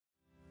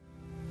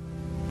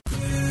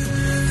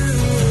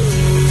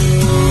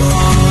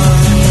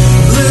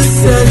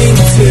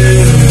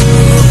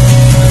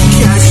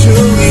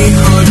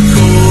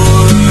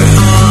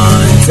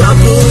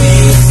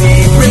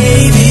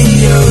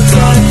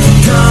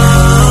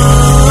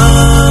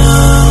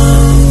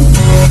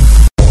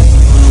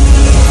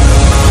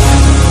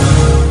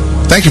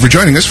Thank you for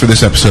joining us for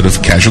this episode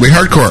of Casually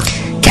Hardcore.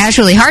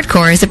 Casually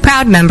Hardcore is a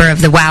proud member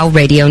of the WOW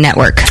Radio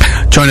Network.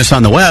 Join us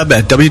on the web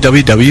at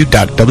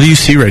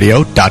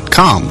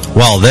www.wcradio.com.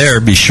 While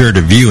there, be sure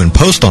to view and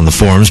post on the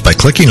forums by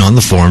clicking on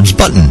the forums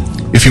button.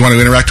 If you want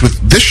to interact with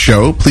this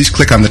show, please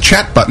click on the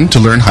chat button to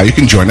learn how you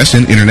can join us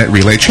in Internet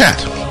Relay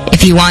Chat.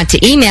 If you want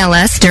to email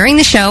us during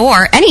the show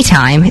or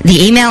anytime,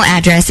 the email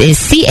address is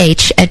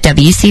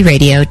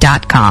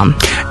ch@wcradio.com.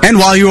 And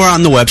while you are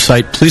on the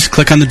website, please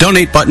click on the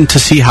donate button to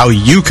see how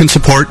you can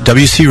support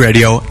WC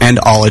Radio and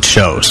all its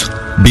shows.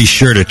 Be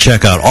sure to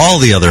check out all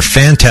the other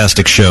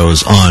fantastic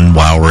shows on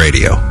WOW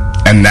Radio.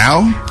 And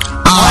now,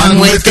 on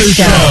with the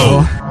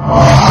show.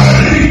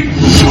 I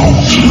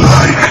don't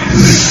like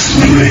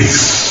this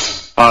place.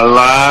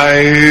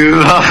 Alive!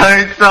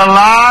 It's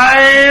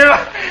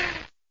alive!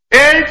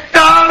 It's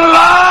alive!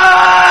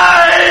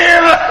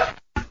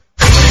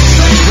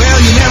 Well,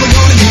 you're never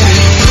gonna get it.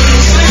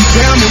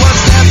 Tell me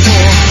what's that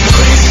for?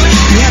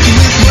 You have to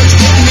miss what's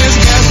getting this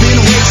guy's been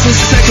awake since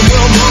the Second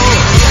World War.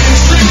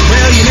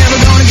 Well, you're never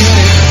gonna get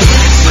it.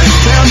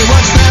 Tell me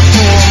what's that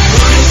for?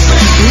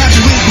 You have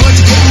to miss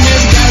what's getting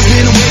this guy's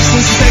been awake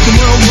since the Second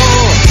World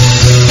War.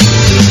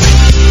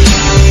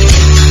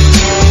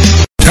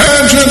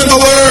 Tangent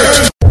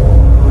Alert!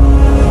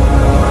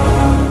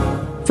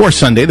 For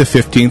Sunday, the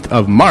 15th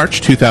of March,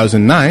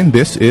 2009,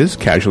 this is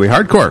Casually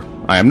Hardcore.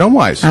 I am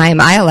Gnomewise. I'm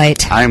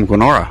Iolite. I am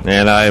Gwenora.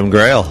 And I am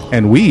Grail.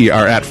 And we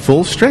are at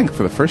full strength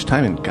for the first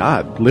time in,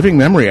 living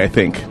memory, I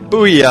think.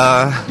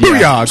 Booyah.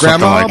 Booyah,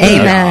 Grandma. like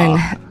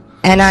Amen.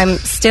 And I'm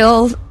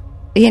still,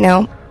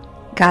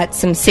 got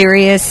some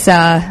serious,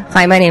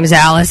 hi, my name is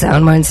Alice, I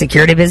own my own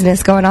security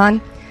business going on.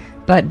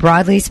 But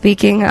broadly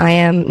speaking, I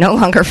am no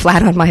longer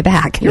flat on my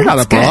back. You're not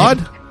That's abroad.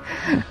 good.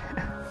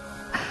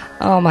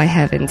 Oh, my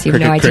heavens. You have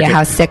no Cricket, idea cricket.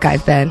 how sick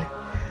I've been.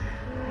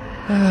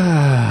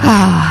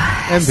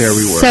 And there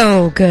we were.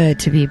 So good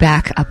to be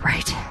back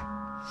upright.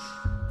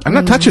 I'm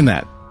not touching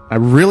that.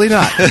 I'm really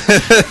not.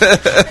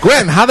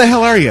 Gwen, how the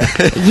hell are you?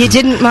 You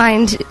didn't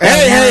mind.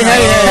 Hey.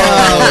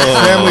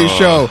 Family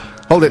show.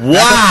 Hold it.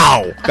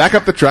 Wow. Back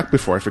up the truck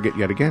before I forget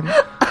yet again.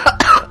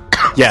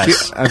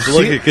 Yes.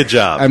 Good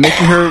job. I'm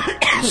making her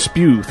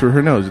spew through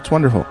her nose. It's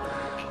wonderful.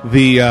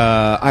 The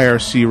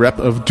IRC rep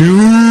of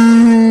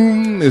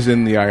Doom is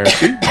in the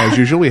IRC. As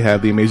usual, we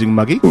have the amazing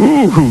Muggy.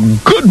 Ooh,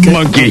 good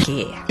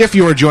monkey. If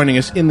you are joining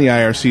us in the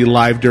IRC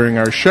live during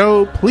our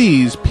show,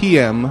 please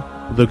PM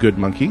the Good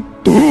Monkey.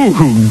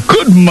 Ooh,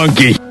 good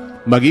monkey.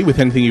 Muggy, with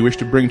anything you wish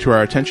to bring to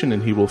our attention,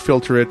 and he will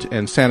filter it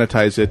and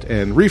sanitize it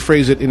and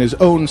rephrase it in his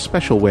own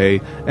special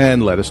way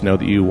and let us know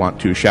that you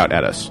want to shout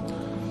at us.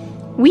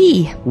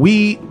 We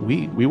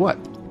what?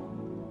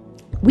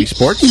 We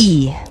Sports?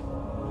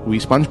 Wii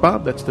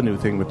SpongeBob? That's the new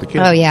thing with the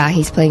kids. Oh, yeah,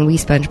 he's playing Wii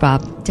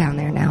SpongeBob down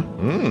there now.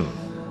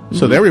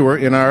 So there we were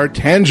in our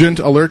Tangent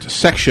Alert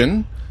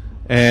section.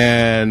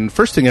 And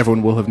first thing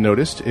everyone will have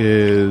noticed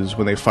is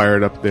when they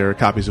fired up their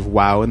copies of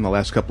WoW in the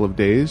last couple of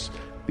days,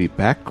 the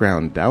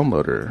background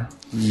downloader.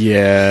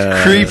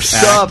 Yeah. Creeps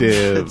up.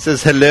 active. It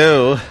says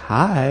hello.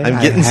 Hi. I'm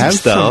getting some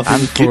stuff.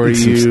 I'm Getting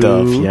some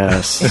stuff,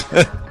 yes.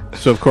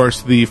 So, of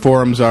course, the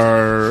forums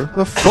are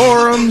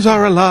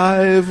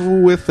alive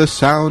with the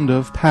sound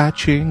of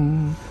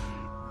patching.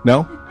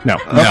 No? No.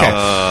 Okay.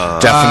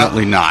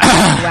 Definitely not.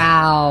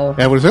 Wow.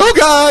 Everyone's like, oh,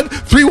 God,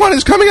 3.1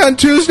 is coming on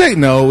Tuesday.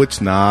 No,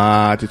 it's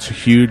not. It's a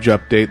huge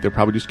update. They're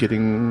probably just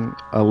getting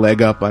a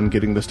leg up on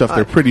getting the stuff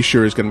they're pretty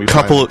sure is going to be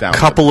couple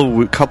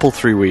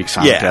 3 weeks,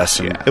 I'm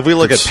guessing. Yeah. If we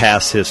look at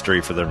past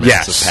history for their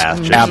Yes, of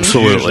patches,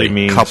 absolutely. it usually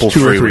means Couple 2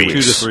 or 3 3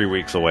 weeks. 2 to 3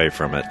 weeks away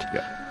from it.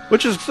 Yeah.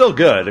 Which is still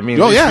good. I mean,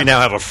 Oh, at least yeah. we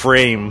now have a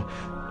frame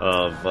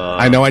of...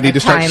 I know I need to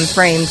start time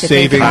frame to think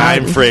saving. about.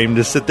 time frame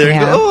to sit there and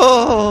Yeah. go,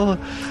 oh...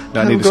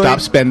 I need to stop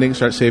spending,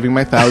 start saving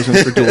my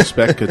 $1,000 for dual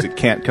spec because it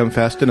can't come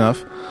fast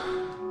enough.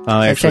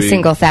 It's a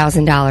single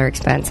 $1,000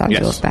 expense on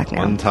Yes, dual spec now.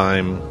 One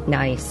time,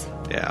 Nice.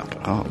 yeah.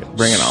 Oh,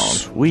 Bring it on.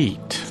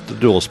 sweet. The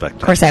dual spec. Of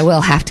course, I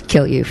will have to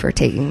kill you for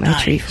taking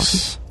my tree from me.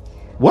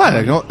 What?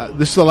 I don't,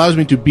 this allows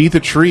me to be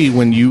the tree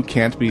when you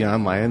can't be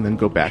online and then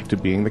go back to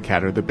being the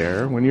cat or the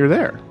bear when you're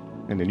there.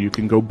 And then you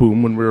can go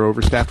boom when we're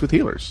overstaffed with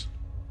healers.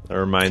 That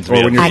reminds Or me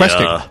when of you're the,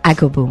 questing. I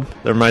go boom.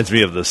 that reminds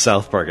me of the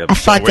South Park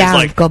episode. fall where he's down,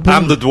 like, go boom.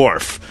 I'm the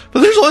dwarf. But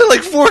there's only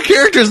like 4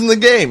 characters in the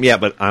game. Yeah,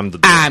 but I'm the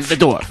dwarf. I'm the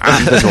dwarf.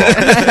 I'm the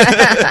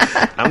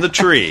dwarf. I'm the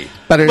tree.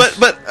 But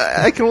But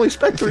I can only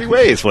spec 3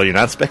 ways. Well, you're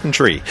not specking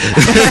tree.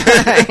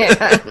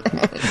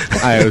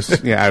 I was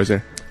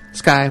there.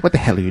 Sky, what the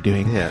hell are you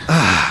doing? Yeah.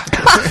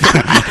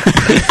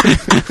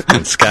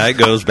 And Sky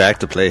goes back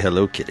to play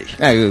Hello Kitty.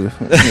 Hello,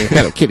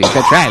 Kitty.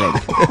 That's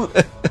right.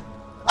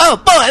 Oh,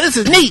 boy, this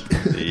is neat.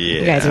 Yeah.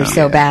 You guys are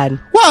so bad.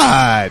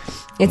 What?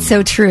 It's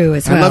so true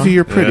as well. I love you.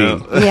 You're pretty.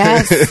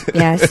 Yeah.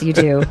 Yes, you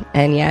do.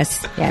 And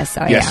yes, I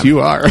am. Yes, you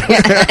are.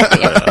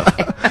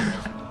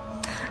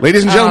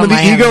 Ladies and gentlemen, Oh, the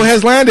my ego heavens.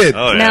 has landed.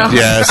 Oh, No, yeah.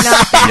 Yes.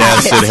 not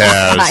that. Yes, it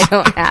has. I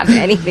don't have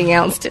anything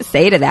else to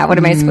say to that. What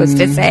am I supposed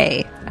to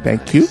say?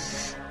 Thank you.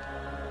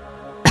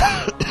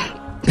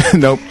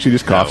 Nope, she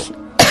just coughs.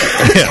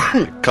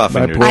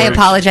 Coughing. I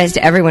apologize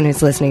to everyone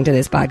who's listening to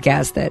this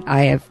podcast that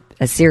I have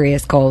a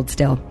serious cold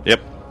still.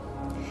 Yep.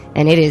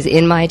 And it is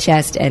in my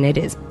chest, and it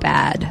is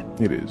bad.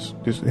 It is.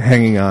 Just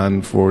hanging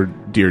on for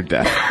dear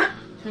death.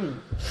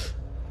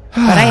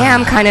 But I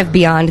am kind of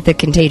beyond the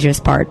contagious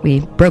part.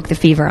 We broke the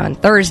fever on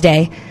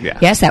Thursday. Yeah.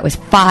 Yes, that was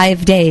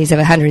 5 days of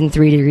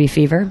 103-degree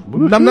fever.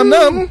 Num, num,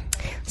 num.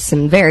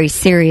 Some very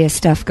serious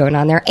stuff going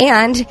on there.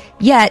 And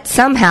yet,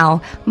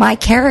 somehow, my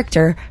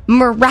character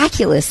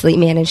miraculously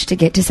managed to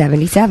get to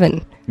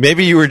 77.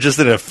 Maybe you were just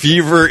in a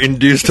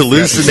fever-induced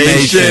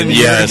hallucination.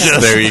 Yes,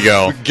 there you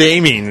go.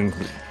 Gaming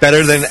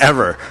better than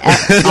ever.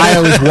 I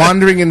was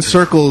wandering in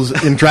circles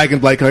in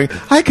Dragonblight going,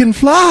 I can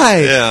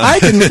fly! Yeah. I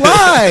can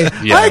fly!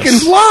 Yes. I can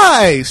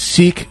fly!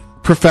 Seek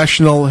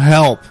professional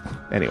help.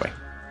 Anyway.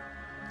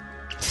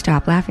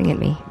 Stop laughing at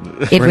me.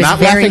 We're not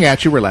laughing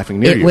at you, we're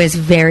laughing near you. It was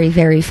very,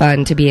 very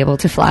fun to be able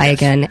to fly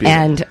again. beautiful.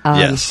 And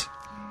Yes.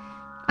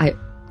 I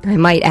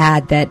might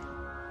add that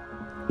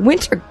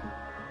winter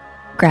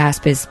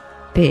grasp is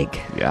big.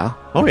 Yeah.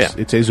 Oh, yeah.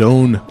 It's a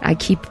zone. I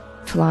keep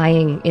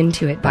flying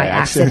into it by By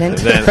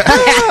accident. accident.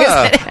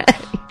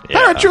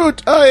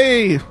 Parachute!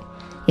 Aye!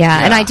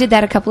 Yeah, and I did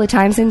that a couple of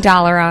times in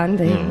Dalaran,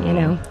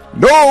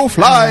 No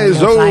fly no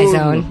zone! fly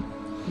zone.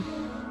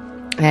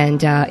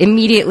 And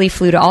immediately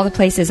flew to all the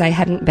places I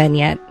hadn't been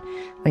yet.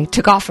 I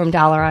took off from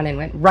Dalaran and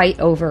went right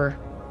over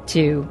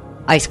to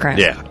Icecrown.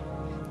 Yeah.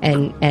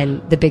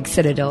 And the big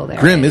citadel there.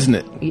 Grim, isn't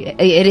it?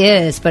 It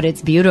is, but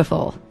it's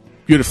beautiful.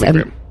 Beautifully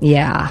grim.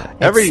 Yeah,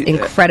 it's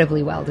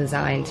incredibly well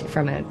designed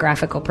from a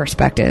graphical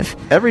perspective.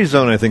 Every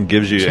zone, I think,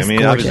 gives you... Just I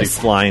mean, obviously, gorgeous.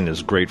 flying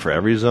is great for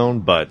every zone,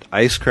 but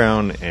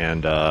Icecrown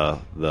and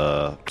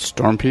the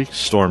Storm Peaks?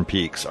 Storm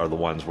Peaks are the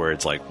ones where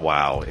it's like,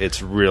 wow,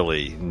 it's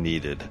really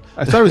needed.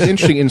 I thought it was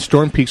interesting in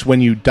Storm Peaks,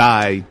 when you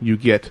die, you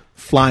get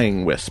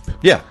Flying Wisp.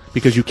 Yeah.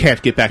 Because you can't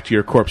get back to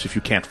your corpse if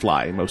you can't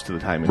fly most of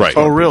the time. In Right.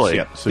 Storm Oh, really?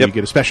 Peaks. Yep. So Yep. you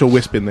get a special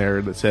wisp in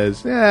there that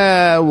says,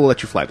 we'll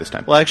let you fly this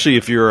time. Well, actually,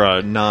 if you're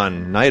a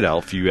non-night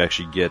elf, you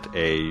actually get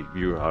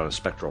you're on a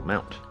spectral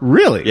mount.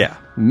 Really? Yeah.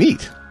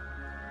 Neat.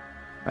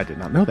 I did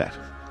not know that.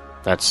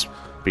 That's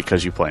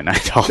because you play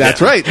Night Elf. That's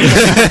right.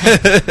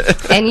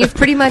 And you've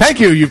pretty much Thank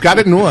you. You've got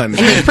it in one. and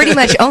you've pretty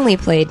much only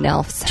played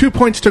Nelfs. 2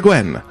 points to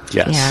Gwen.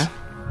 Yes. Yeah.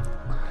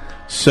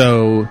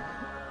 So,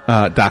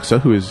 Doxa,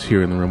 who is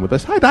here in the room with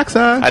us. Hi,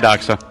 Doxa. Hi,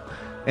 Doxa.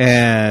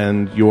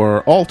 And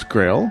your alt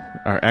Grail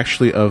are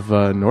actually of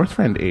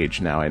Northrend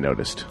age now, I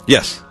noticed.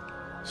 Yes.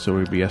 So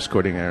we'll be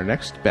escorting our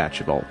next batch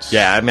of alts.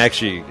 Yeah, I'm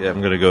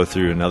going to go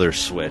through another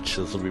switch.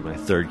 This will be my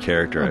third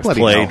character. I've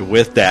bloody played hell.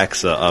 with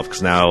Daxa up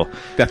because now...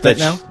 Death Knight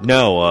now?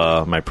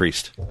 No, my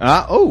priest.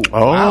 Oh.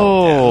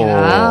 Oh.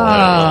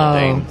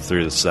 Oh.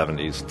 Through the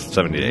 70s,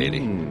 70 to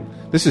 80.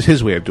 This is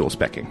his way of dual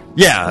specking.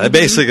 Yeah,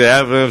 basically,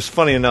 it was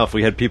funny enough.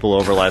 We had people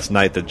over last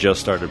night that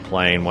just started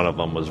playing. One of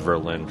them was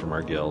Verlin from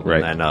our guild.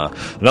 Right. And then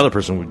another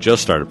person who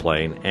just started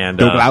playing. And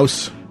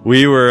Doblaus.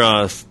 we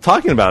were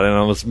talking about it, and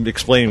I was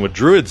explaining what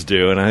druids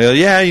do. And I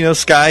go,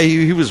 Sky,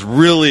 he was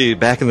really,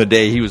 back in the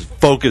day, he was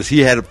focused.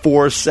 He had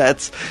 4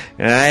 sets,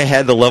 and I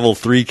had the level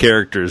 3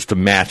 characters to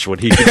match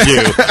what he could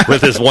do with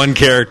this one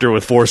character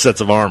with 4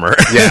 sets of armor.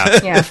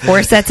 Yeah,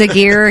 4 sets of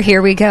gear.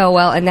 Here we go.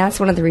 Well, and that's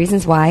one of the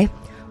reasons why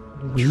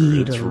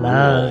we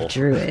love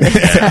druids.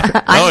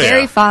 I'm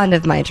very fond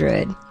of my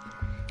druid.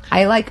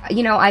 I like,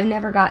 I've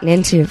never gotten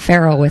into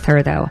Feral with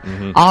her, though.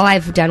 Mm-hmm. All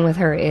I've done with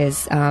her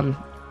is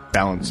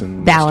Balance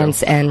and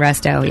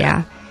resto,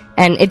 yeah.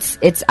 And it's.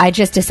 I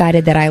just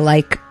decided that I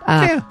like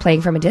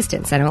playing from a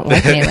distance. I don't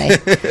like melee.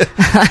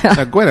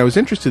 Now, Gwen, I was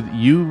interested that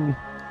you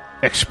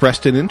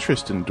expressed an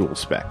interest in dual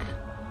spec.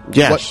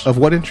 Yes. Of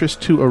what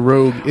interest to a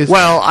rogue is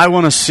Well, I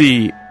want to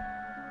see...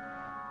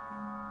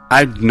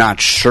 I'm not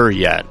sure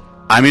yet.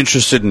 I'm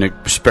interested in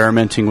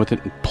experimenting with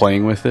it and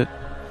playing with it.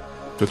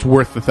 So it's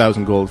worth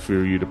 1,000 gold for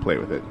you to play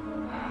with it?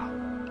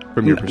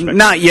 From your perspective?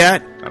 Not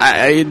yet.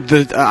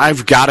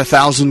 I've got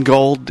 1,000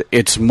 gold.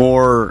 It's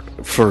more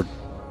for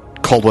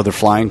cold weather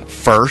flying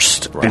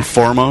first and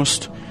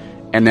foremost,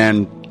 and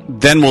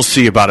then we'll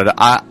see about it.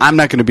 I'm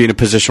not going to be in a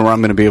position where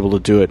I'm going to be able to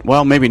do it.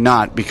 Well, maybe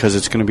not, because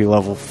it's going to be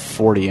level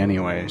 40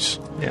 anyways.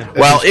 Yeah.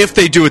 Well, if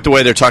they do it the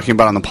way they're talking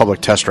about on the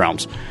public test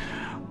realms.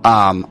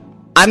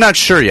 I'm not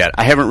sure yet.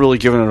 I haven't really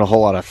given it a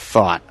whole lot of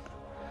thought.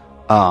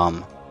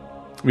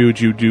 Would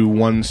you do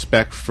one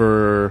spec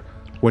for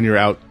when you're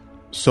out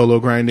solo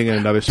grinding and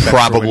another spec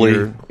Probably. for when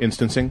you're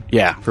instancing?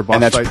 Yeah, For boss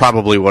and that's fights?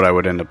 probably what I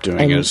would end up doing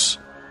And-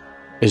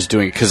 is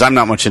doing, because I'm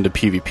not much into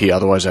PvP.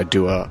 Otherwise, I'd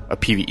do a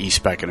PvE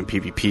spec and a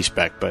PvP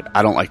spec, but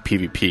I don't like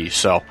PvP.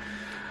 So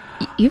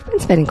You've been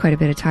spending quite a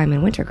bit of time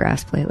in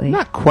Wintergrasp lately.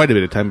 Not quite a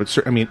bit of time, but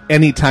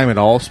any time at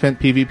all spent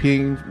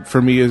PvPing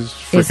for me is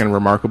freaking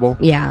remarkable.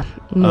 Yeah,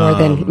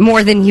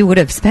 more than you would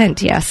have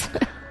spent. Yes.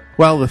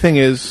 Well, the thing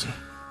is,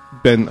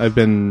 I've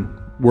been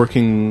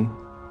working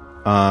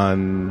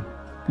on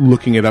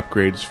looking at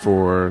upgrades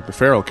for the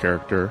Feral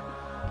character,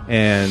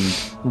 and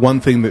one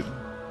thing that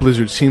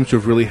Blizzard seems to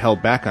have really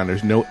held back on,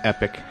 there's no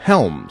epic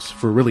helms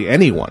for really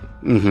anyone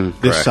this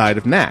correct. side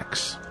of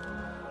Nax.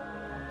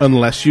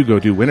 Unless you go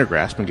do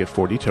Wintergrasp and get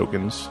 40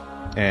 tokens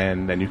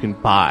and then you can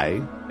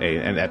buy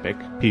an epic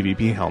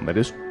PvP helm that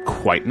is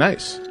quite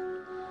nice.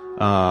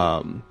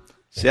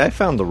 See, I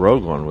found the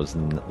Rogue one was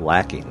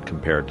lacking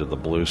compared to the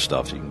blue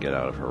stuff you can get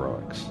out of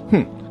Heroics.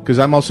 Because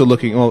I'm also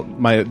looking... Well,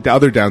 the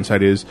other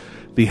downside is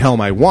the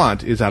helm I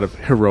want is out of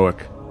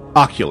Heroic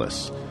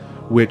Oculus,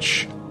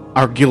 which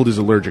our guild is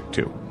allergic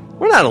to.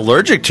 We're not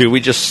allergic to, we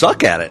just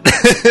suck at it.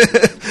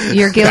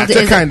 Your guild That's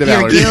a kind of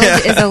allergy.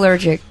 is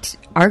allergic...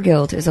 Our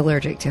guild is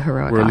allergic to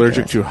Heroic We're Oculus.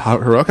 allergic to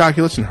Heroic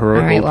Oculus and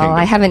Heroic All right, Old well, Kingdom.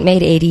 I haven't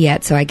made 80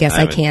 yet, so I guess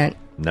I can't.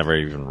 Never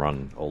even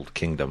run Old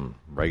Kingdom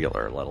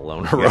regular, let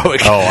alone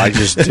Heroic. Oh, I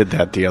just did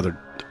that the other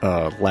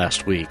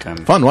last week.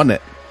 Fun, wasn't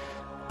it?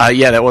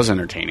 Yeah, that was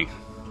entertaining.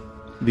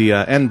 The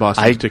end boss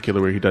in particular,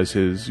 where he does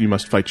his, you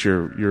must fight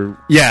your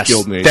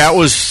guild mates. That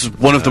was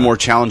one of the more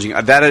challenging.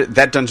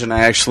 That dungeon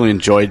I actually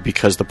enjoyed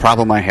because the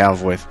problem I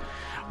have with,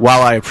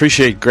 while I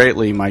appreciate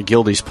greatly my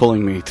guildies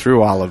pulling me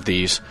through all of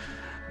these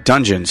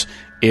dungeons,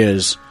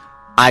 is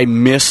I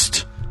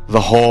missed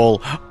the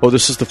whole,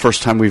 this is the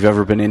first time we've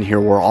ever been in here.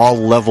 We're all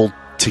leveled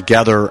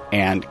together,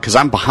 and because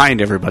I'm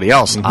behind everybody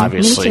else,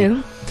 obviously. Me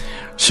too.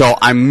 So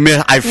I'm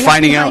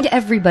finding out. Behind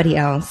everybody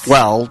else.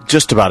 Well,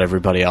 just about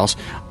everybody else.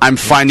 I'm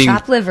finding.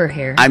 Chop liver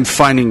here. I'm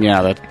finding.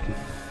 Yeah,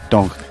 that.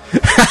 Don't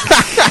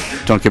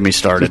get me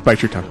started. Just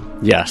bite your tongue.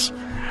 Yes.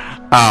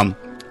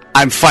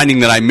 I'm finding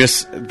that I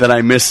miss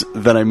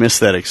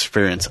that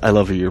experience. I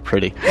love you. You're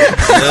pretty.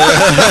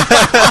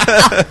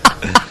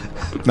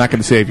 Not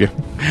going to save you.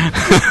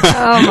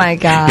 Oh my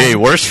god. Hey,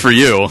 worse for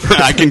you.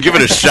 I can give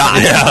it a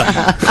shot.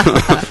 Yeah.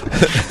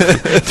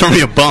 Throw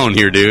me a bone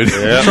here, dude.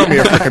 Yeah. Throw me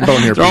a freaking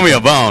bone here. Throw me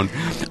a bone.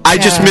 I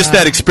just missed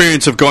that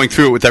experience of going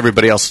through it with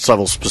everybody else. It's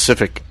level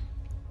specific.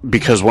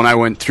 Because when I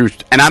went through,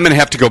 and I'm going to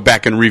have to go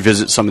back and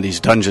revisit some of these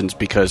dungeons,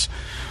 because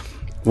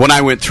when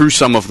I went through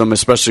some of them,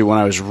 especially when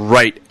I was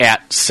right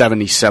at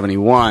 70,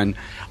 71,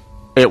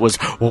 it was,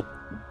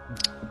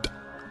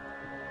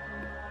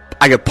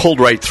 I got pulled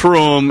right through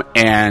them,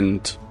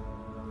 and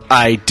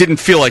I didn't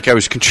feel like I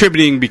was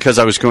contributing because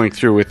I was going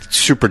through with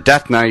Super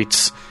Death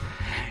Knights.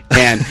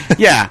 And,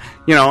 yeah,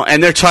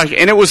 and they're talking,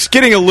 and it was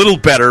getting a little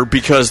better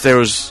because there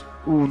was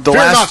Fear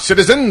not,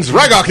 citizens,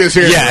 Ragok is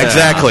here. Yeah,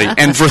 exactly.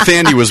 And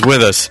Verthandi was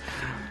with us.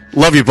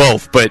 Love you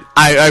both, but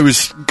I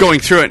was going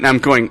through it, and I'm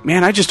going,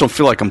 man, I just don't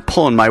feel like I'm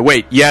pulling my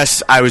weight.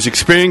 Yes, I was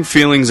experiencing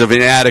feelings of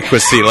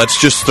inadequacy.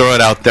 Let's just throw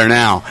it out there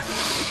now.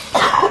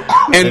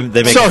 And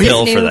they make a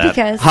pill for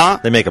that. Huh?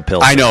 They make a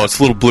pill. I know, it's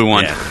a little blue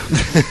one. Yeah.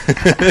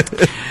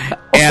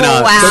 And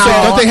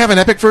wow. Don't they have an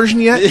epic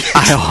version yet?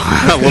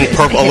 A little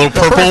purple one.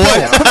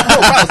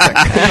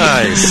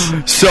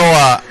 Nice. So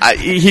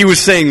he was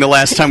saying the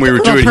last time we were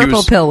doing, The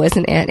purple pill was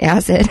an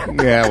antacid.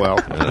 Yeah, well,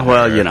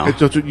 well,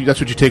 that's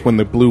what you take when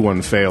the blue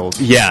one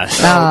fails. Yes.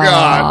 Oh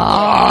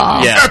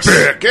God. Yes.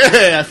 Epic.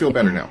 Yeah, I feel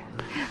better now.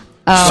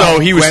 So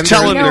he was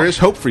telling there is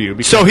hope for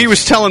you. So he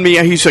was telling me,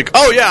 he's like,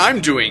 "Oh yeah, I'm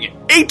doing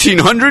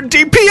 1800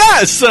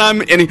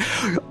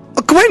 DPS."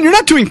 Gwen, you're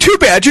not doing too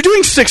bad. You're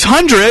doing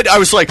 600. I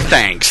was like,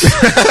 thanks.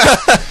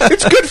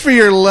 It's good for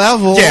your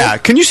level. Yeah.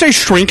 Can you say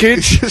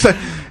shrinkage?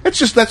 It's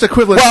just that's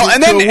equivalent to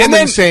a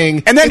woman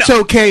saying, it's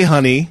okay,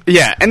 honey.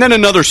 Yeah, and then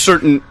another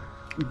certain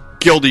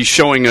guildie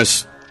showing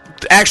us,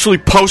 actually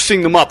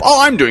posting them up.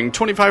 Oh, I'm doing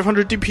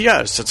 2500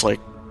 DPS. It's like,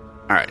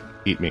 all right.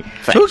 Eat me.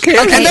 Who cares?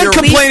 And then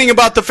complaining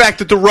about the fact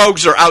that the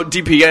rogues are out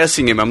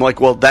DPSing him. I'm like,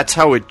 well, that's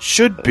how it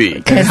should be.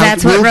 Because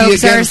that's what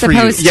rogues are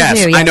supposed to do.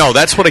 Yes, I know.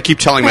 That's what I keep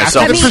telling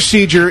myself. After the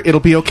procedure, it'll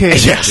be okay.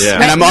 Yes,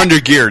 and I'm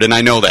under-geared, and I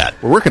know that.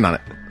 We're working on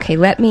it. Okay,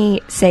 let me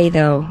say,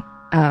 though,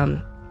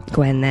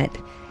 Gwen, that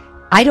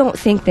I don't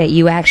think that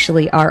you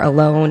actually are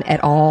alone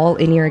at all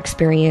in your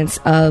experience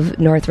of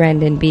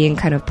Northrend and being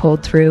kind of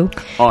pulled through.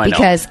 Oh, I know.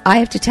 Because I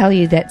have to tell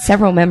you that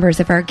several members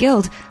of our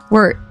guild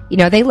were,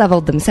 they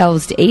leveled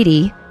themselves to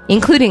 80,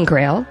 including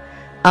Grail,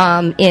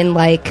 in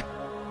like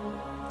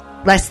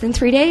less than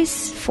 3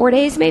 days, 4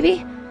 days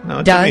maybe. No,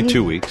 it took me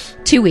 2 weeks.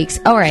 2 weeks.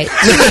 All right.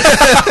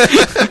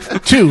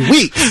 2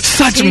 weeks.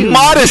 Such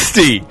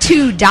modesty.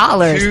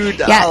 $2.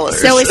 Yeah.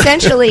 So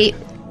essentially,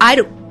 I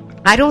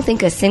don't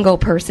think a single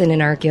person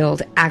in our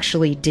guild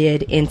actually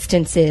did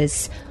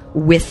instances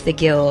with the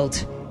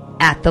guild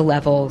at the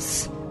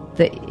levels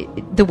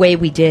the way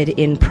we did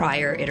in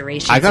prior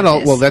iterations. I got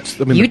all. Well,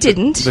 that's. I mean, you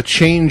didn't. The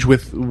change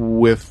with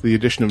the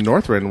addition of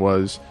Northrend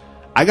was,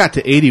 I got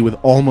to 80 with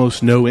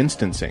almost no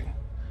instancing.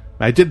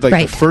 I did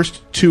the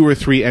first 2 or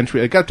 3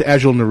 entries. I got to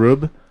Azul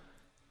Narub,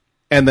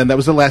 and then that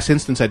was the last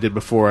instance I did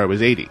before I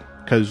was 80,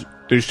 because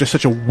there's just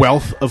such a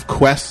wealth of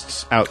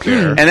quests out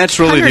there. And that's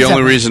really the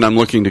only reason I'm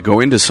looking to go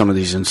into some of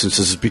these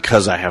instances, is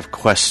because I have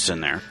quests in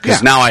there.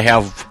 Because now I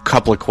have a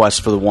couple of quests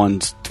for the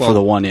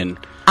one in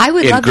I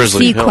would love Grizzly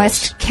to see Hills.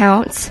 quest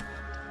counts,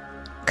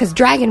 because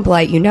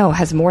Dragonblight,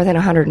 has more than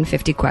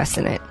 150 quests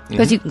in it,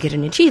 because you can get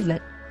an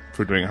achievement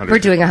for doing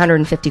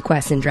 150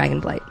 quests in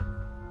Dragonblight.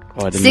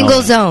 Oh, I didn't know Single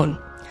that. zone,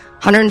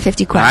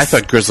 150 quests. I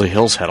thought Grizzly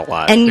Hills had a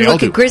lot. And you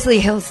look at Grizzly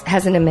Hills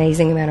has an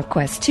amazing amount of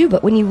quests too,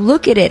 but when you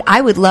look at it,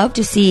 I would love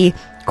to see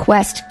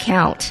quest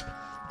count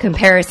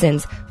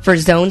comparisons for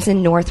zones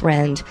in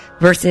Northrend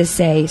versus,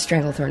 say,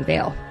 Stranglethorn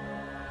Vale.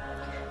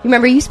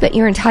 Remember, you spent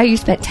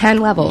 10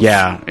 levels.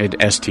 Yeah, at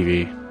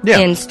STV.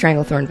 In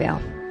Stranglethorn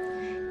Vale.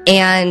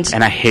 And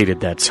I hated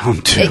that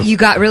zone, too. You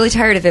got really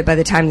tired of it by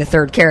the time the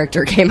third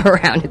character came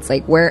around. It's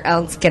like, where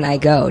else can I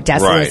go?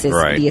 Desolus is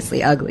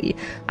hideously ugly.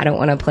 I don't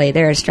want to play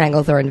there.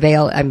 Stranglethorn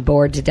Vale, I'm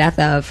bored to death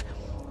of.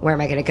 Where am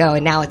I going to go?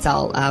 And now it's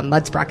all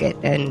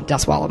Mudsprocket and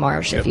Dustwallow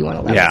Marsh if you want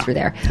to level through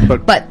there.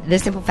 But the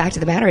simple fact of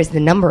the matter is the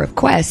number of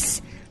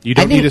quests. You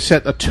don't need to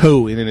set a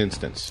toe in an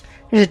instance.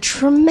 There's a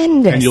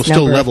tremendous and you'll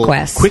still level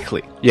quests.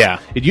 Quickly. Yeah.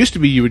 It used to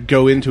be you would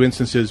go into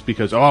instances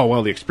because,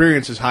 the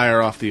experience is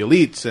higher off the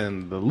elites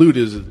and the loot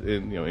is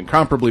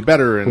incomparably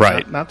better, and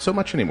not so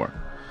much anymore.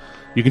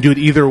 You can do it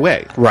either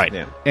way. Right.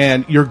 Yeah.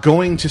 And you're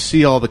going to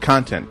see all the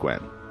content, Gwen.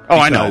 Oh,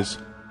 I know.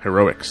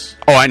 Heroics.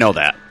 Oh, I know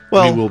that.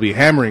 Well, we will be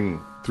hammering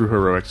through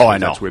heroics. Oh, I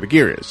know. That's where the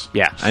gear is.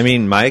 Yeah. I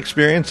mean, my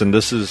experience, and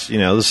this is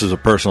a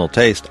personal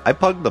taste, I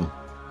pugged them.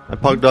 I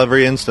pugged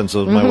every instance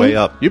of my way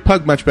up. You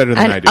pug much better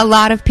than I do. A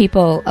lot of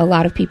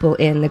people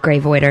in the Grey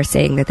Void are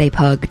saying that they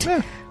pugged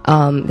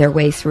their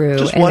way through.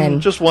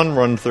 Just one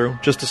run through,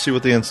 just to see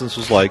what the instance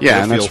was like.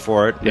 Yeah, get a feel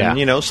for it. Yeah.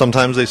 And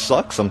sometimes they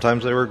suck,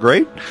 sometimes they were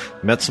great.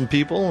 Met some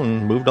people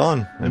and moved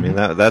on. I mean,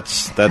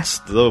 that's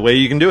the way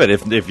you can do it.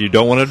 If you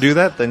don't want to do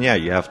that, then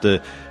you have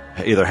to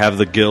either have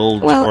the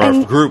guild or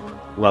a group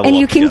level. And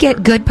you up can together.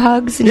 get good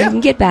pugs and you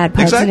can get bad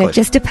pugs, and it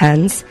just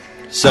depends.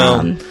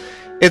 So.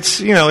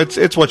 It's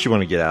it's what you want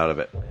to get out of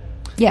it.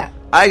 Yeah.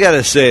 I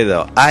gotta say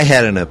though, I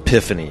had an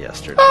epiphany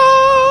yesterday.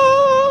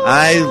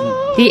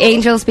 The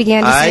angels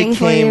began to sing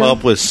for you. I came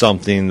up with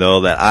something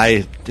though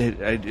that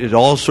it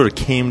all sort of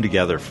came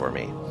together for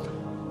me.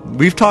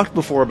 We've talked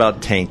before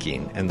about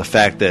tanking and the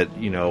fact that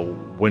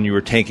when you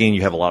were tanking,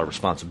 you have a lot of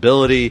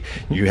responsibility.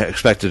 You're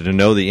expected to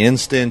know the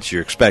instance.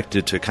 You're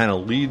expected to kind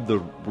of lead the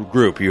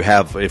group.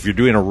 If you're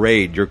doing a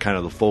raid, you're kind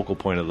of the focal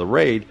point of the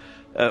raid.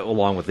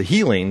 Along with the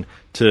healing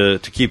to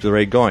keep the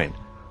raid going.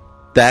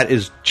 That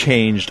is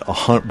changed.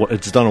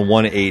 It's done a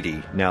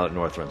 180 now that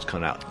Northrend's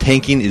come out.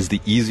 Tanking is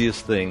the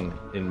easiest thing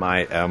I'm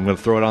going to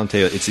throw it on the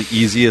table. It's the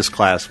easiest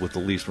class with the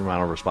least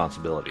amount of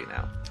responsibility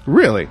now.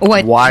 Really?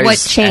 What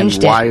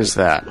changed it? Why is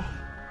that?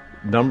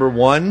 Number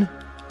one,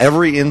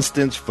 every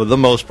instance, for the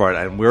most part,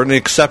 and we're an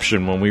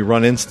exception when we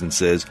run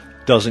instances,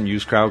 doesn't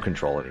use crowd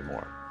control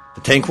anymore. The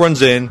tank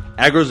runs in,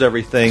 aggroes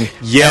everything.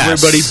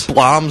 Yes. Everybody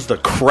bombs the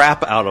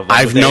crap out of them.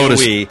 I've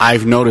noticed You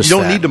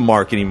don't need to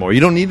mark anymore.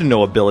 You don't need to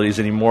know abilities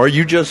anymore.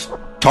 You just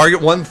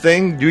target one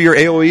thing, do your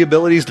AoE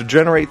abilities to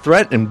generate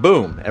threat, and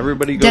boom,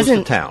 everybody goes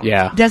to town.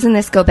 Yeah. Doesn't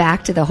this go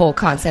back to the whole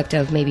concept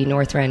of maybe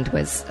Northrend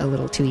was a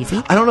little too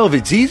easy? I don't know if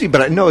it's easy,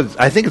 but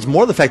I think it's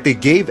more the fact they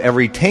gave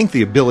every tank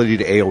the ability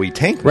to AoE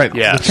tank. Right.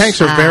 Yeah. The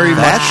tanks are very much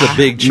That's a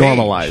big change.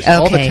 normalized. Okay.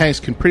 All the tanks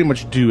can pretty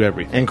much do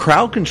everything. And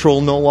crowd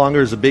control no longer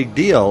is a big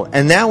deal.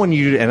 And now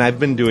I've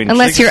been doing...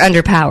 Unless you're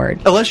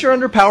underpowered. Unless you're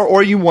underpowered,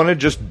 or you want to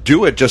just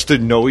do it just to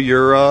know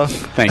your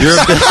ability.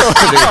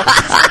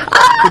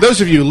 For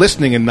those of you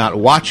listening and not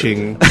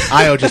watching,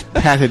 Io just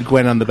patted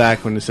Gwen on the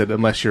back when he said,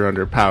 unless you're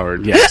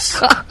underpowered. Yes.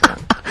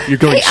 You're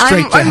going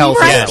straight to hell.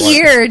 I'm right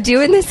here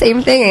doing the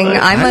same thing.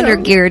 I'm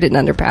undergeared and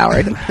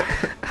underpowered.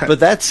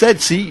 But that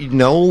said, see,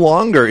 no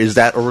longer is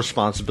that a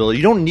responsibility.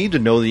 You don't need to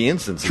know the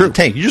instance of the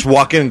tank. You just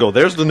walk in and go,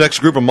 there's the next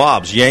group of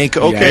mobs. Yank,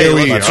 okay,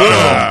 let's do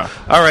them.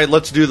 All right,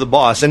 let's do the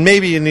boss. And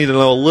maybe you need to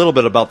know a little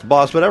bit about the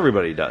boss, but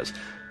everybody does.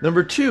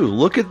 Number two,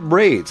 look at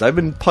raids. I've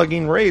been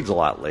pugging raids a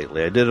lot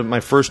lately. I did my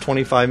first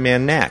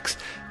 25-man Nax.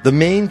 The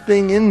main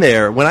thing in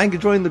there, when I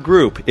joined the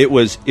group, it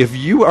was if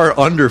you are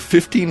under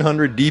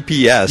 1,500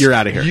 DPS... You're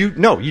out of here.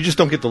 You just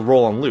don't get the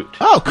roll on loot.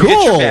 Oh, cool. You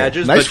get your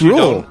badges, nice but you rule.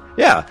 don't.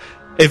 Yeah.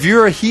 If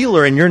you're a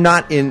healer and you're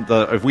not in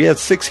the... If we had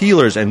 6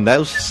 healers and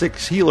those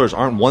 6 healers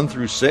aren't 1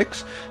 through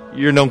 6,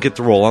 you don't get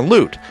to roll on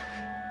loot.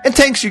 And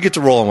tanks, you get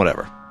to roll on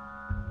whatever.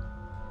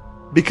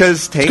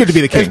 Because tanks... It's good to be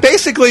the king.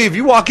 Basically, if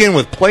you walk in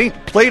with plate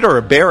or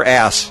a bare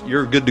ass,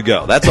 you're good to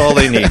go. That's all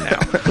they need now.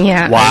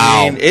 Yeah.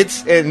 Wow. I mean,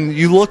 and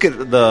you look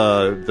at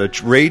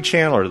the raid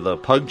channel or the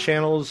pug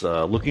channels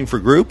looking for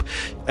group,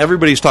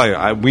 everybody's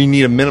talking, we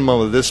need a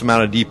minimum of this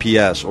amount of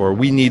DPS, or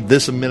we need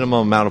this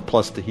minimum amount of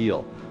plus to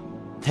heal.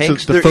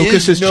 Tanks, so the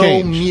focus is has no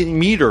changed.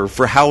 Meter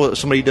for how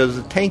somebody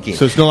does the tanking.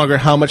 So it's no longer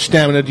how much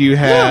stamina do you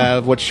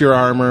have, what's your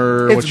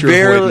armor, what's your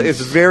avoidance.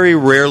 It's very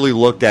rarely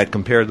looked at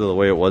compared to the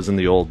way it was in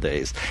the old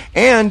days.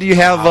 And you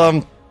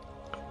have,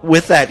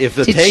 with that, if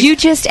the tank... Did you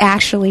just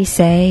actually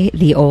say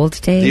the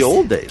old days? The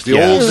old days.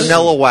 The old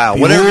vanilla WoW.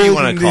 Whatever you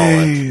want to call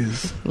it.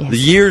 Yes. The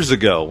years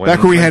ago.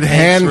 Back where we had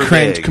tanks were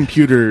hand-cranked big.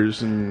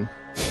 computers and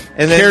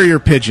then, carrier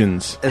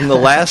pigeons. And the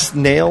last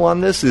nail on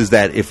this is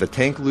that if a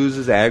tank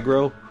loses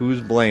aggro, who's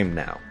blamed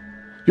now?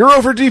 You're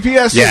over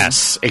DPS.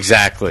 Yes,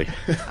 exactly.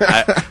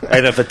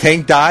 And if a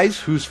tank dies,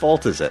 whose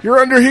fault is it? You're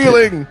under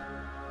healing.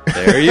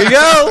 There you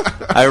go.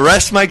 I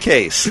rest my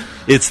case.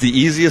 It's the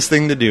easiest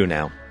thing to do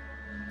now.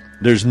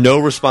 There's no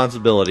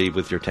responsibility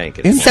with your tank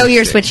anymore. So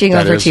you're switching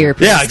over to your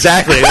priest. Yeah,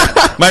 exactly.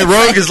 My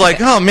rogue is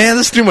like, oh man,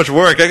 this is too much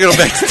work. I gotta go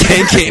back to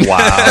tanking.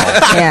 Wow.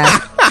 Yeah.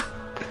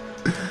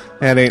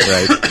 That ain't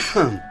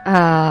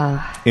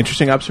right.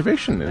 Interesting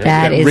observation.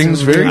 That it is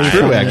rings very really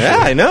true, funny. actually. Yeah,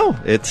 I know.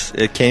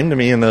 It came to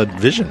me in a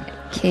vision.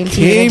 Came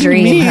to you in a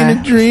dream, me huh? in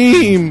a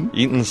dream.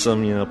 Eating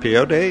some,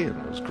 peyote,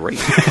 and it was great.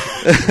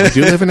 I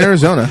do live in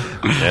Arizona.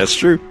 That's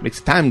true.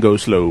 Makes time go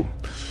slow.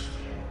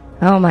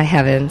 Oh, my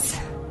heavens.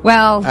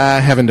 Well,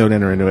 Heaven don't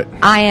enter into it.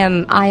 I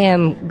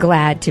am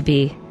glad to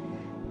be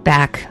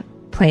back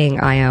playing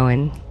IO,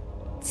 and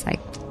it's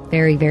like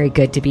very, very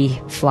good to be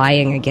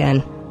flying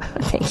again.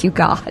 Thank you,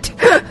 God.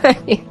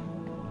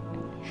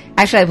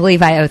 Actually, I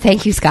believe I owe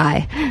thank you,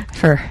 Sky,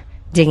 for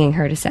dinging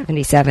her to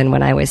 77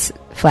 when I was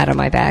flat on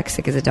my back,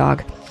 sick as a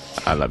dog.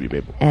 I love you,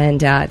 babe.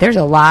 And there's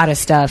a lot of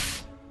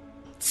stuff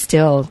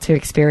still to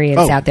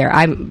experience out there.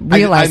 I'm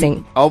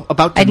realizing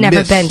I'd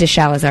never been to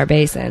Shalazar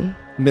Basin.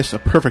 Miss a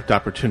perfect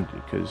opportunity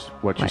because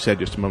what you said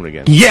just a moment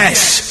ago.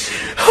 Yes,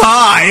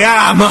 I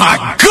am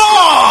a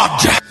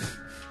god!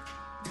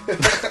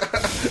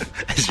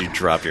 As you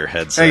drop your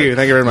headset.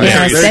 Thank you very much.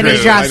 Yes, Very then he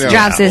good.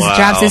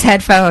 drops his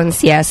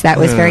headphones. Yes, that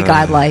was very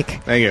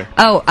godlike. Thank you.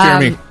 Oh,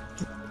 Jeremy.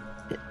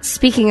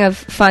 Speaking of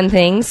fun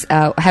things,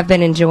 have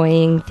been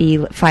enjoying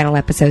the final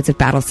episodes of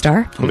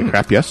Battlestar. Holy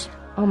crap, yes.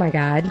 Oh my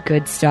God,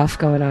 good stuff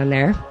going on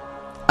there.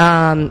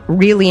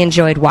 Really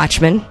enjoyed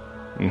Watchmen.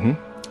 Mm-hmm.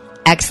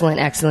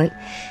 Excellent.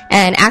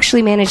 And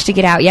actually managed to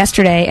get out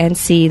yesterday and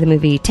see the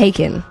movie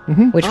Taken,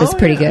 which was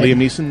pretty good. Liam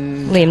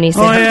Neeson. Oh,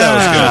 yeah. That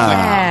was good.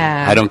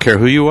 Yeah. I don't care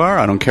who you are.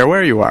 I don't care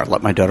where you are.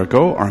 Let my daughter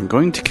go, or I'm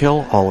going to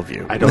kill all of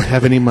you. I don't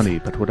have any money,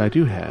 but what I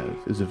do have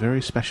is a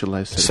very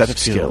specialized set of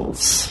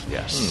skills.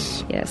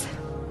 Yes. Yes.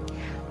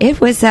 It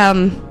was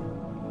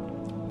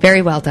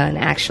very well done,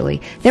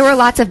 actually. There were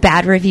lots of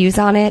bad reviews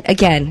on it.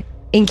 Again,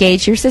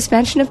 engage your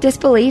suspension of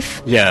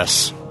disbelief.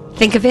 Yes.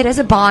 Think of it as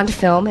a Bond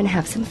film and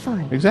have some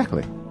fun.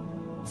 Exactly.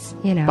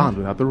 You know. Bond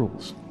without the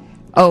rules.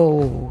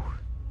 Oh,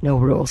 no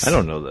rules. I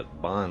don't know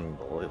that Bond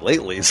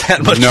lately has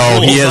had much No,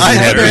 rules. he hasn't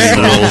had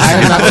any rules.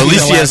 At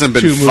least he hasn't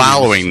been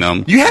following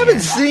them. You haven't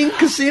seen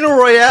Casino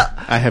Royale?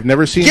 I have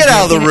never seen. Get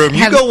out of the room.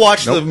 You Have- go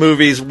watch the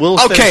movies. We'll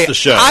Okay, finish the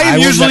show. I am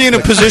will usually in a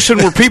Netflix. position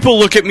where people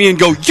look at me and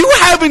go, "You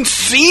haven't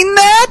seen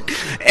that?"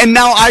 And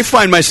now I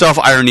find myself,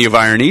 irony of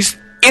ironies,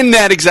 in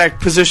that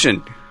exact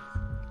position.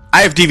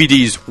 I have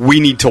DVDs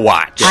we need to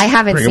watch. I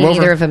haven't Bring seen him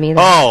over. either of them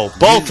either. Oh,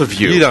 both of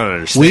you. You don't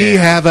understand. We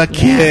have a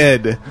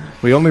kid.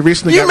 We only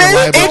recently You got made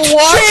reliable it's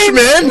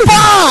Watchmen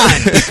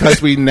Bond.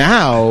 because we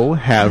now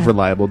have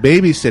reliable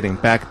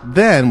babysitting. Back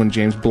then, when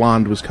James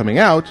Blonde was coming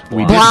out,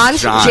 we Blonde?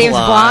 John James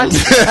Blonde?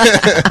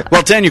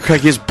 Well, Daniel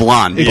Craig is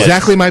blonde. did but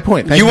exactly my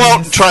point. Thank You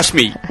won't trust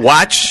me.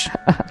 Watch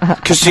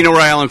Casino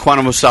Royale and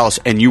Quantum of Solace,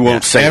 and you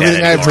won't say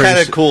Everything that. I've It's heard. kind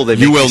of cool. They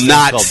You make will these things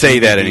not called say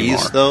that DVDs,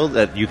 anymore. though,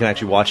 that you can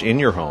actually watch in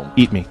your home.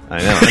 Eat me. I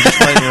know. I'm just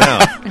letting you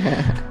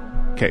know.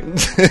 Okay.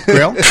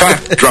 Grail?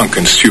 Fat, drunk,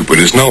 and stupid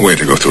is no way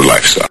to go through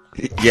life, son.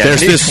 Yeah,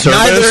 There's this service.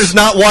 Neither is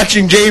not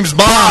watching James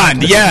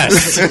Bond.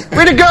 Yes.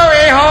 Way to go,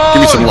 a-hole!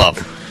 Give me some love.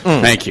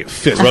 Thank you.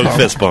 Rogue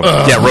fist bump.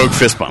 Yeah, rogue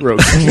fist bump.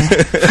 Rogues.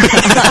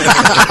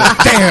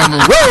 Damn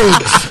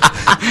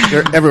rogues!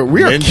 They're everywhere.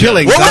 We are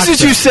killing. What was Doctor.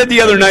 it you said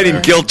the other night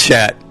in Guild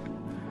Chat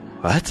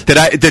What?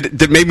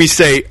 that made me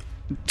say,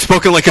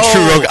 spoken like a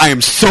true rogue, I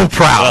am so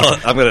proud. Well,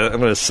 I'm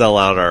gonna sell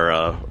out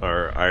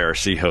our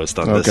IRC host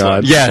on this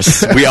God. one.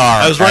 Yes, we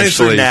are. I was running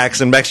through actually.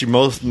 Nax, and actually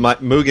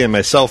Mugen and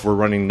myself were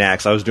running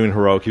Nax. I was doing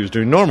heroic, he was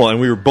doing normal, and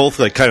we were both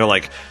kind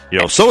of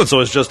so and so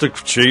has just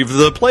achieved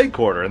the plague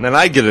quarter, and then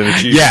I get an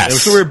achievement. Yes. And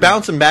so we were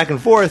bouncing back and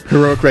forth.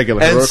 Heroic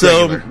regular. And heroic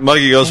so regular.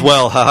 Muggy goes,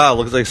 well, haha,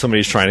 looks like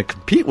somebody's trying to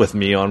compete with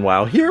me on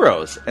WoW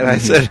Heroes. And I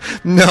said,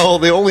 no,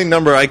 the only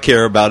number I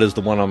care about is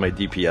the one on my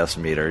DPS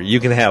meter. You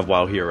can have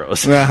WoW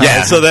Heroes. Uh-huh. Yeah.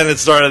 And so then it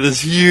started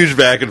this huge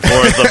back and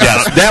forth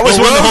about, That was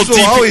when the whole Rogues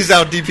will always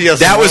out DPS.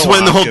 That was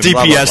when the whole Warlock and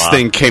blah, blah, DPS blah.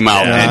 thing came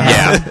out,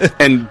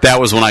 and that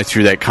was when I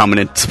threw that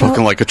comment in,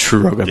 spoken like a true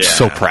rogue. I'm Yeah.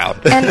 so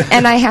proud.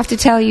 and I have to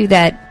tell you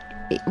that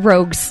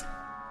rogues,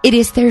 it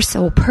is their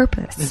sole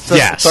purpose.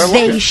 Yes. It's our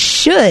They life.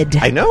 should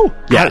I know.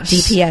 out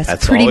DPS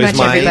That's pretty always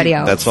much everybody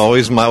else. That's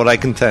always what I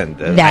contend.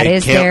 That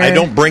is their- I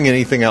don't bring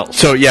anything else.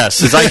 So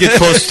yes, as I get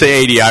close to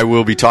 80, I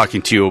will be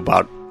talking to you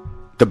about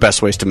the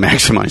best ways to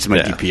maximize my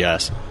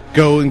DPS.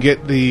 Go and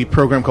get the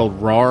program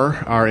called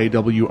RAR,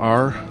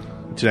 R-A-W-R.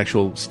 It's an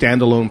actual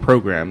standalone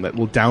program that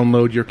will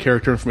download your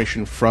character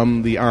information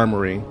from the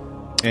armory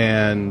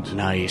and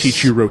Nice.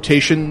 teach you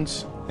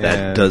rotations. That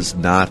and does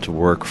not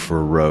work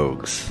for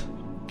rogues.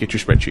 get your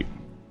spreadsheet.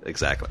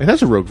 Exactly. It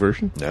has a rogue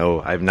version.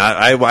 No, I've not.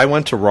 I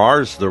went to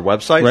RAR's, their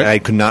website, Right. and I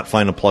could not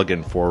find a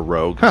plugin for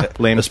Rogue. Huh,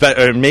 lame.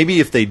 Or maybe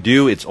if they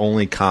do, it's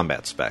only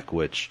combat spec,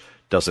 which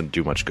doesn't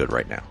do much good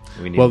right now.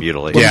 We need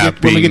mutilate. When, Yeah, we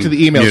get, when we get to the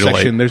being email mutilated.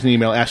 section, there's an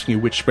email asking you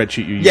which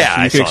spreadsheet you use. Yeah, so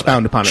you I can saw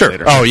expound that. upon Sure. it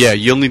later. Oh yeah,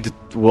 you'll need to.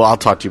 Well, I'll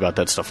talk to you about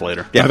that stuff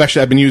later. Yeah.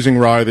 I've been using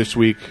RAR this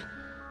week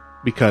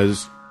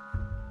because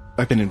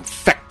I've been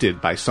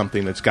infected by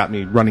something that's got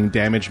me running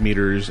damage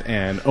meters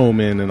and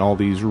Omen and all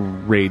these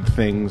raid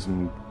things,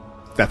 and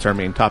that's our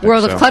main topic.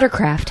 World so, of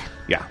Cluttercraft.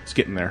 Yeah, it's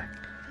getting there.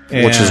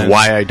 Which is And-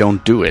 why I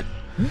don't do it.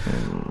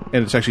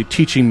 and it's actually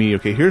teaching me,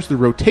 okay, here's the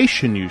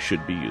rotation you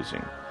should be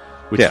using,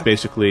 which Yeah. is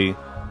basically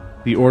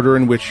the order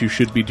in which you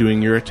should be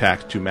doing your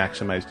attacks to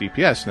maximize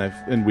DPS.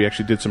 And we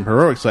actually did some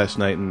heroics last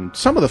night, and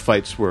some of the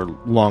fights were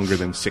longer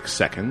than 6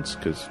 seconds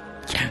because.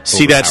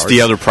 See, that's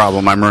the other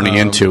problem I'm running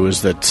into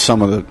is that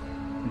some of the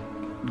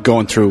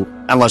going through,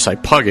 unless I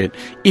pug it,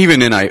 even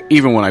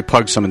when I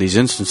pug some of these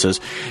instances,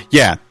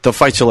 the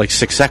fights are like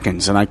 6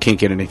 seconds and I can't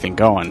get anything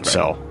going. Right.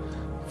 So,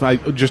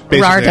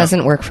 RAR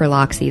doesn't work for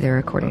locks either,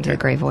 according to the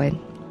Grey Void.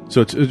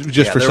 So it's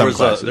just for some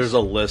classes. There's a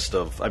list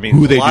of, a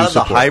lot of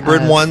the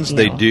hybrid ones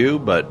they do,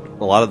 but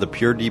a lot of the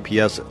pure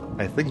DPS,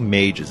 I think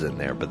Mage is in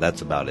there, but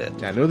that's about it.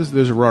 Yeah, I know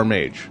there's a RAR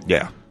Mage.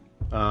 Yeah.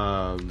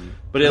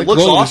 But it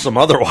looks awesome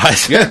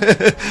otherwise.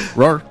 Yeah.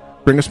 RAR,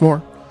 bring us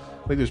more.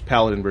 I think there's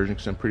Paladin version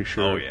because I'm pretty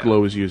sure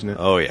Glow is using it.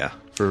 Oh, yeah.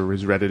 For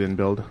his Reddit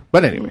build.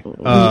 But anyway.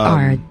 We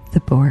are the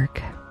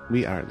Borg.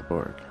 We are the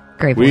Borg.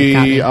 Grey Void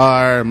we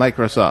are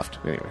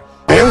Microsoft. Anyway.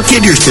 Don't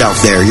kid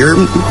yourself there. You're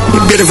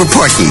a bit of a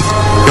pussy.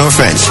 No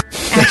offense.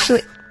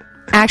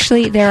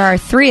 Actually, there are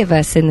 3 of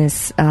us in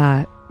this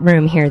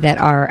room here that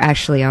are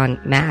actually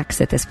on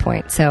Macs at this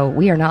point. So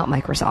we are not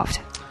Microsoft.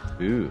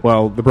 Ooh.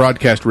 Well, the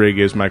broadcast rig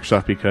is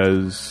Microsoft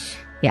because...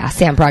 Yeah,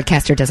 Sam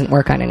Broadcaster doesn't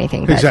work on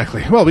anything but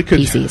exactly. Well, we could.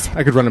 PCs.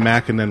 I could run a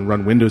Mac and then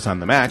run Windows on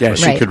the Mac. Yeah,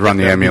 she could run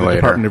the emulator. The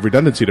Department of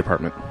Redundancy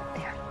department.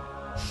 Yeah.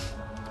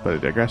 But I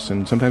digress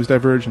and sometimes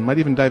diverge and might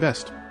even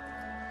divest.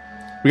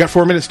 We got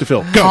 4 minutes to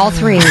fill. Go. All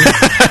 3.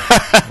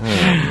 Oh,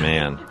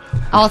 man.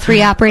 All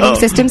 3 operating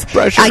systems.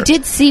 Pressure. I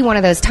did see one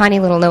of those tiny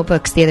little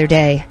notebooks the other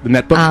day. The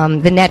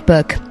netbook? The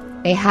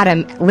netbook. They had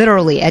them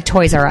literally at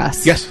Toys R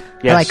Us. Yes.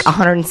 For like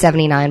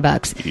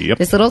 $179. Yep.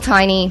 This little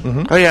tiny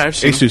Oh yeah, I've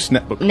seen Asus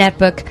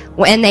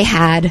netbook. And they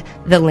had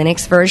the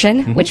Linux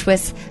version, which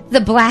was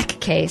the black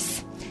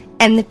case,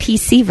 and the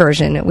PC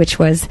version, which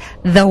was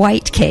the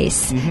white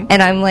case.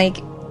 And I'm like,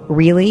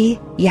 really?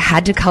 You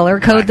had to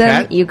color code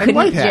them? You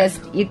couldn't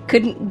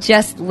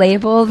just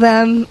label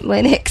them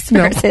Linux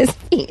versus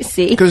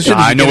PC.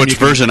 I know which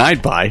version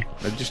I'd buy.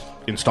 Just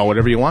install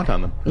whatever you want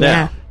on them.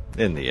 Yeah.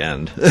 In the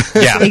end.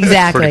 Yeah,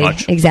 exactly. pretty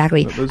much.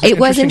 Exactly. It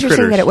was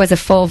interesting that it was a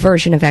full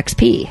version of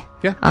XP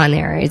on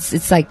there.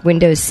 It's like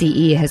Windows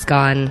CE has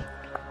gone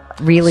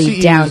really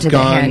CE down to the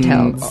gone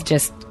handhelds,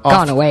 just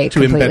gone away to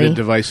completely. embedded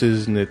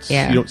devices, and it's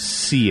you don't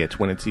see it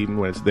when it's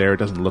there. It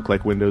doesn't look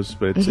like Windows,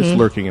 but it's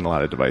lurking in a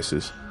lot of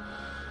devices.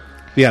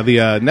 Yeah, the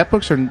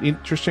netbooks are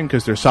interesting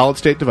because they're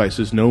solid-state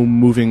devices, no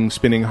moving,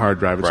 spinning hard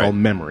drive. It's all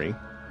memory.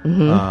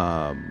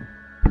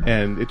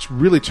 And it's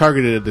really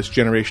targeted at this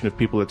generation of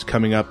people that's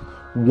coming up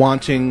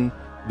wanting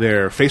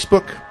their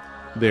Facebook,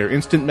 their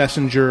instant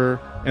messenger,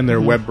 and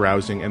their web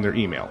browsing, and their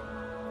email.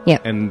 Yeah.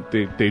 And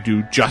they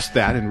do just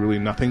that and really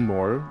nothing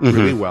more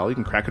really well. You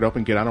can crack it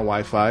open, get on a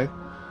Wi-Fi,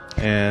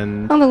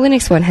 and... Well, the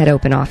Linux one had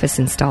OpenOffice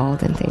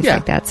installed and things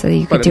like that, so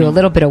you could do a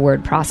little bit of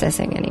word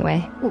processing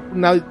anyway. Well,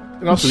 now,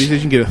 and also these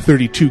days you can get a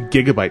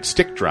 32-gigabyte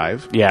stick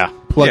drive. Yeah.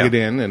 Plug it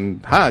in,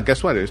 and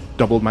guess what? It's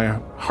doubled my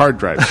hard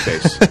drive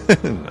space.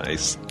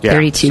 Nice. Yeah.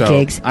 32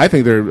 gigs. I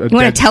think they're... You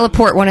want to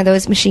telegport one of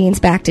those machines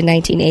back to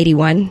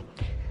 1981?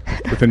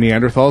 With the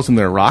Neanderthals and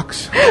their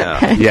rocks? Yeah.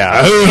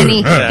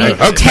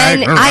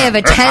 I have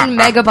a 10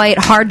 megabyte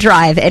hard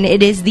drive, and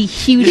it is the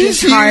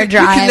hugest hard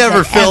drive. You can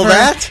never fill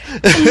that.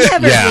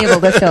 Never be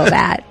able to fill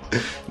that.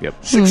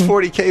 Yep.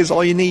 640K is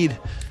all you need.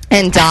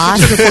 And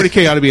DOS. The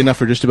 40K ought to be enough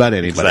for just about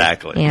anybody.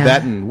 Exactly. Yeah.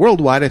 That and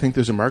worldwide, I think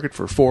there's a market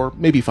for 4,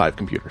 maybe 5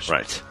 computers.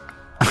 Right.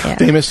 Yeah.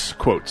 Famous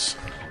quotes.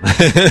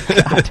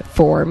 God,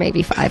 4,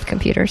 maybe 5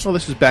 computers. Well,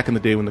 this is back in the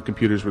day when the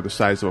computers were the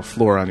size of a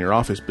floor on your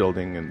office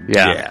building, and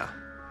Yeah.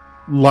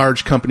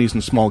 large companies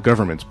and small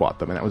governments bought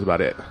them, and that was about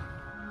it.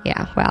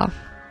 Yeah, well,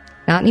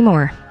 not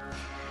anymore.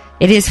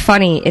 It is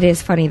funny,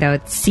 though,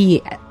 to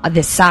see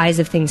the size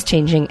of things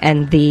changing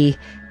and the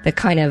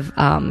kind of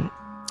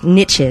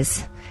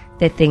niches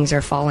that things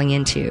are falling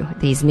into,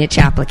 these niche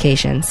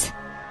applications.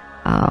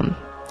 I'm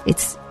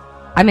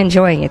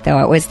enjoying it, though.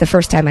 It was the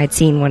first time I'd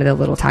seen one of the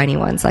little tiny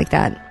ones like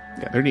that.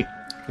 Yeah, they're neat.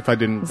 If I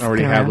didn't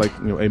already have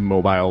a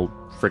mobile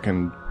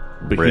frickin'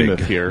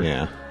 behemoth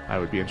here, I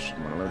would be interested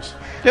in one of those.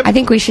 Yep. I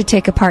think we should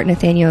take apart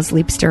Nathaniel's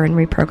Leapster and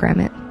reprogram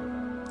it.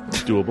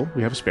 It's doable.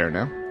 We have a spare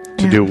now.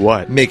 To do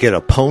what? Make it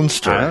a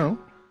Ponester. I don't know.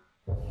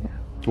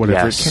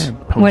 Whatever it can.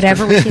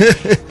 Whatever we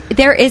can.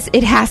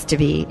 It has to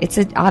be. It's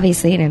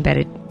obviously an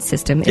embedded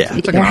system. Yeah, it's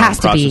like there an has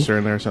to be. processor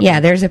in there or something. Yeah,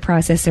 there's a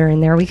processor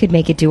in there. We could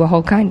make it do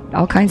all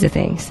kinds of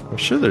things. I'm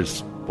sure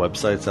there's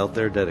websites out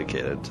there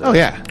dedicated to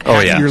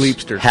your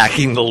Leapster.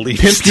 Hacking the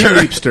Leapster. Pimp your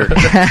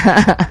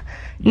Leapster.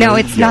 No,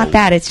 it's not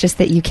that. It's just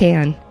that you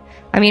can.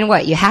 I mean,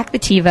 what? You hack the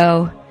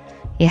TiVo.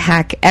 You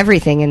hack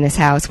everything in this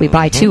house. We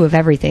buy 2 of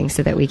everything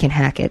so that we can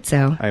hack it.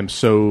 So I am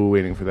so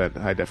waiting for that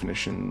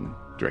high-definition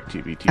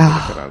DirecTV TiVo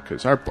to come out,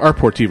 because our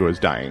poor TiVo is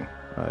dying.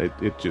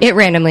 It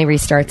randomly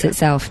restarts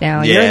itself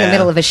now. You're in the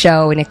middle of a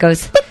show, and it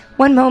goes,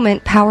 one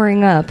moment,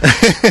 powering up.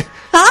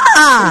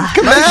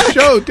 Come on,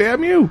 show,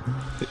 damn you.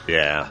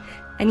 Yeah.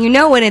 And you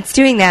know when it's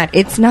doing that,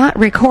 it's not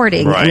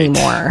recording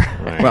anymore.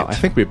 Right. Well, I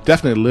think we've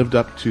definitely lived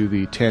up to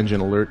the Tangent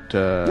Alert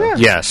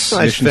Yes.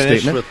 mission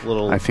statement. With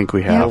little I think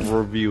we have.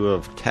 overview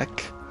of tech.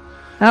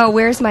 Oh,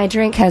 Where's My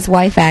Drink has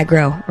wife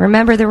aggro.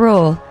 Remember the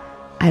rule.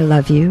 I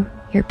love you.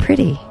 You're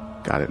pretty.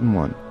 Got it in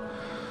one.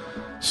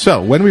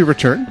 So, when we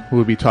return,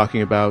 we'll be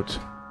talking about,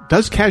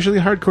 does Casually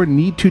Hardcore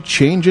need to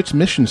change its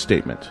mission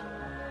statement?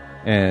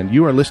 And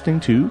you are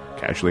listening to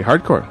Casually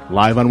Hardcore,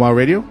 live on WoW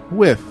Radio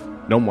with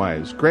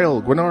Gnomewise,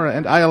 Grail, Gwenora,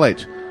 and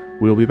Iolite.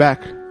 We'll be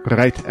back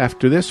right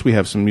after this. We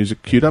have some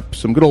music queued up,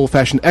 some good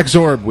old-fashioned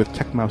Exorb with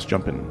Tech Mouse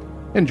Jumpin'.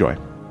 Enjoy.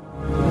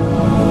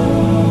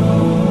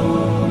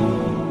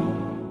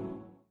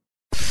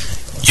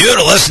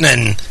 You're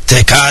listening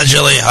to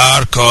Casually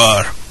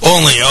Hardcore,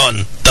 only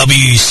on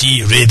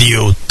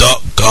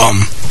WCRadio.com.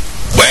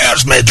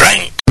 Where's my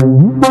drink?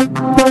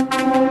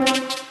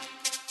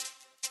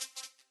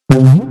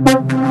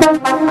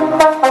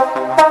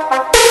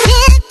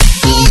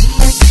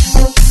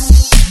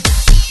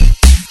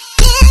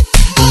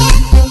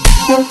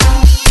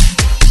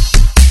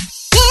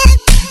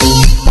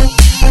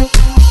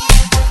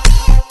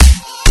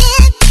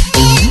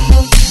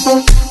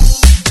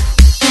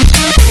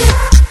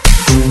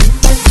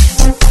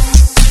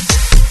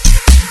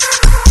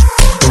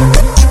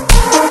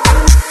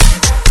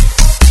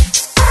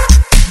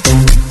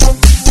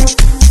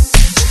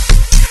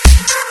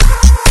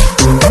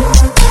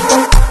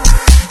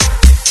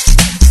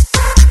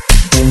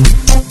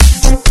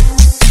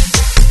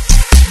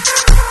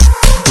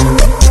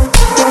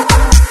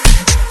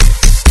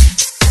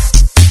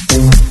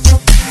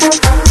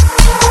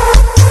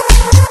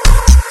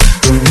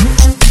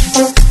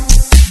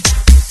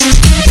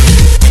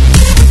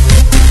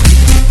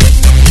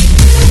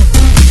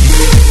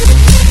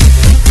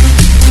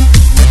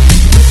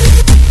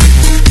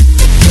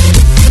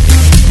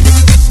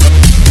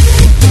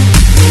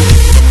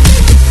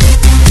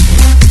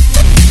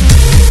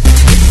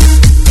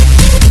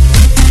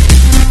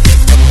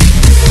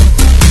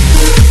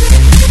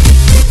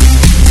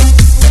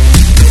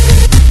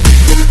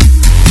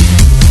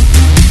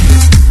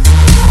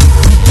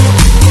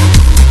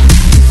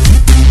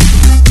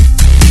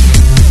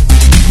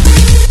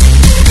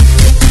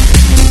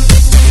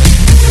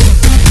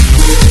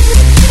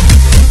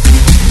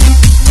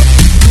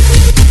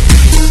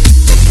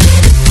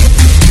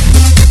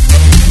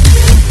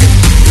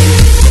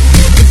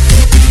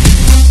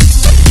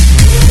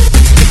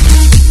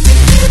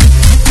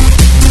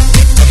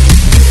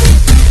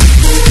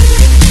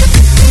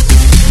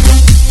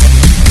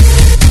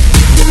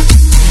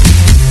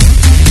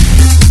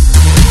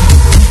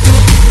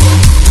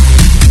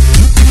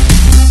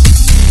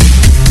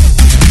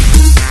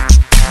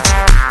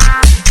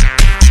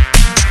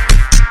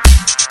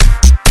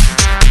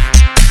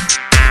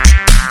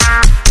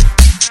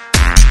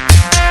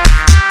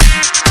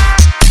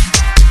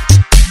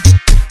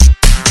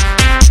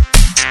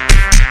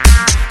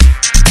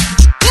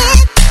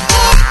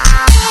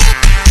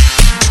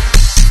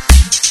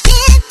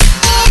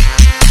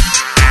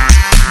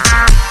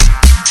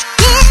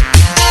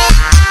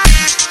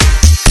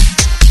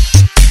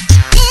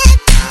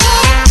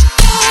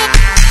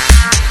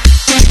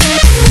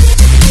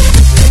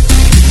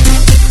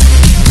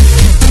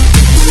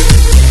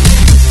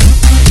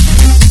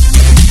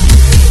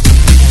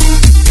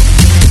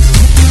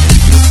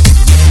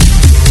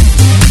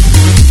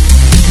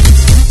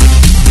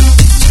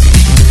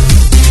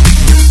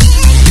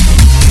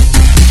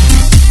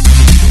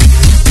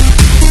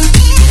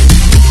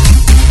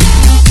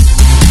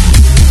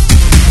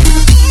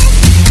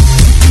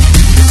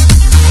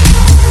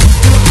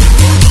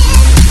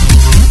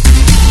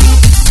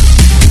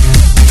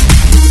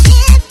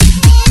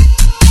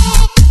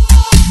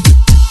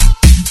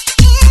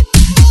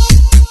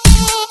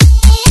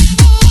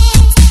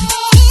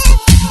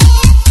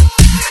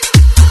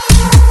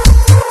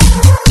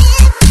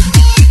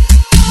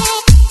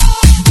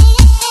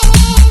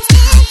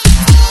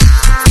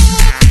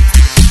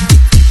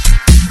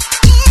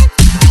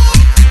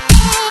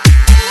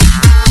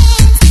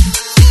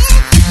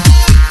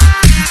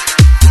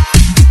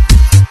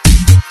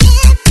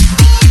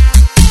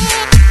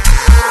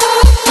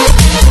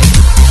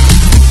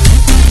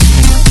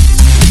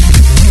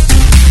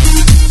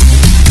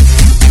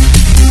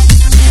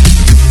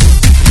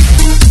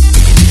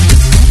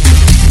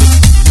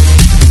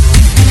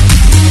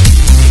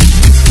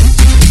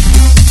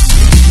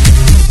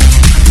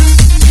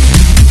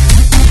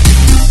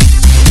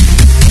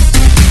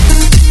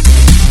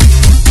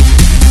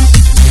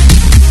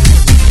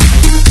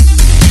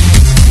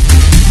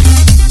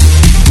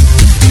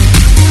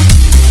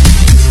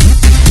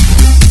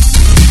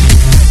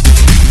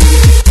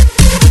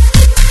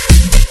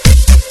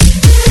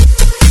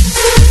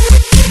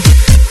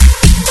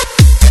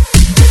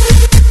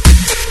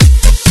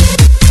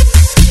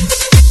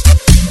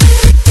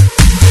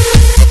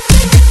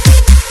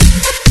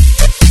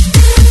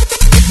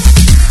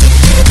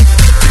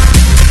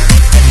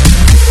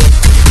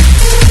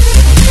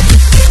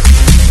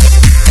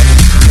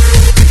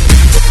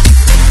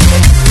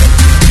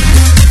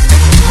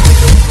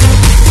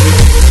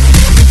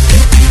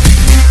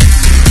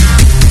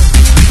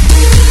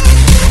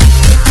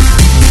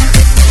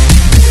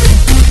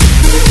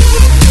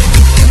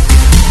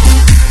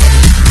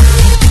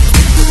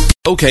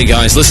 Okay,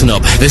 guys, listen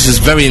up. This is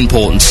very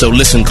important, so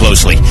listen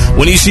closely.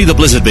 When you see the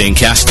blizzard being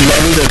cast,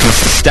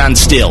 stand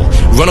still.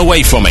 Run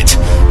away from it.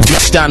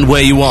 Just stand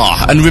where you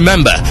are. And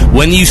remember,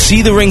 when you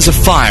see the rings of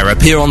fire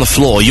appear on the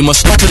floor, you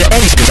must not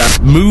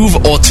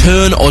move or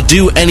turn or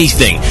do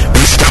anything.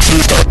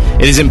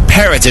 It is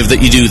imperative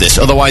that you do this,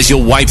 otherwise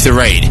you'll wipe the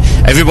raid.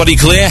 Everybody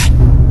clear?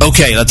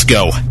 Okay, let's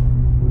go.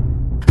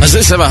 Has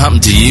this ever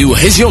happened to you?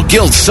 Is your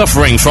guild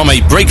suffering from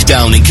a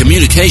breakdown in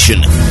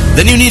communication?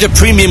 Then you need a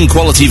premium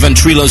quality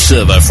Ventrilo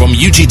server from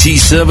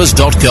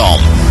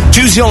UGTservers.com.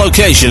 Choose your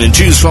location and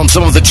choose from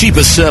some of the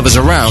cheapest servers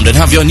around and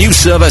have your new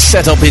server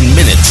set up in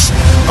minutes.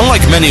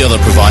 Unlike many other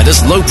providers,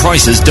 low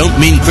prices don't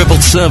mean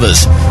crippled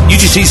servers.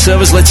 UGT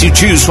Servers lets you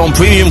choose from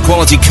premium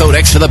quality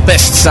codecs for the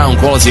best sound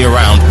quality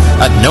around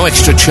at no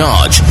extra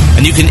charge.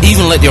 And you can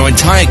even let your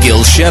entire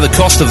guild share the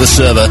cost of the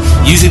server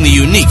using the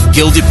unique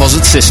guild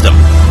deposit system.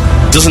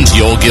 Doesn't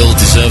your guild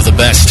deserve the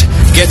best?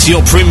 Get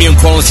your premium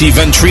quality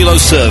Ventrilo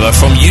server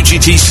from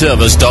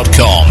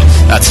UGTservers.com.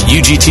 That's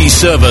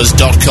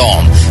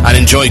UGTservers.com. And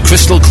enjoy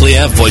crystal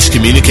clear voice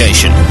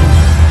communication.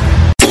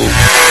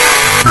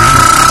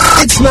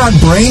 It's not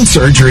brain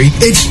surgery,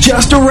 it's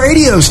just a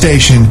radio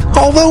station.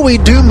 Although we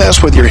do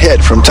mess with your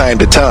head from time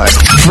to time.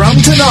 From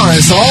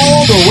Tanaris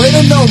all the way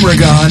to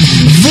Nomragon,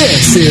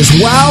 this is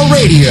WOW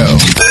Radio.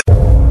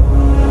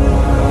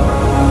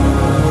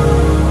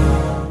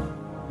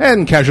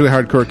 And Casually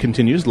Hardcore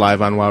continues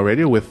live on WoW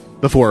Radio with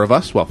the four of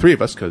us. Well, three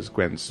of us, because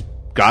Gwen's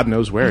God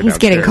knows where. He's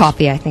getting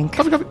coffee, I think.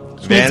 Coffee.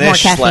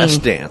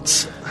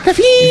 Vanish/dance.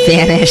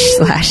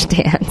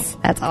 Vanish/dance.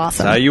 That's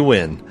awesome. That's how you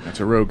win.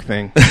 That's a rogue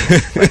thing.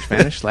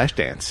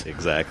 Vanish/dance.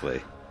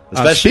 Exactly.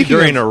 Especially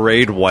during a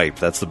raid wipe.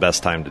 That's the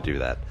best time to do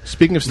that.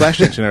 Speaking of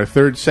 /dance, in our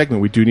third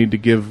segment, we do need to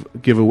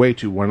give away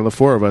to one of the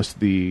four of us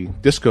the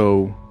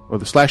disco or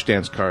the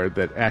 /dance card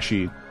that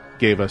Ashy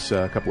gave us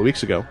a couple of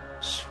weeks ago.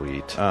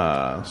 Sweet.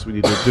 So we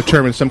need to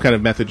determine some kind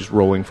of method, just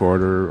rolling for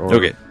it, or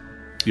okay.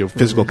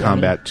 Physical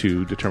combat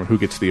to determine who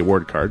gets the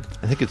award card.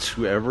 I think it's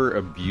whoever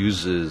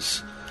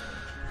abuses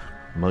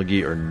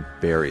Muggy or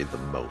Barry the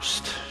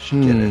most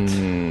should get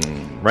it.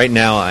 Right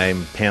now,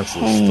 I'm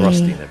pantsless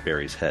thrusting at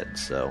Barry's head,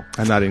 so...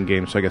 I'm not in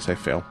game, so I guess I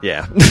fail.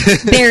 Yeah.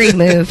 Barry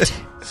moved.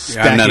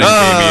 I'm not in game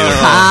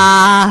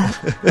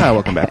either.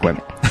 Welcome back,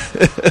 Gwen.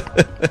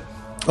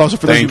 Also,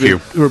 for those of you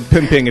who have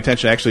been paying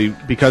attention, actually,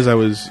 because I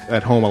was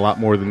at home a lot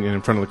more than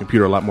in front of the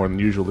computer a lot more than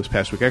usual this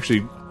past week, I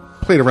actually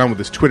played around with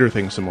this Twitter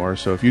thing some more.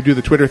 So if you do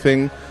the Twitter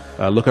thing,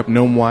 look up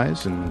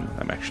Gnomewise, and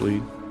I'm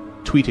actually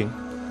tweeting,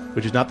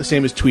 which is not the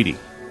same as Tweety,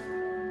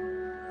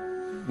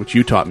 which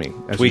you taught me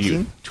as a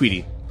youth.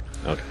 Tweety.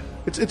 Okay.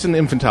 It's an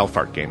infantile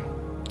fart game.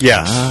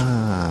 Yes.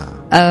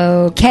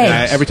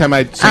 Okay. Every time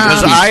I...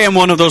 Because I am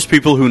one of those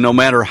people who, no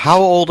matter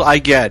how old I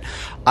get,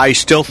 I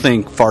still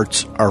think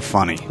farts are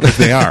funny. Because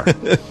they are.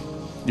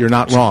 You're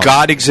not wrong.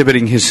 God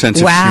exhibiting his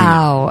sense of humor.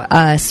 Wow.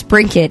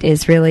 Sprinkit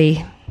is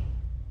really...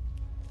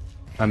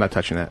 I'm not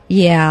touching that.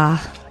 Yeah,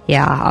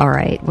 all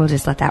right. We'll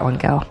just let that one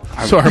go.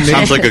 So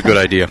sounds like a good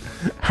idea.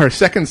 Our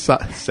second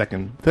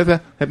segment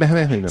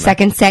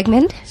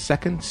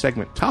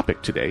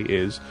topic today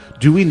is,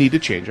 do we need to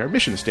change our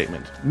mission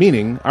statement?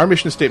 Meaning, our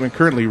mission statement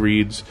currently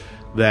reads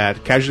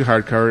that Casually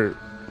Hardcore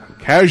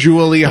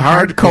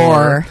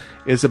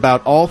is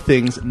about all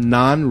things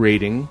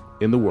non-raiding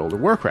in the World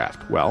of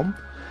Warcraft. Well,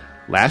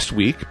 last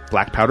week,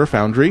 Black Powder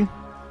Foundry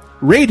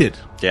raided.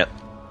 Yep.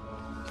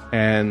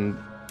 And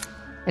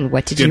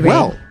what did you raid?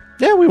 Well.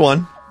 Yeah, we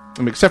won.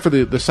 Except for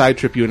the side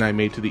trip you and I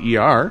made to the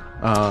ER.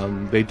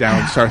 They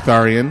downed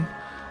Sartharian,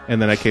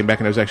 and then I came back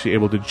and I was actually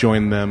able to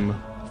join them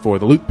for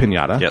the Loot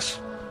Pinata. Yes.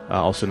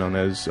 Also known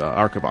as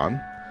Archivon.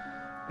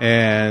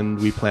 And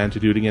we plan to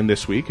do it again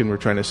this week, and we're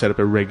trying to set up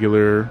a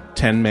regular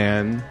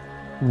 10-man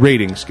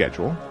raiding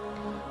schedule.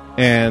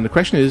 And the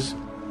question is,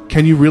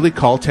 can you really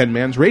call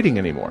 10-man's raiding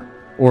anymore?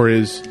 Or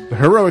is the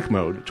heroic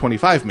mode,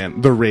 25-man,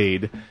 the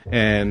raid,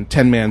 and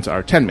 10-mans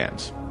are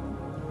 10-mans?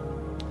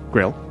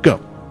 Grail, go.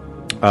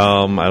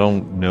 I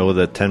don't know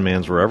that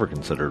 10-mans were ever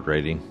considered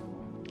raiding.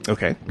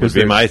 Okay. Would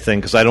be my thing,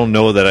 because I don't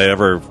know that I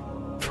ever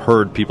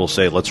heard people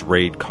say, let's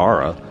raid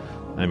Kara.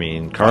 I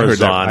mean,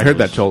 Karazhan... I heard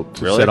that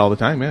said all the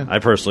time, yeah. I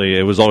personally,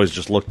 it was always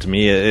just looked to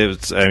me,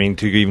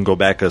 to even go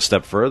back a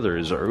step further,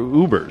 is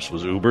Ubers.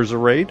 Was Ubers a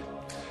raid?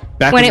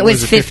 Back when it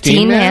was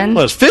 15-man?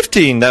 Well, it was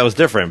 15, that was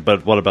different,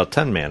 but what about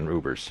 10-man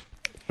Ubers?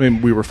 I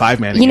mean, we were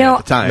 5-manning at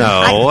the time.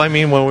 No, I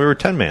mean when we were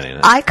 10-manning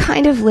it. I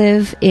kind of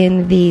live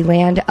in the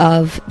land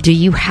of, do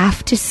you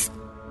have to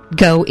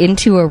go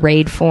into a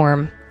raid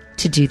form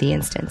to do the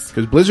instance?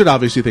 Because Blizzard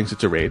obviously thinks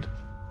it's a raid,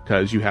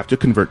 because you have to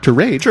convert to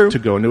raid to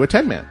go into a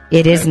 10-man.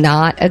 It is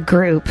not a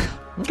group.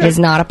 Okay. It is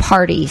not a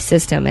party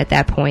system at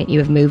that point. You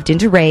have moved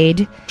into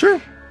raid.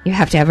 True. You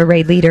have to have a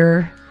raid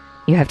leader.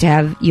 You have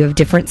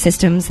different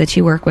systems that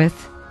you work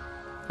with.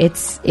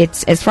 It's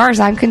as far as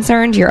I'm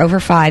concerned, you're over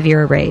 5,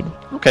 you're a raid.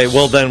 Okay,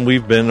 well then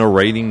we've been a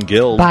raiding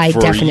guild by for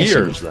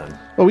definition. Years then.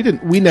 Well,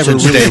 we never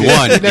since day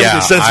one.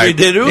 Since we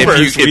did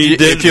Ubers, we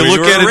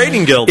were a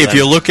raiding guild. If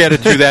you look at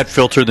it through that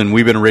filter, then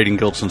we've been a raiding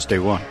guild since day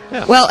one.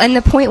 Yeah. Well, and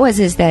the point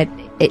is that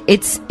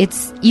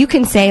it's you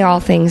can say all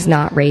things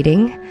not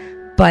rating,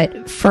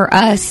 but for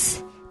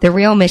us, the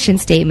real mission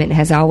statement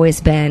has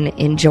always been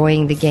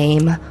enjoying the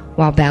game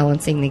while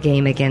balancing the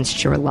game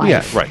against your life.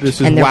 Yeah, right. This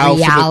is and the WoW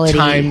reality, for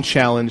the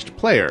time-challenged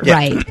player.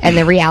 Right, and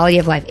the reality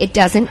of life. It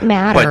doesn't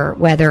matter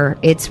whether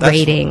it's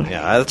rating.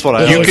 Yeah, that's what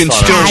I You always can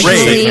thought still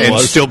rate and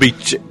was. still be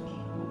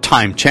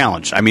time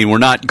challenged. I mean, we're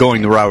not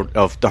going the route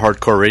of the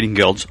hardcore rating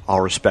guilds, all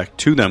respect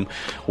to them,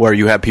 where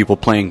you have people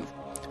playing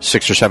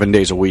 6 or 7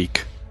 days a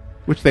week.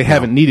 Which they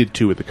haven't needed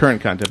to with the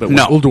current content, but with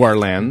No. Ulduar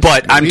lands.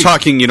 But I'm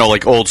talking,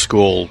 like old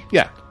school.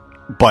 Yeah.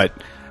 But,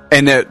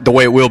 and the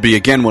way it will be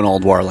again when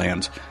Ulduar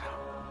lands,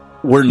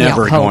 we're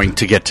never going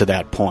to get to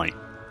that point.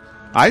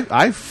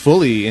 I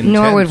fully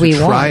intend to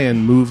try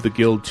and move the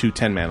guild to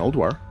 10-man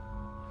Ulduar.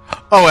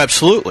 Oh,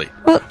 absolutely.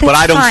 Well, but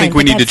I don't think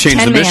we need to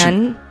change the 10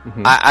 mission.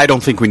 man. I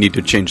don't think we need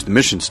to change the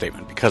mission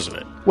statement because of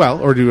it.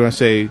 Well, or do you want to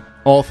say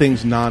all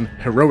things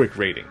non-heroic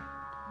rating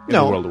in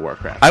the World of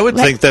Warcraft? I would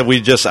think that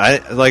we just,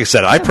 like I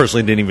said, I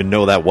personally didn't even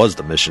know that was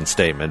the mission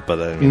statement,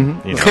 but I mean,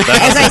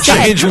 that doesn't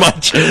change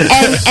much.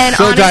 And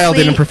so honestly, dialed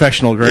in and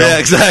professional, girl. Yeah,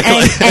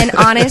 exactly. And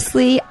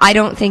honestly, I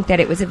don't think that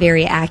it was a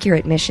very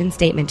accurate mission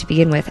statement to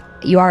begin with.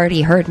 You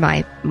already heard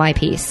my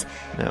piece.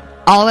 Yeah.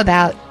 All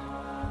about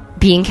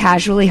being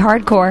casually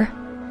hardcore.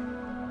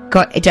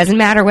 It doesn't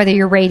matter whether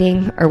you're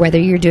rating or whether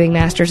you're doing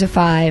Masters of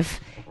 5.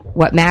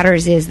 What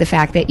matters is the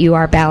fact that you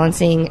are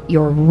balancing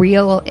your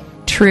real,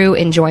 true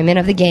enjoyment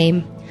of the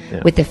game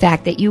with the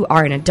fact that you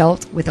are an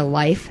adult with a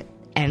life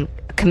and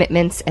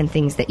commitments and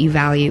things that you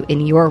value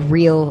in your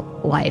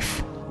real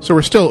life. So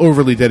we're still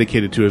overly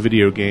dedicated to a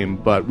video game,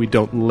 but we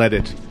don't let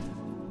it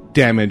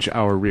damage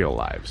our real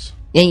lives.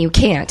 And you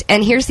can't.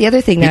 And here's the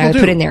other thing that I would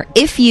put in there.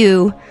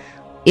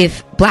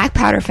 If Black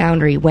Powder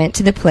Foundry went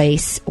to the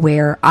place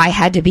where I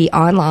had to be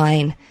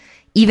online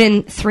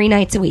even 3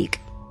 nights a week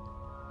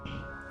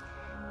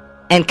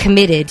and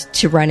committed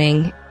to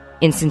running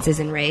instances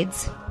and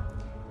raids,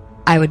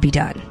 I would be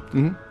done.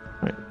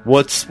 Mm-hmm. Right.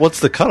 What's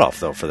the cutoff,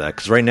 though, for that?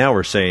 Because right now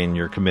we're saying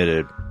you're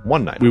committed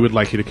one night. We would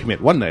like you to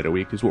commit 1 night a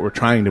week is what we're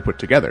trying to put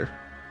together.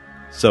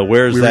 So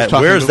where's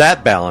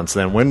that balance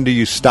then? When do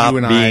you stop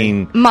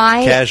being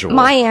casual?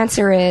 My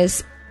answer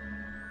is,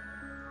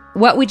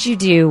 what would you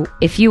do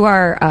if you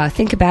are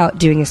think about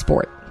doing a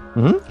sport?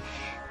 Mm-hmm.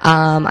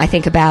 I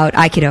think about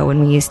Aikido when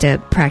we used to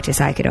practice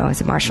Aikido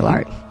as a martial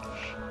art,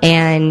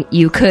 and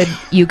you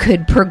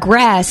could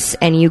progress,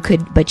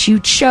 but you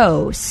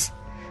chose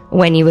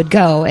when you would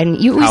go, and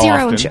it was your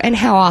own and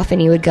how often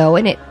you would go,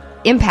 and it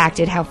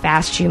impacted how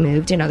fast you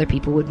moved, and other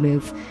people would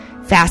move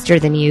faster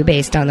than you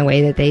based on the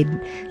way that they'd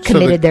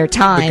committed their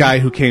time. The guy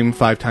who came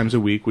 5 times a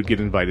week would get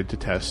invited to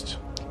test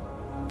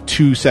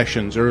 2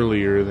 sessions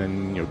earlier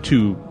than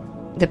 2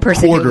 the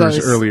person quarters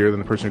who goes earlier than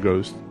the person who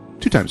goes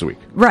 2 times a week.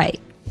 Right,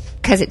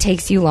 because it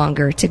takes you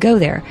longer to go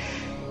there.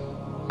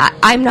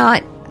 I'm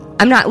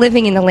not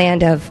living in the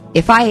land of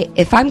if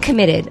I'm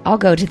committed, I'll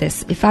go to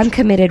this. If I'm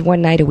committed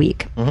 1 night a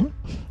week,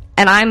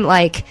 and I'm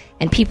like,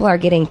 and people are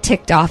getting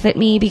ticked off at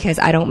me because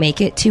I don't make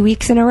it 2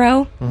 weeks in a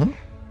row,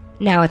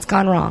 now it's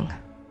gone wrong.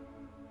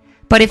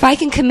 But if I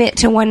can commit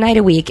to 1 night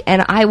a week,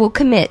 and I will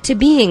commit to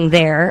being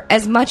there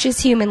as much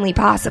as humanly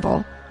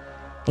possible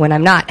when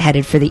I'm not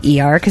headed for the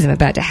ER because I'm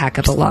about to hack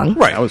up a lung.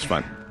 Right, that was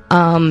fun.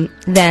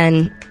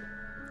 Then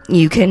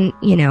you can,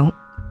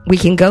 we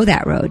can go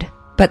that road.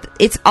 But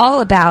it's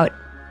all about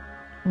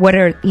what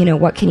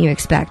can you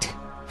expect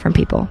from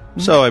people?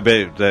 So I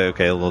bet,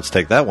 okay, let's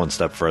take that one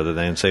step further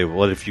then and say,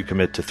 what if you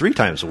commit to 3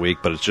 times a week,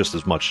 but it's just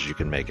as much as you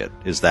can make it?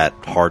 Is that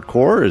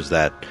hardcore? Is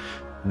that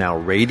now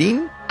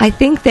rating? I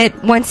think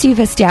that once you've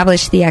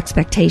established the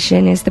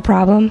expectation is the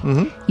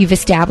problem. You've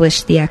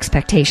established the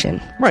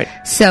expectation. Right.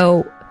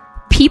 So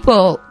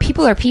people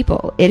are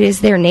people. It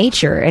is their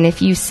nature. And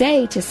if you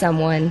say to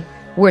someone,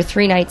 we're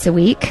 3 nights a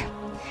week,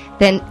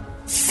 then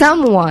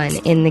someone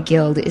in the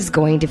guild is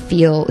going to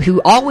feel,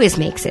 who always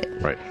makes it,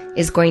 right,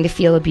 is going to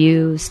feel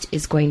abused,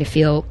 is going to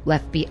feel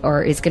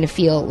or is going to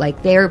feel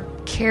like they're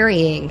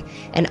carrying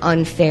an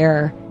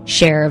unfair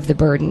share of the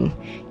burden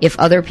if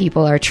other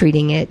people are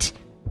treating it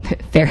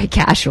very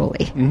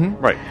casually.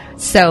 Right.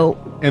 So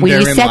and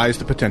therein lies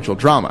the potential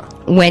drama.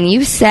 When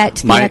you set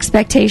the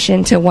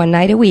expectation to 1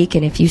 night a week,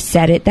 and if you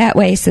set it that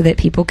way so that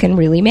people can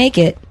really make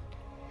it,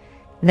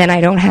 then I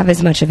don't have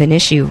as much of an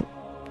issue.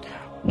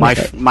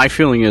 My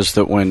feeling is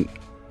that when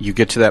you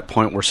get to that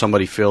point where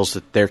somebody feels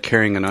that they're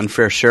carrying an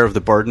unfair share of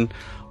the burden,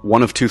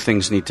 one of 2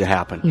 things need to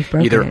happen.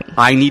 Either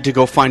I need to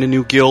go find a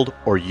new guild,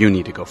 or you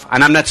need to go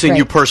and I'm not saying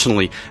you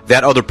personally,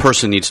 that other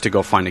person needs to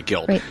go find a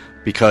guild.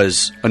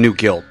 Because a new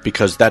guild,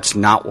 because that's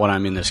not what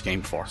I'm in this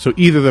game for. So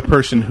either the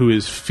person who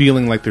is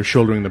feeling like they're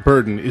shouldering the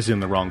burden is in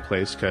the wrong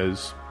place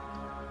because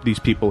these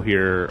people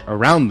here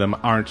around them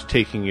aren't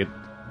taking it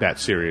that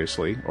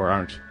seriously or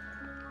aren't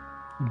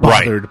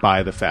bothered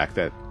by the fact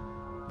that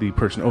the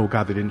person, oh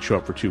God, they didn't show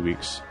up for 2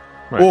 weeks.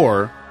 Right.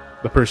 Or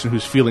the person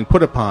who's feeling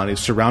put upon is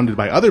surrounded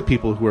by other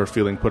people who are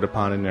feeling put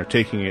upon and they're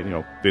taking it,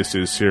 this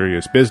is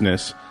serious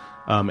business.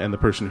 And the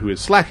person who is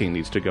slacking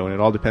needs to go, and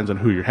it all depends on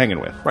who you're hanging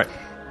with. Right.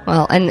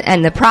 Well,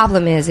 and the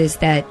problem is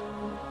that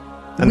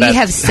And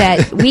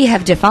we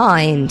have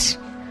defined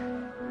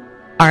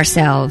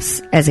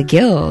ourselves as a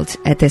guild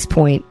at this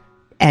point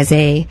as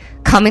a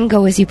come and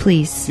go as you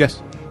please.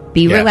 Yes.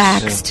 Be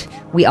relaxed. Yeah.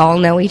 We all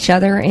know each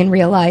other in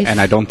real life.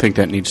 And I don't think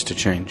that needs to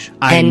change.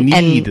 I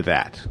need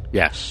that.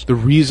 Yes. The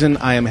reason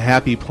I am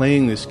happy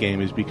playing this game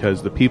is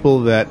because the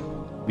people that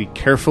the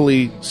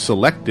carefully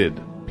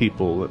selected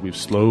people that we've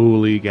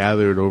slowly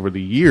gathered over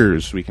the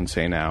years, we can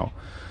say now,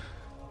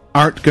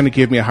 aren't going to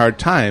give me a hard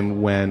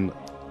time when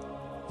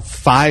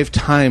 5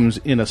 times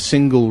in a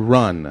single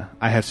run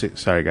I have to say,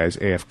 sorry guys,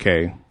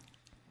 AFK,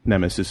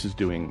 Nemesis is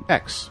doing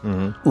X.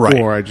 Mm-hmm.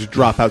 Right. Or I just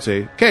drop out,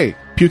 say, okay,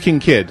 puking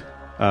kid,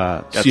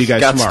 see you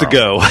guys tomorrow. To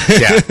go.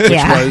 Which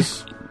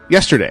was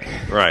yesterday.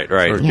 Right.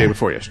 Or the day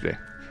before yesterday.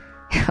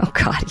 Oh,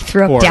 God, he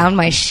threw up down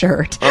my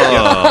shirt.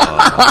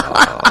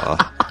 Oh.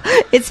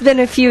 It's been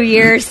a few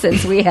years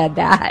since we had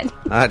that.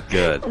 Not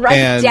good.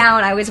 Right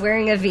down. I was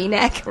wearing a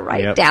V-neck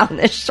down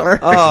the shirt.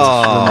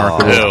 Oh,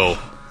 remarkable.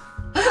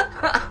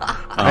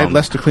 I had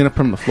less to clean up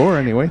from the floor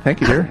anyway.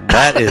 Thank you, dear.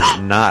 That is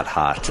not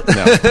hot.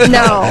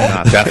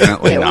 No.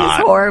 Definitely not. It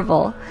was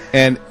horrible.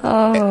 And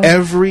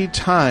every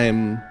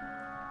time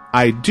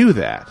I do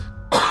that,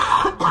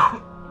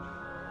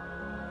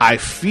 I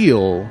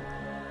feel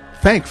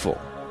thankful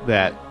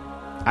that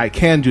I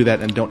can do that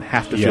and don't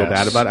have to feel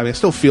bad about it. I mean, I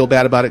still feel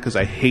bad about it because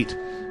I hate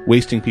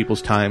wasting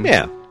people's time.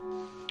 Yeah.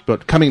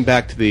 But coming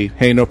back to the,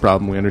 hey, no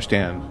problem, we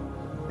understand,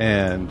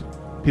 and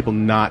people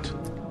not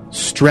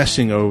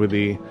stressing over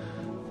the,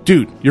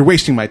 dude, you're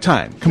wasting my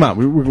time. Come on,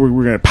 we're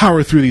going to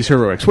power through these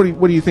heroics.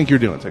 What do you think you're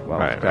doing? It's like,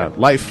 well,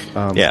 life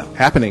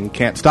happening,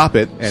 can't stop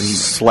it. And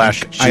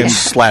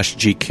slash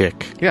G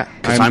kick. Yeah.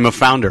 Because I'm a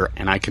founder,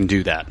 and I can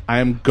do that. I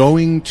am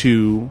going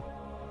to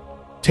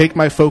take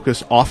my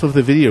focus off of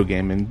the video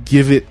game and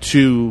give it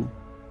to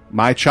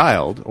my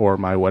child or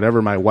my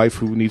wife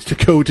who needs to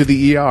go to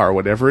the ER,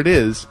 whatever it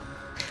is,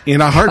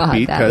 in a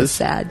heartbeat, because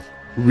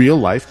real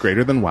life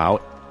greater than WoW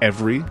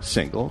every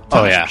single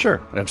time. Oh, yeah. Sure.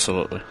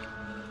 Absolutely.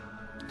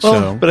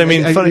 Well, but I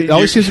mean, it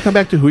always seems to come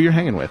back to who you're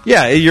hanging with.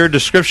 Yeah, your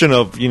description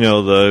of,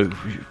 the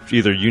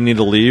either you need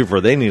to leave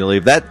or they need to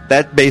leave,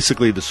 that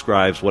basically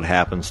describes what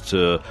happens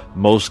to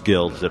most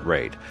guilds at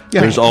Raid.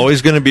 Yeah. There's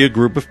always going to be a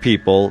group of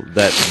people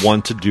that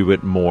want to do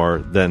it more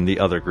than the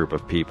other group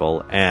of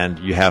people, and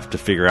you have to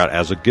figure out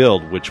as a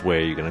guild which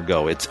way you're going to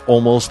go. It's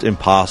almost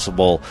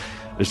impossible.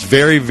 It's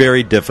very,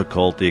 very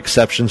difficult. The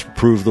exceptions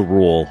prove the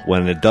rule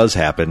when it does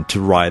happen to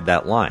ride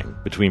that line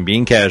between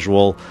being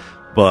casual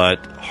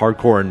but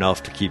hardcore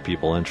enough to keep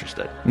people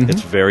interested. Mm-hmm.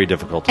 It's very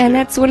difficult to do. And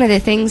that's one of the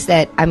things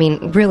that,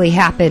 really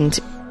happened.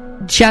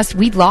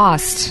 We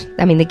lost.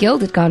 The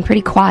guild had gone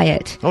pretty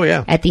quiet. Oh,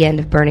 yeah. At the end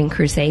of Burning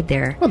Crusade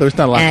there. Well, there's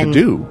not a lot to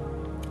do.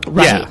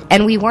 Right. Yeah.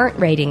 And we weren't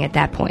raiding at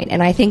that point.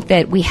 And I think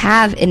that we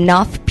have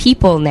enough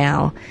people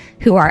now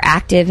who are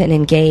active and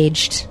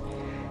engaged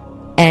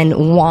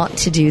and want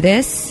to do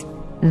this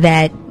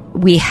that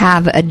we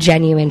have a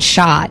genuine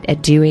shot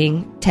at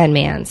doing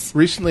 10-mans.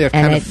 Recently, I've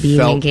kind of being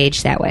felt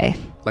engaged that way.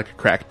 Like a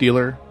crack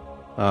dealer.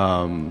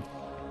 Wow.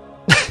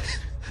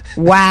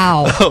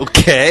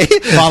 Okay.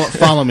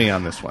 Follow me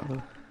on this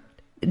one.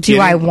 Do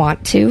I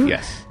want to?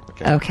 Yes.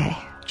 Okay.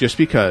 Just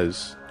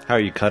because. How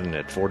are you cutting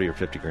it? 40 or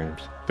 50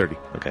 grams? 30.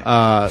 Okay.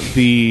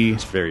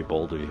 It's very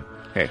bold of you.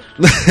 Hey.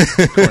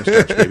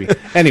 Cornstarch, baby.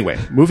 Anyway,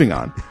 moving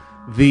on.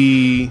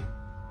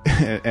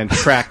 And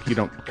crack you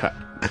don't cut.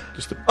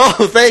 Just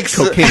thanks.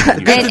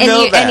 Cocaine.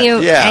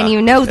 And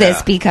you know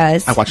this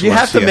because I watch you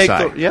have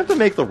CSI. you have to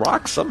make the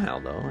rock somehow,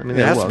 though.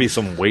 There has to be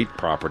some weight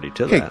property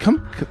to that.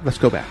 Okay, let's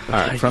go back. All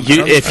right.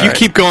 If you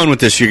keep going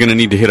with this, you're going to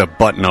need to hit a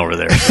button over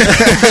there.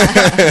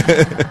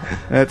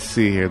 Let's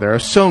see here. There are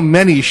so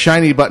many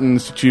shiny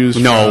buttons to choose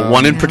from. No,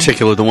 one in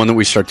particular, the one that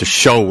we start the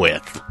show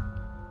with.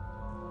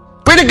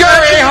 Pretty good,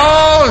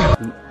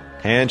 a-hole!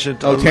 Tangent.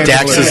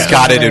 Dax has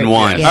got it in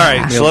one. Yeah. All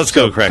right, so let's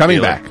go, crack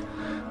Coming dealer. back.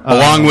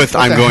 Along with,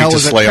 I'm going to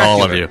slay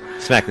all of you.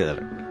 Smack the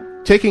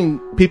other. Taking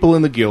people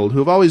in the guild who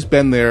have always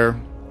been there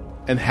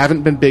and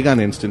haven't been big on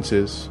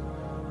instances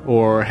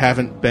or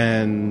haven't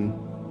been,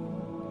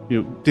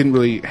 didn't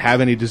really have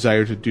any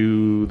desire to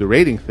do the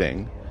raiding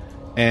thing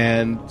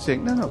and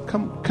saying, no,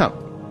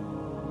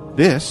 come.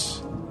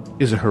 This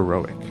is a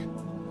heroic.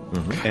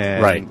 Mm-hmm.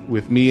 And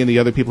with me and the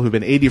other people who've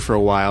been 80 for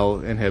a while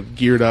and have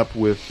geared up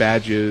with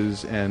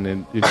badges and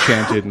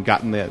enchanted and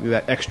gotten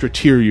that extra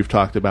tier you've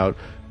talked about,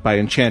 by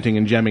enchanting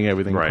and gemming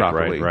everything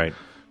properly. Right.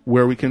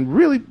 Where we can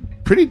really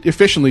pretty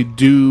efficiently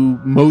do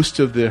most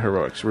of the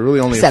heroics. We're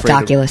really only except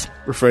Oculus.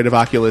 We're afraid of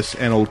Oculus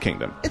and Old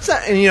Kingdom. It's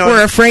not,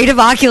 we're afraid of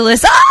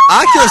Oculus.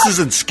 Oculus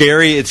isn't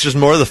scary. It's just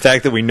more the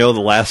fact that we know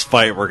the last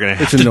fight we're going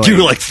to have to do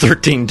like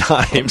 13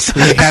 times.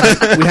 we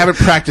haven't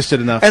practiced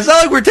it enough. It's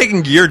not like we're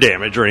taking gear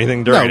damage or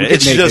anything during it.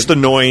 It's just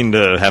annoying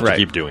to have to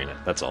keep doing it.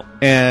 That's all.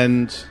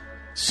 And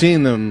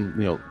seeing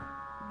them,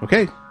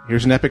 okay,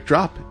 here's an epic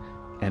drop.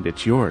 And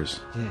it's yours.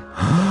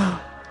 Yeah.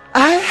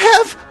 I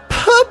have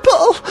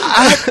purple.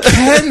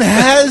 Ken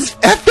has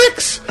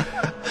epics.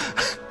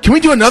 Can we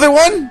do another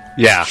one?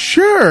 Yeah.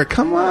 Sure,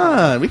 come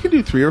on. We can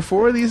do 3 or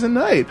 4 of these a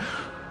night.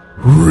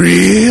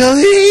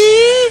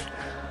 Really?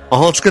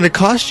 All it's going to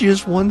cost you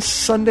is one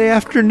Sunday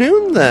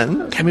afternoon,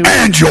 then.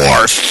 And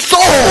your soul!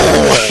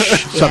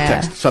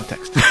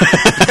 Subtext.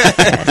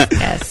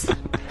 Yes.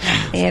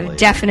 They have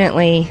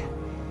definitely...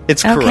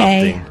 It's okay.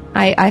 corrupting.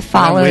 I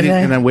follow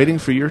and I'm waiting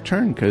for your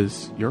turn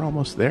because you're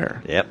almost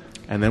there. Yep.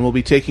 And then we'll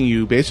be taking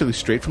you basically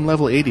straight from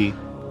level 80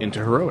 into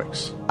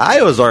heroics. I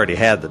already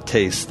had the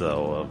taste,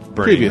 though, of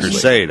Burning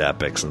Crusade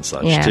epics and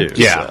such, too.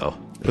 Yeah. So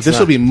but this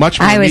will be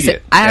much more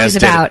immediate. I was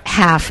about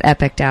half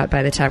epicked out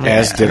by the time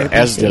as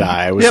did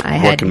I. I was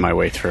working my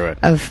way through it.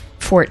 Of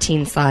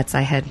 14 slots,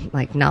 I had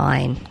like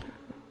 9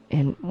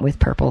 with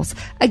purples.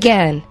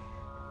 Again,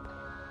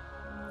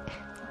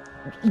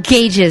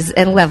 gauges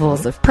and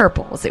levels of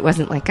purples. It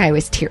wasn't like I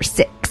was tier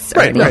 6 or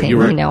anything. Right, you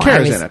were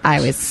Karazhan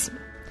epics.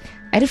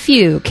 I had a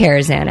few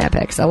Karazhan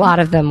epics. A lot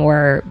of them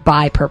were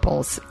buy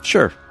purples.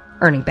 Sure.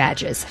 Earning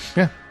badges.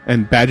 Yeah,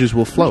 and badges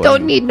will flow.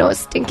 Don't need no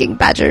stinking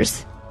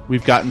badgers.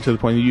 We've gotten to the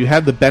point you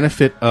have the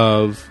benefit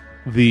of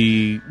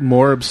the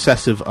more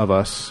obsessive of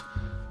us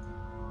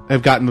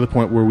have gotten to the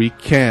point where we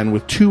can,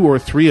 with 2 or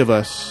 3 of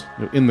us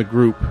in the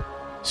group,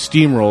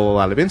 steamroll a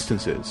lot of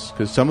instances.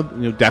 Because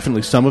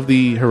definitely some of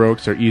the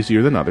heroics are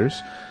easier than others,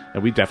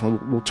 and we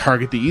definitely will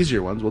target the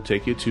easier ones. We'll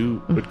take you to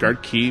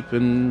Utgard Keep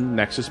and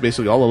Nexus,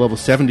 basically all the level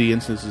 70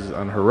 instances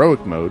on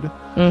heroic mode.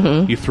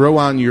 Mm-hmm. You throw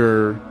on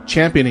your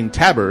championing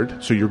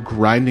tabard, so you're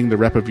grinding the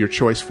rep of your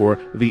choice for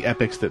the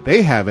epics that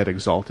they have at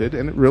Exalted,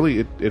 and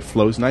it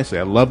flows nicely.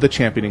 I love the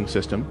championing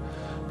system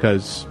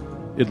because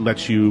it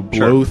lets you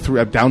blow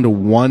through down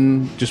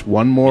to just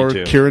one more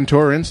Kirin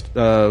Tor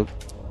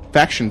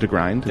faction to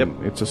grind. Yep.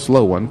 It's a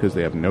slow one because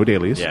they have no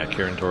dailies. Yeah,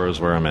 Kirin Tor is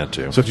where I'm at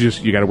too. So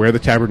you got to wear the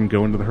tabard and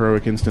go into the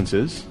heroic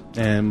instances,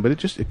 but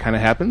it kind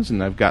of happens.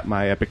 And I've got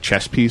my epic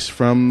chess piece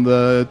from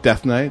the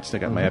Death Knights. I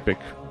got my epic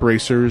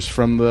bracers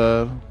from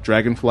the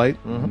Dragonflight.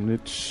 And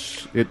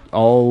it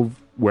all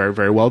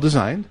very well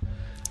designed.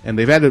 And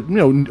they've added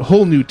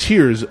whole new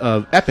tiers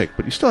of epic,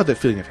 but you still have that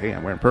feeling of, hey,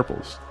 I'm wearing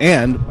purples.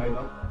 And my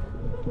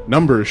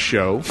numbers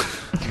show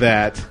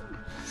that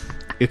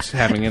it's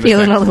having an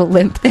feeling effect. a little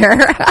limp there.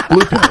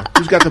 Blue pill.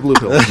 Who's got the blue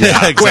pill? Yeah,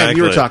 exactly. Gwen,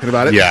 you were talking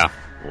about it. Yeah.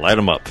 Light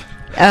them up.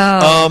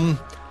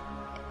 Oh.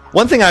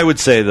 One thing I would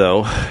say,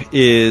 though,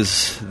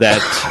 is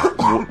that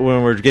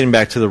when we're getting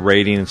back to the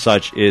rating and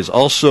such, is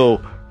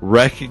also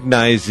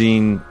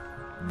recognizing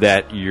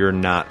that you're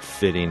not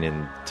fitting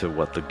into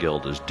what the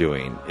guild is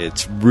doing.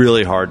 It's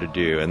really hard to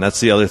do, and that's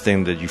the other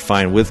thing that you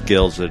find with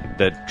guilds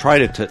that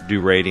try to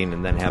do rating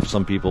and then have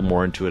some people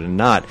more into it and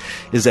not,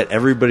 is that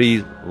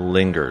everybody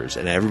lingers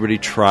and everybody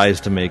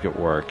tries to make it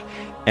work,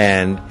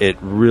 and it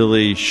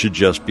really should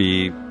just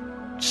be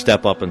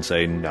step up and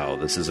say, no,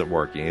 this isn't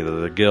working.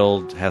 Either the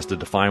guild has to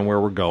define where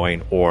we're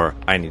going, or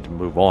I need to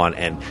move on.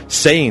 And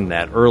saying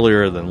that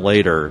earlier than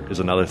later is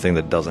another thing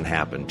that doesn't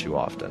happen too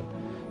often.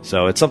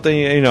 So it's something,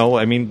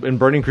 in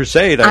Burning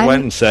Crusade, I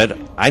went and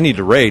said, I need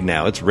to raid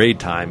now. It's raid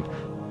time.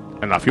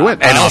 And off you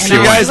went. And I'll see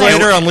you guys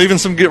later. I'm leaving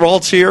some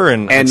vaults here,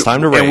 and it's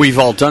time to raid. And we've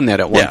all done that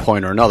at one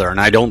point or another,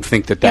 and I don't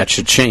think that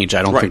should change.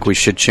 I don't think we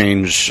should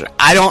change.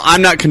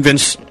 I'm not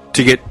convinced,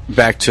 to get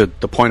back to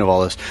the point of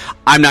all this,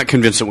 I'm not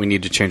convinced that we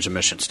need to change the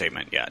mission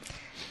statement yet.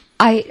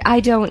 I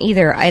don't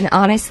either. And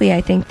honestly,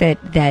 I think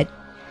that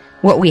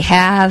what we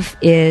have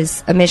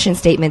is a mission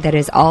statement that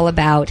is all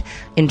about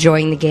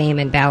enjoying the game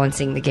and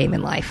balancing the game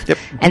in life. Yep.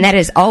 And that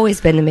has always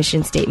been the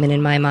mission statement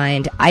in my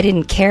mind. I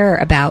didn't care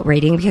about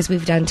rating because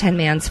we've done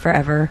 10-mans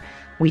forever.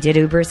 We did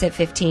Ubers at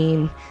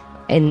 15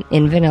 in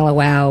Vanilla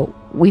WoW.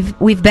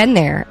 We've been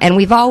there, and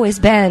we've always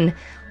been...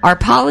 Our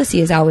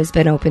policy has always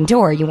been open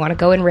door. You want to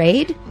go and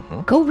raid?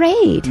 Mm-hmm. Go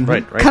raid. Mm-hmm.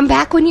 Right. Come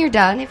back when you're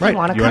done if you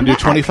want to come back. You want to do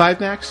 25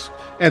 max?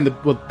 And the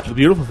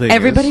beautiful thing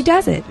everybody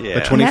does it.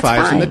 The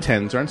 25s and the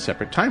 10s are on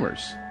separate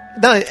timers.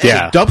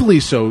 Yeah. Doubly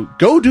so.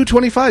 Go do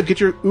 25, get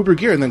your Uber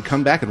gear, and then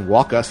come back and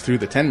walk us through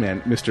the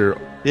 10-man, Mr.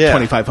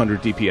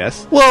 2500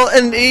 DPS. Well,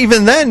 and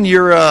even then,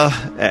 you're...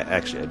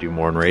 actually, I do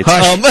more in raids.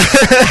 Don't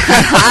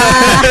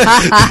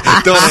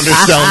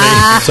undersell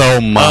me.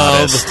 So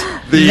modest.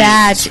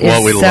 That is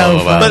what we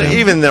love about But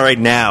even right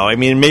now,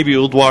 maybe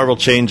Ulduar will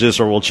change this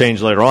or will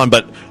change later on,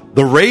 but...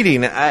 The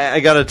rating,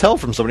 I got to tell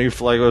from somebody,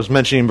 like I was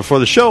mentioning before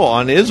the show,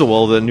 on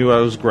Isabel that knew I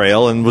was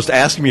Grail and was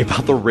asking me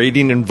about the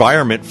rating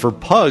environment for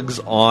pugs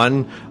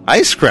on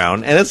Icecrown.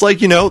 And it's like,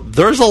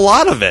 there's a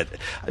lot of it.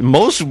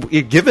 Most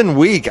given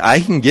week, I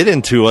can get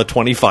into a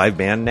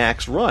 25-man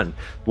Nax run.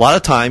 A lot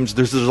of times,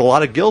 there's a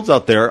lot of guilds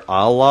out there,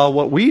 a la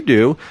what we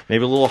do,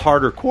 maybe a little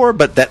harder core,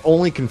 but that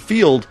only can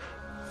field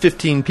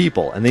 15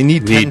 people, and they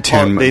need 10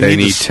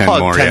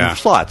 10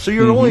 slots. So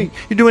you're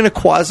doing a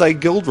quasi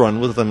guild run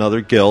with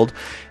another guild,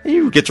 and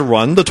you get to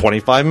run the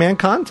 25-man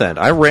content.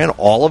 I ran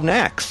all of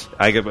Nax.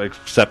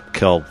 Except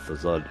Kill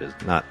is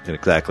not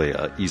exactly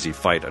an easy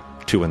fight at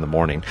 2 in the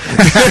morning.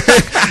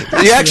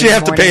 You actually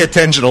have to pay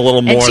attention a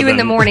little more. And 2 in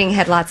the morning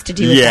had lots to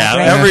do with that.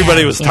 Yeah,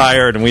 everybody was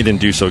tired, and we didn't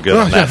do so good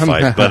on that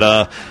fight.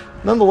 But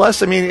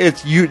nonetheless, I mean,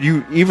 it's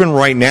you. Even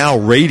right now,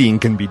 rating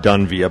can be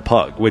done via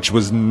Pug, which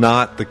was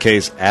not the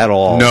case at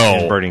all.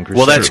 In Burning Crusade.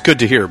 Well, that's good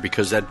to hear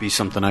because that'd be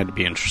something I'd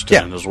be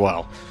interested in as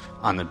well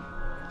on the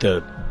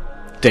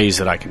days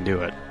that I can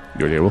do it.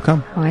 Your day will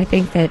come. Well, I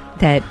think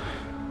that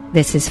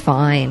this is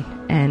fine,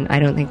 and I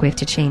don't think we have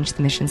to change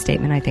the mission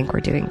statement. I think we're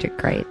doing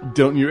great.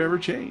 Don't you ever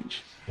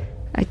change?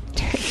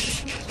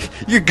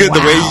 You're good the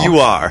way you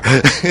are.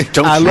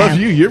 I love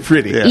you. You're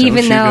pretty. Yeah.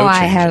 Even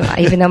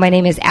though my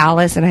name is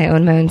Alice and I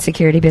own my own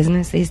security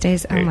business these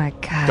days. Oh my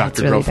God, Dr. it's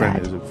really Girlfriend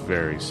bad. is a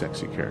very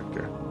sexy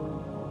character.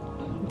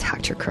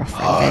 Dr.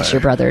 Girlfriend, that's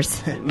your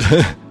brothers.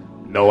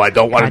 No, I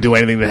don't want to do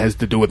anything that has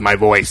to do with my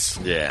voice.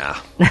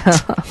 Yeah.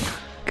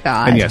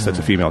 God. And yes, that's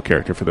a female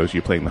character for those of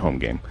you playing the home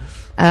game.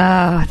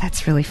 Oh,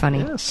 that's really funny.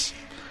 Yes.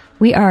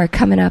 We are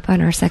coming up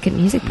on our second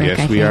music break,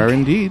 Yes, we are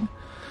indeed.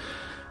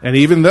 And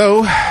even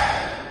though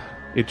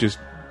it just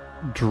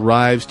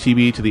drives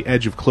TB to the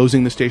edge of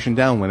closing the station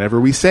down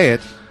whenever we say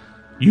it,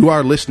 you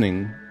are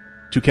listening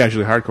to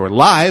Casually Hardcore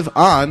live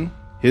on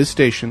his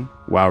station,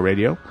 WoW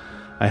Radio.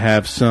 I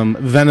have some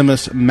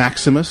Venomous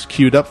Maximus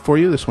queued up for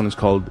you. This one is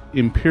called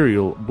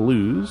Imperial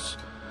Blues.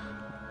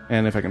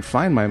 And if I can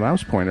find my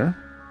mouse pointer...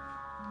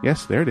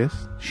 Yes, there it is.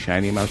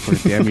 Shiny mouse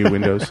pointer. Damn you,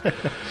 Windows.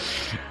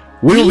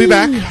 We will be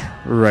back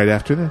right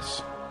after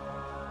this.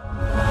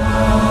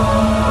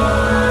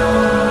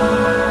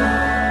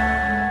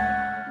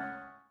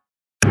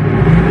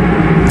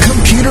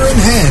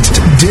 Computer-enhanced,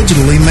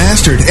 digitally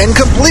mastered, and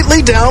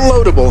completely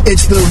downloadable.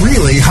 It's the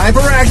really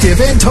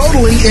hyperactive and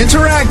totally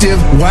interactive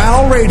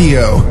WoW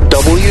Radio.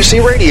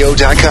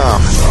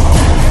 WCRadio.com.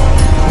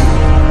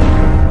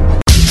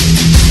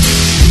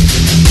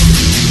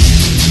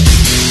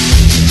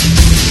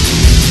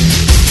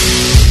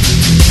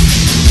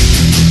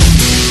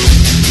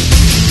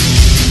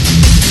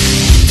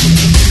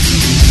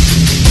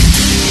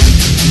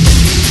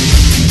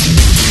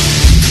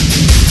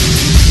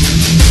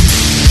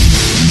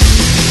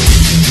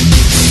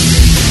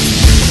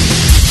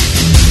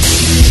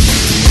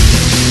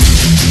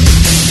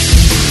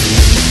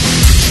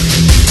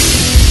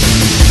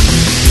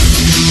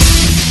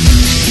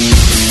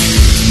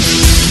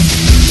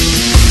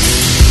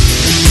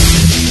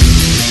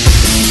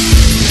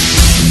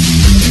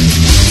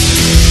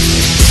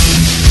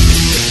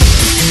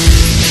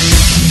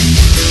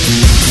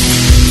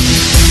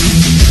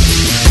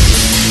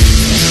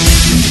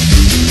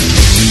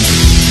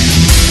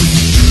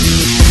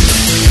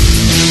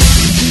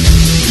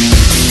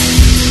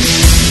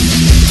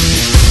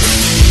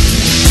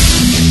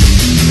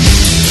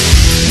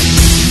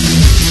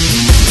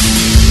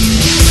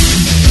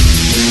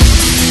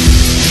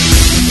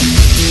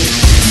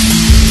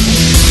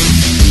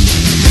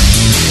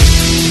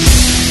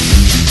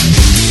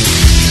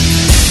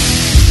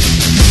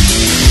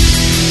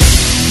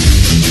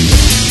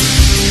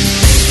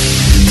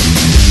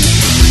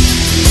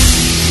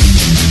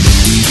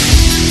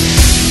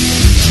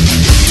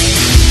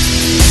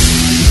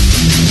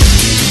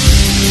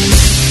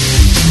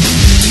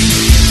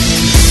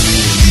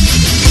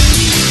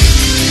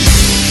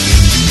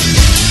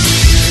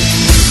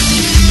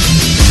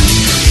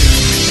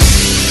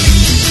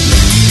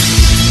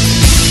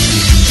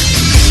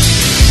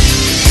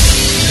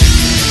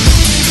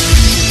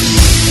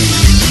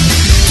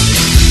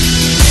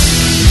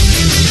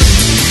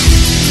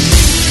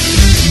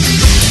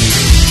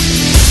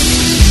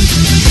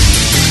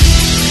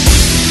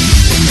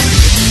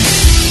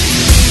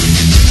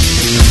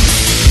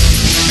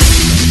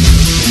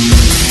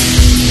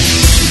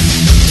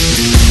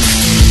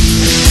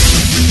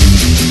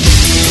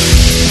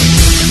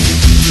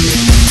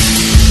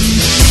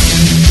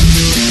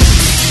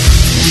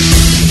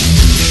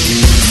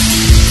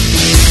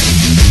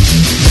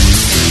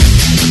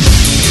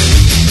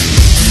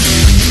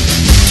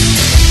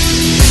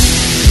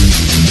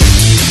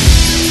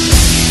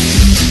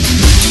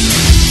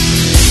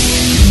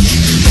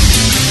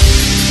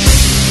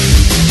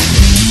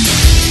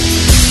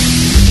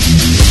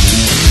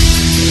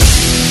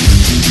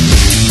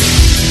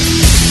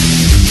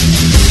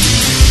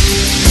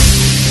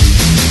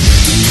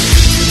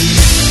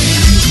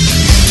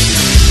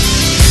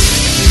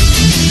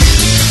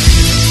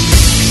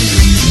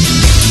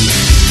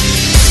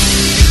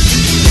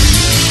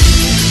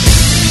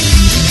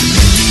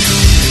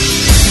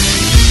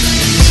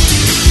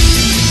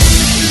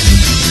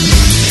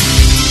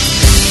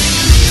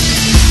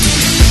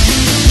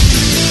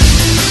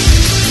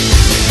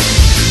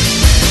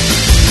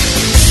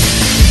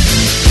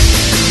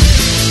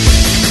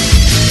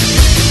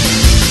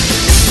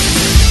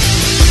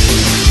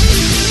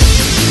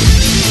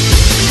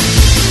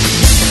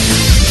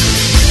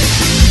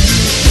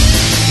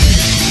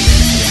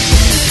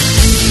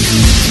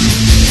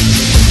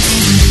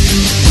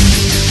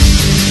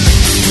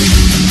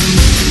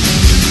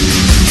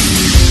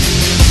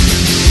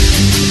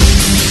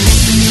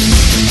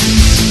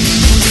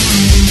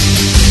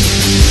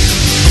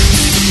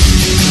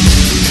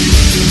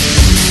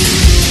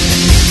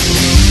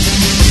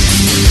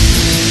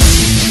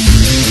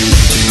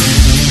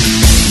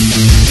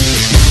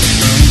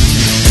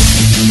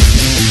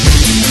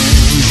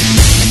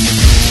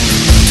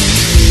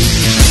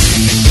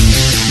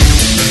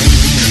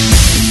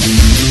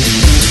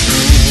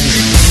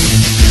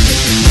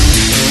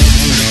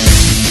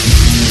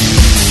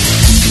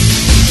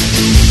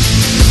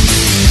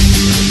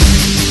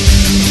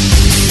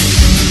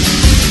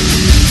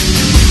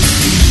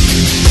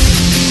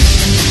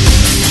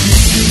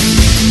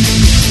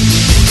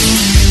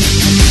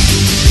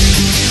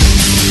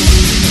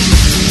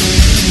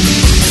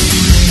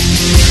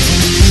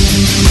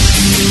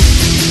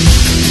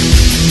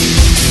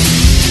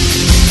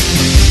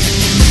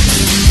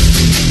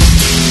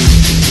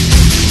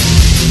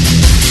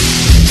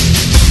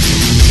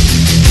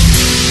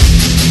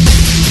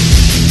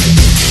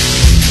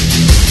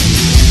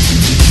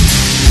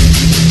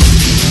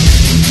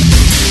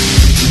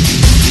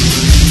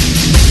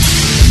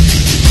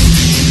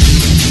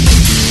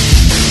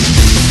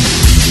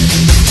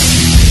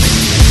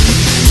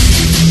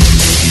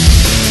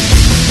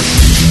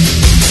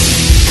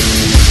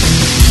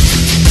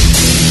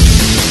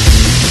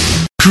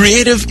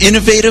 Creative,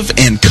 innovative,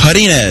 and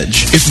cutting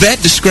edge. If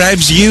that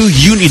describes you,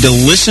 you need to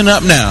listen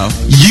up now.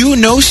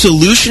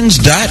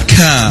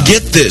 YouKnowSolutions.com.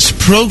 Get this,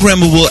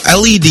 programmable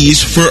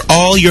LEDs for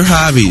all your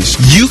hobbies.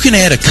 You can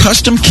add a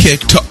custom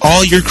kick to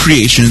all your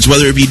creations,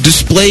 whether it be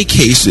display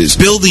cases,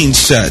 building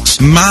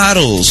sets,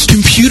 models,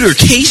 computer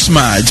case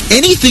mods,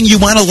 anything you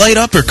want to light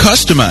up or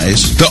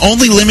customize. The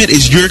only limit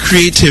is your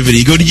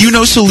creativity. Go to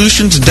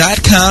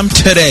YouKnowSolutions.com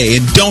today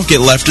and don't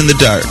get left in the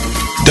dark.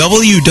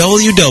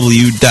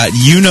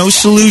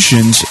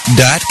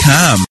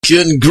 www.YouKnowSolutions.com.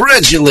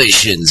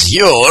 Congratulations,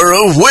 you're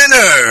a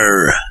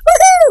winner!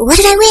 Woohoo! What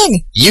did I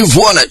win? You've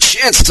won a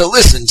chance to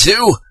listen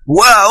to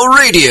WOW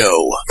Radio. Alright,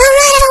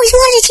 I've always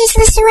wanted a chance to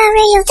listen to WOW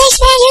Radio.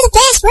 Thanks, man, you're the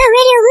best. WOW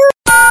Radio.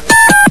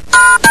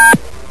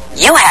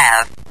 You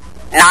have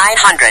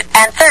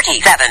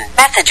 937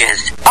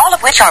 messages, all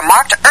of which are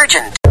marked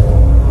urgent.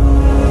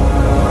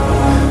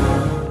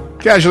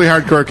 Casually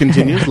Hardcore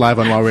continues live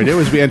on WOW Radio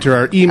as we enter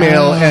our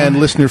email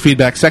and listener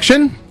feedback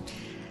section.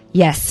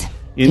 Yes.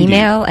 Indeed.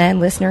 Email and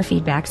listener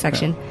feedback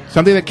section.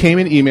 Something that came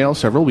in email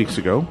several weeks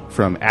ago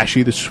from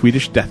Ashy the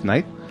Swedish Death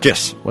Knight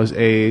was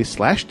a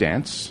Slash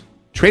Dance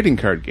trading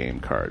card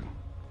game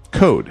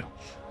code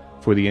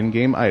for the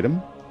in-game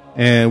item.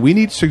 And we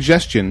need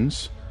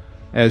suggestions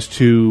as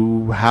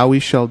to how we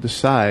shall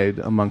decide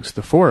amongst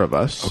the four of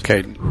us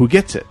who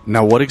gets it.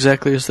 Now, what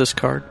exactly is this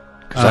card?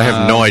 Because I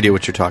have no idea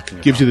what you're talking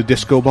about. Gives you the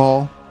disco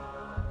ball.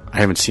 I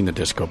haven't seen the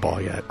disco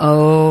ball yet.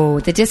 Oh,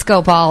 the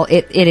disco ball,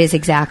 it is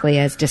exactly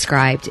as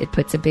described. It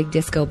puts a big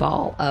disco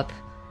ball up,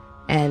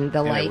 and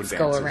the lights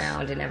go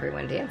around, and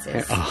everyone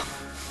dances.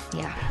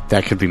 Yeah.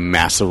 That could be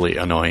massively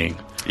annoying.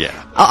 Yeah.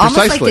 Almost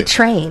like the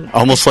train.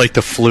 Almost like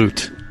the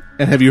flute.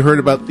 And have you heard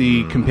about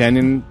the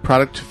companion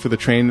product for the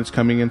train that's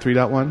coming in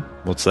 3.1?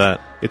 What's that?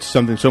 It's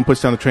something, someone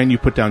puts down the train, you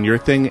put down your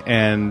thing,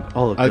 and...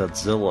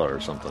 Godzilla or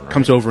something, right?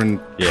 Comes over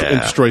and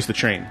destroys the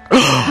train.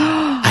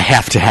 I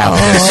have to have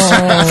this.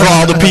 For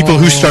all the people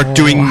who start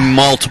doing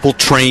multiple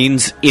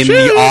trains in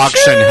the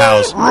auction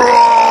house.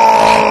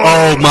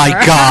 Oh my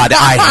god,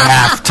 I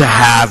have to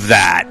have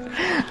that.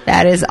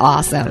 That is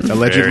awesome.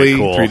 Allegedly, Very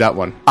cool.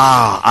 3.1.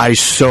 I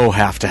so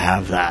have to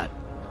have that.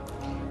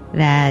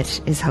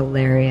 That is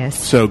hilarious.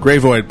 So, Grey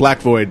Void,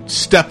 Black Void,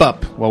 step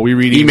up while we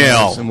read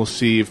Email. emails, and we'll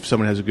see if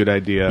someone has a good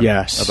idea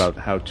about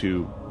how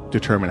to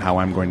determine how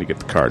I'm going to get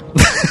the card.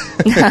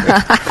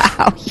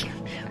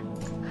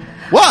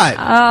 What?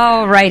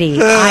 Alrighty.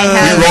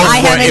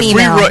 I have an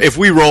email. If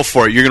we roll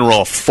for it, you're going to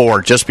roll a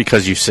 4 just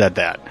because you said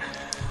that.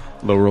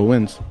 Low roll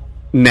wins.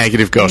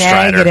 Negative, Ghost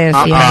Rider.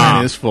 Negative, yeah.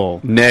 Mine is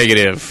full.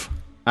 Negative.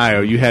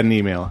 Io, you had an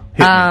email.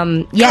 Hit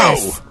me.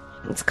 Yes. Go.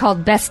 It's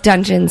called Best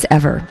Dungeons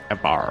Ever.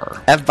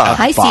 Ever.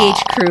 Hi,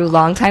 CH Crew,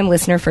 long-time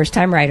listener,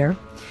 first-time writer.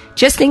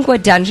 Just think,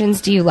 what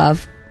dungeons do you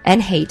love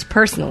and hate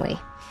personally?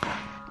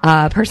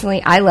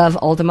 Personally, I love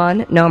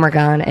Uldaman,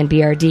 Nomergon, and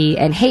BRD,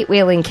 and hate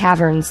Wailing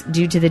Caverns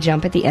due to the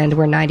jump at the end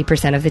where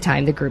 90% of the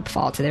time the group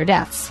fall to their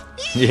deaths.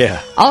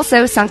 Yeah.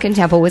 Also, Sunken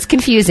Temple was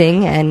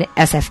confusing, and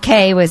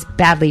SFK was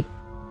badly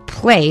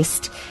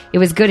placed. It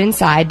was good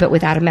inside, but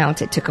without a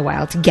mount, it took a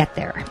while to get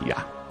there.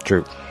 Yeah.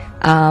 True.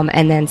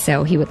 And then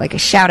so he would like a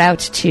shout out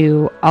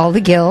to all the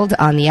guild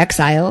on the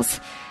Exiles,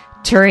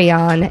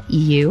 Turion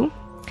EU.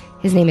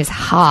 His name is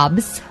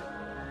Hobbs,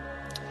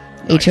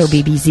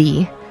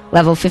 Hobbz,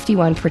 level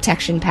 51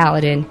 protection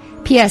paladin.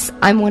 P.S.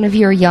 I'm one of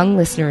your young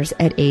listeners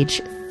at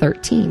age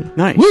 13.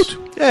 Nice. Woot!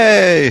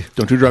 Yay!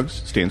 Don't do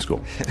drugs. Stay in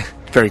school.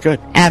 Very good.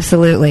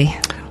 Absolutely.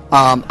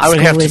 I would School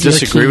have to is your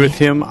disagree key. with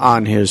him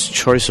on his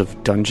choice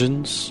of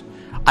dungeons.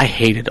 I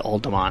hated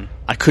Uldaman.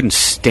 I couldn't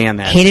stand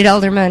that. Hated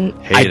Alderman.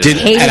 Hated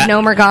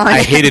Nomergon.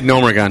 I hated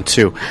Nomergon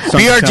too.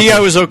 BRD I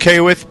was okay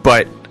with,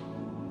 but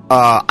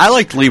I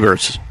liked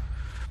Liebers.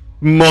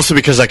 Mostly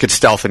because I could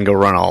stealth and go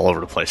run all over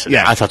the place.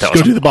 Yeah, I thought that just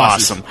was go do the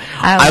bosses. awesome.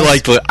 I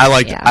liked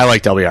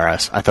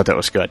LBRS. I thought that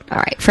was good. All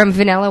right. From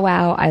Vanilla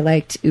WoW, I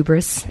liked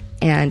Ubris,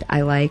 and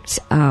I liked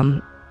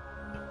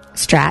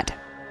Strat.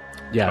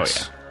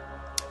 Yes.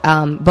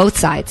 Both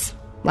sides,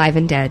 live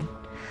and dead.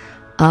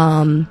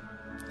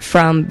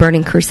 From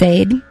Burning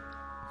Crusade,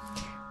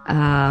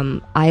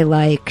 I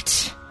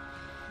liked...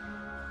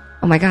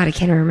 Oh my god, I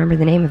can't even remember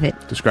the name of it.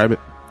 Describe it.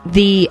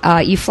 The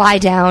you fly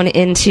down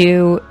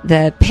into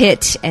the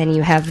pit and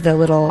you have the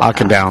little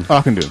Auchendown.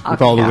 Auchendown.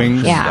 With all the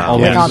wings. Yeah, all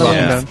with all the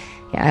wings. wings.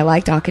 Yeah, I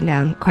liked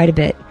Auchendown quite a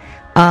bit.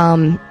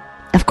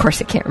 Of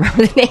course, I can't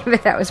remember the name of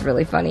it. That was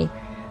really funny.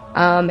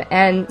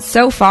 And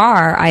so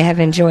far, I have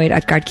enjoyed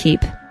Utgard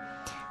Keep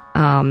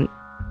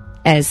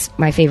as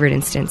my favorite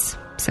instance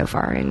so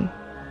far. And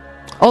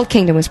Old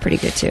Kingdom was pretty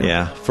good too.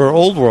 Yeah, for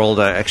Old World,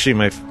 actually,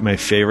 my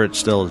favorite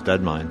still is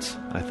Dead Mines.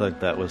 I thought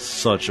that was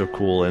such a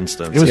cool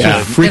instance. It was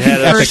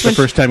freaking epic the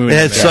first time we went.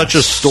 It had such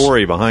a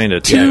story behind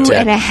it.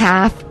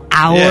 2.5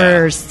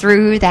 hours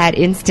through that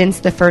instance.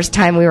 The first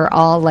time we were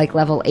all like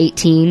level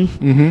 18,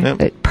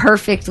 Yep.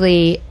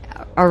 perfectly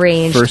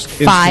arranged,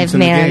 First instance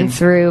 5-man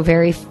through.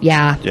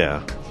 Yeah.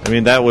 I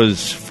mean, that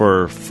was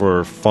for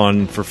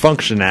fun, for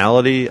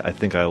functionality. I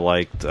think I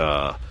liked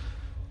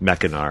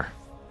Mechanar.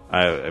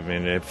 I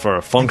mean, for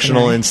a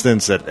functional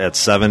instance at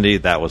 70,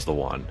 that was the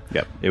one.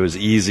 Yep. It was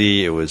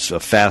easy. It was a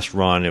fast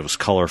run. It was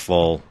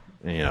colorful.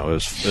 You know, it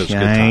was a good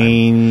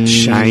time.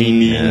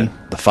 Shiny. Yeah.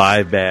 The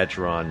 5-badge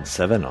run,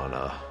 7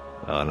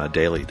 on a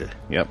daily day.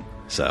 Yep.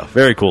 So,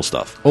 very cool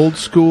stuff. Old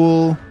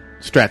school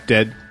Strat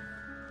Dead.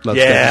 Love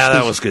yeah,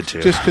 that was good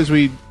too. Just because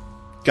we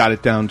got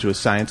it down to a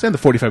science, and the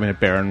 45-minute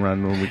Baron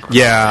run when we those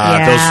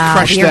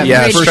crushed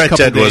that. Strat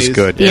Dead was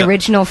good. The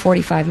original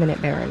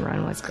 45-minute Baron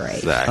run was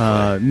great.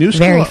 Exactly. New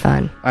School, very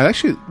fun. I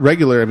actually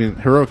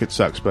Heroic it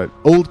sucks, but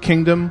Old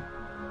Kingdom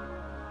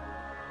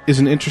is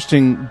an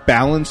interesting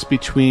balance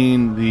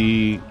between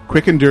the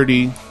quick and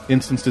dirty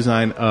instance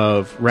design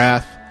of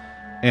Wrath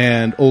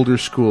and older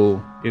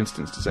school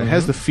instance design. It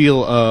has the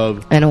feel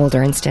of an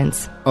older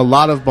instance. A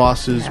lot of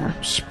bosses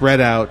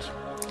spread out.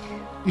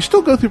 You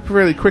still go through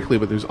fairly quickly,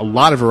 but there's a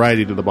lot of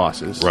variety to the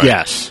bosses. Right.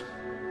 Yes.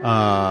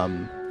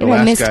 What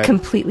I missed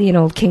completely in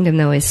Old Kingdom,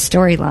 though, is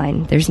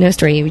storyline. There's no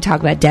story. We talk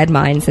about Dead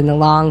Mines and the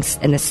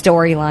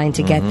storyline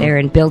to get there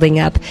and building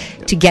up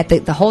to get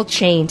the whole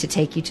chain to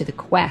take you to the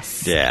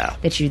quest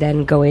that you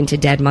then go into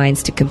Dead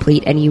Mines to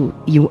complete, and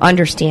you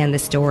understand the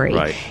story.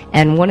 Right.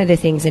 And one of the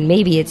things, and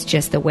maybe it's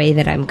just the way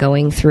that I'm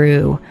going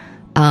through,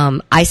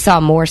 I saw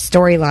more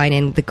storyline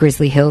in the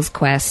Grizzly Hills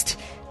quest.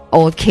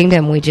 Old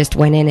Kingdom, we just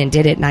went in and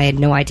did it, and I had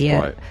no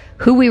idea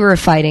who we were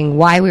fighting,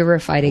 why we were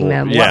fighting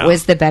them, what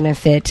was the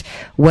benefit,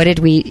 what did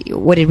we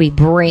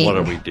bring, what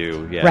did we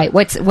do, right?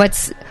 What's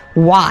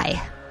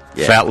why?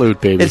 Yeah. Fat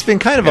loot, baby. It's been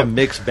kind of a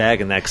mixed bag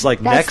in that. Because, like,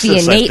 that's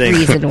Nexus, the innate I think,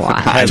 reason why.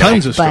 has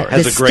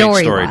a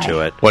great story to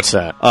it. What's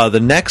that?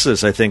 The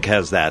Nexus, I think,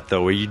 has that,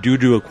 though, where you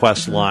do a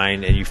quest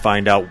line and you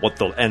find out what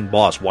the end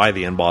boss, why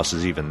the end boss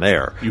is even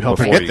there. You help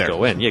her before get there.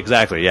 Go in. Yeah,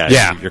 exactly.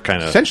 Yeah. You're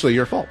kind of essentially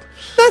your fault.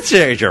 That's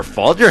your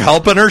fault. You're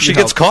helping her. She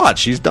gets caught.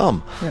 She's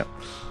dumb. Yep.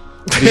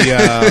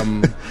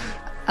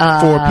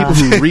 For people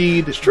who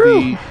read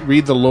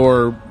the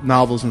lore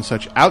novels and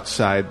such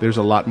outside, there's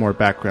a lot more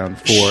background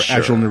for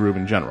Azul Nerub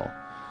in general.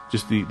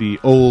 Just the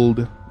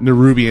old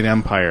Nerubian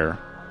Empire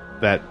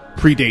that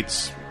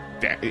predates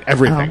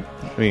everything.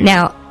 I mean,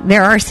 now,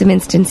 there are some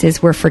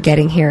instances we're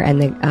forgetting here, and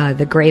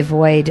the Grey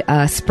Void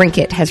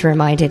Sprinket has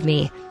reminded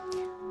me.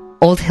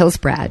 Old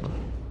Hillsbrad.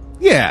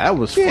 Yeah, that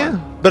was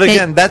fun. But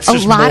again, that's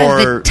just a lot more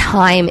of the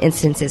time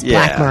instances.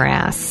 Black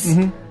Morass.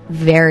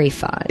 Very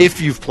fun.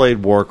 If you've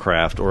played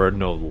Warcraft or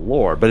know the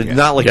lore, but it's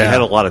not like you had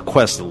a lot of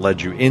quests that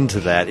led you into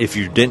that if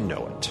you didn't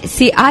know it.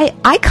 See,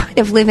 I kind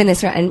of live in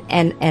this,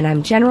 and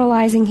I'm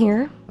generalizing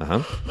here,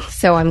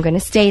 so I'm going to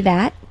say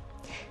that.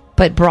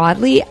 But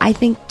broadly, I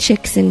think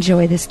chicks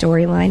enjoy the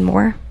storyline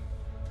more.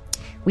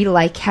 We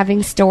like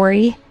having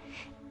story.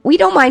 We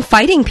don't mind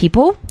fighting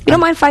people. We don't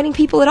mind fighting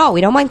people at all.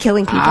 We don't mind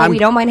killing people. We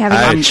don't mind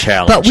having...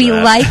 but we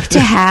like to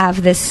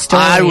have this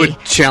story. I would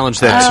challenge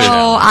that too.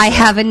 Oh, I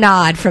have a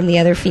nod from the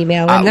other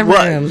female in the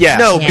room.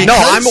 Yeah.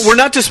 We're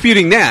not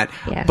disputing that.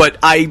 Yeah. But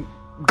I'm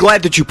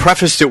glad that you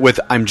prefaced it with,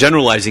 I'm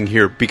generalizing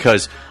here,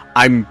 because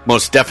I'm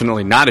most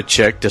definitely not a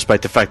chick,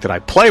 despite the fact that I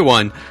play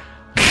one.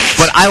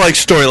 But I like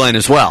storyline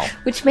as well.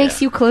 Which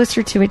makes you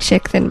closer to a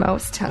chick than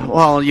most, huh?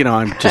 Well,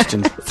 I'm just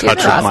in touch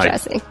with my...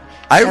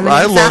 I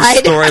love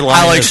storyline.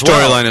 I like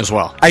storyline as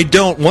well. I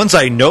don't. Once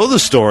I know the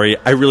story,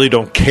 I really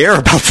don't care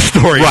about the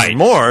story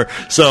anymore.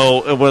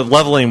 So, with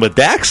leveling with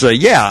Daxa,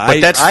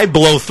 I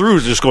blow through,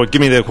 just going, give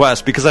me the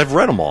quest, because I've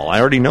read them all. I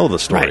already know the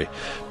story. Right.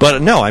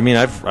 But no, I mean,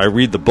 I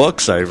read the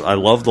books. I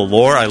love the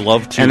lore. I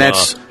love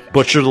to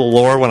butcher the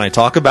lore when I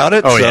talk about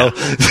it. Oh yeah.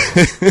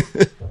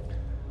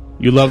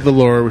 You love the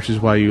lore, which is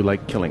why you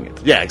like killing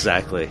it. Yeah,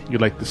 exactly. You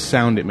like the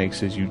sound it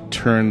makes as you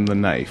turn the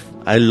knife.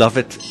 I love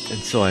it, and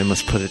so I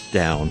must put it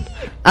down.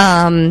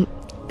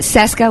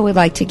 Seska would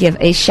like to give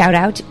a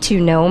shout-out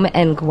to Gnome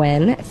and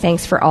Gwen.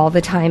 Thanks for all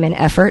the time and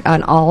effort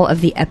on all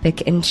of the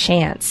epic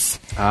enchants.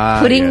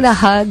 Putting the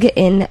hug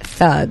in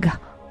Thug.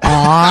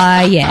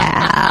 Aw,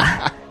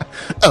 yeah.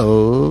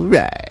 All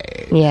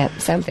right. Yeah,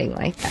 something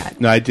like that.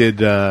 No, I did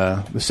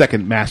the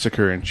second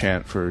Massacre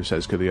enchant for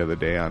Seska the other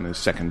day on his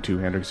second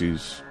two-hander because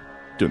he's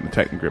doing the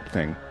Titan Grip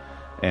thing.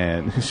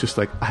 And it's just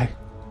like, I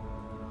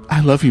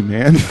love you,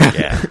 man.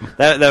 Yeah,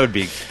 that would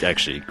be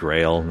actually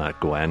Grail, not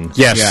Gwen.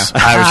 Yes, yeah.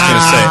 I was going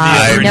to say.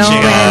 No,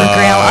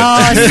 Grail.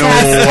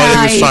 Oh,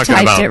 no, you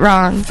typed it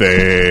wrong.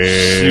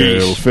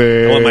 Fail.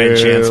 I want my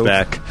enchants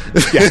back.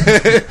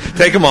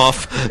 Take them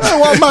off. I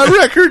want my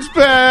records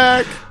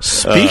back.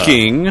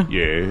 Speaking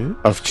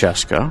of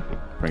Cheska,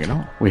 bring it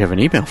on. We have an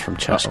email from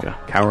Cheska.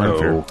 Cower and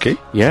Fear. Okay.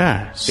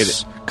 Yes. Get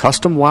it.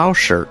 Custom WoW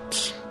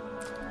shirts.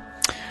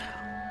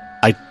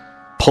 I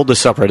pulled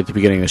this up right at the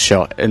beginning of the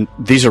show, and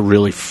these are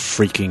really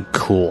freaking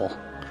cool.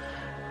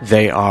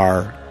 The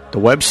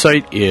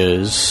website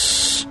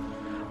is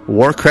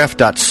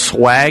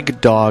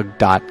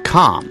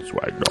warcraft.swagdog.com.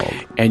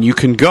 Swagdog. And you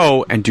can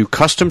go and do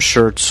custom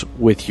shirts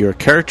with your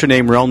character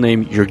name, realm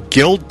name, your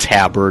guild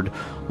tabard,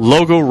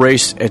 logo,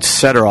 race,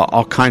 etc.,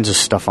 all kinds of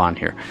stuff on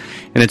here.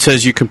 And it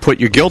says you can put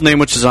your guild name,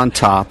 which is on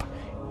top.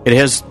 It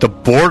has the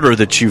border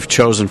that you've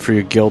chosen for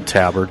your guild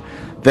tabard,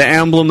 the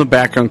emblem, the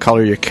background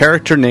color, your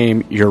character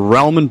name, your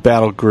realm and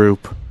battle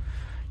group,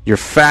 your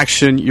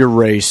faction, your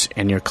race,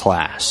 and your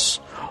class.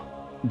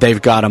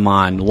 They've got them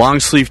on long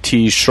sleeve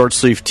tees, short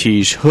sleeve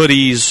tees,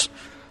 hoodies,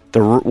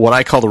 what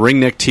I call the ring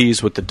neck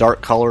tees with the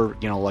dark color,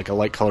 like a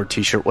light colored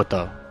t-shirt with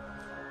the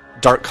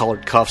dark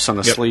colored cuffs on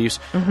the sleeves.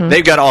 Mm-hmm.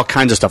 They've got all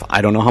kinds of stuff.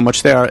 I don't know how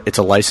much they are. It's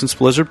a licensed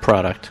Blizzard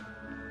product.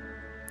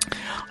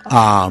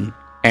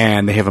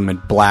 And they have them in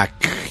black,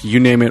 you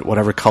name it,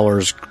 whatever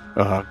colors,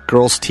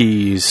 girls'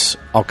 tees,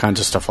 all kinds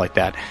of stuff like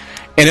that.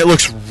 And it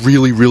looks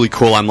really, really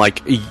cool. I'm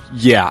like,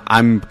 yeah,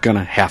 I'm going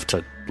to have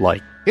to,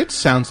 It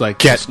sounds like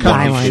this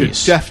company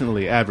should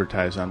definitely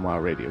advertise on WoW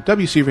Radio.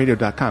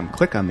 WCRadio.com.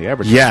 Click on the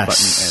advertise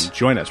button and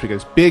join us. We got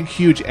this big,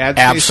 huge ad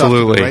space off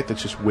to the right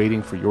that's just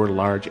waiting for your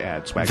large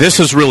ad swag. This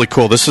is really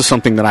cool. This is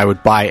something that I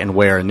would buy and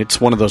wear, and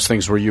it's one of those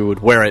things where you would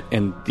wear it,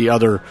 and the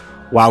other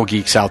WoW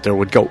geeks out there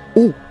would go,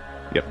 "Ooh,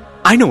 yep,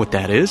 I know what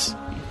that is.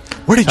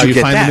 Where did you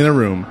get find that?" them in a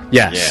room.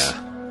 Yes. Yeah.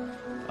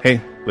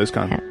 Hey,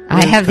 BlizzCon.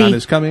 BlizzCon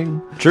is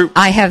coming. True.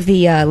 I have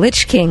the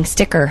Lich King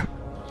sticker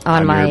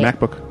on my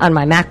MacBook. On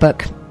my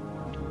MacBook.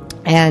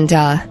 And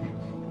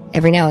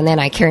every now and then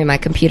I carry my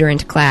computer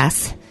into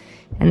class,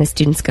 and the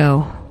students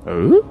go,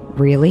 "Oh,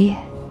 really?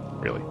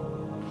 Really?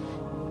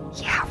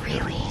 Yeah,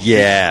 really?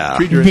 Yeah."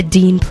 The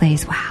dean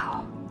plays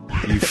WoW.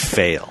 You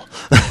fail.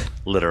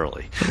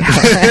 Literally.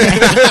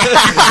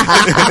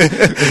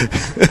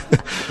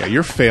 Yeah,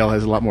 your fail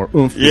has a lot more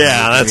oomph.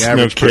 Yeah, that's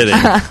no kidding.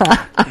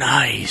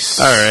 Nice.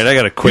 All right, I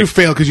got a quick... You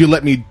fail because you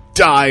let me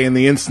die in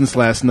the instance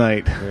last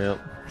night. Yep.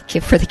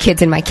 For the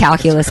kids in my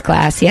calculus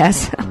class,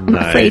 yes.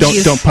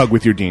 Nice. Don't pug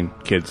with your dean,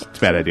 kids. It's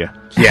a bad idea.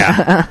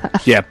 Yeah.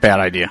 Yeah, bad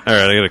idea. All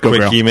right, I got a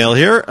quick email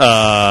here.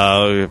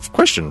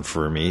 Question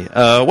for me.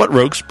 What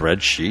rogue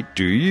spreadsheet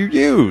do you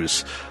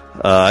use?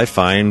 I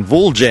find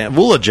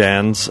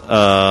Vulajan's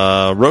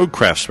Roguecraft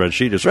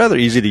spreadsheet is rather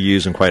easy to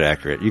use and quite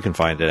accurate. You can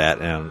find it at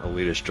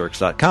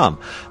elitistjerks.com.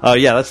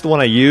 Yeah, that's the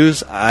one I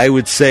use. I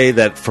would say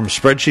that from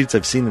spreadsheets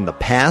I've seen in the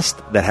past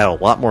that had a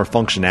lot more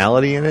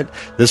functionality in it,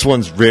 this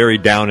one's very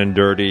down and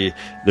dirty.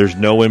 There's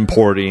no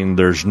importing.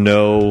 There's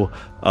no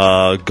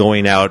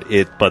going out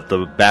but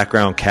the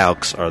background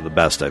calcs are the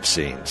best I've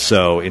seen.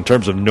 So in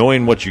terms of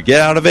knowing what you get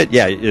out of it,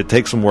 yeah, it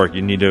takes some work.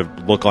 You need to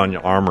look on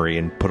your armory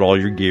and put all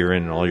your gear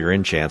in and all your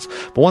enchants.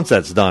 But once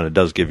that's done, it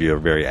does give you a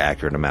very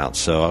accurate amount.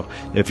 So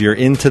if you're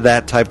into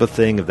that type of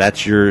thing, if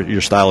that's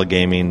your style of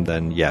gaming,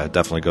 then yeah,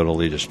 definitely go to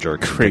Elitist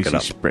Jerks. Crazy pick it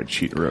up.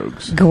 spreadsheet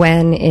rogues.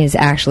 Gwen is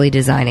actually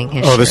designing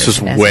his shirt this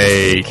is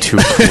way too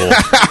cool.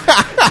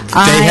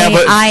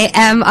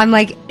 I'm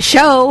like,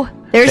 show.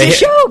 There's a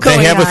show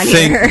going on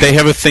here. They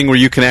have a thing where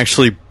you can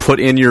actually put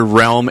in your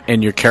realm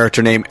and your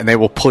character name, and they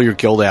will pull your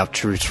guild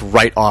attributes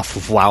right off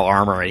of WoW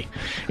Armory.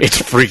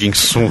 It's freaking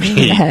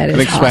sweet. I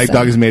think Swag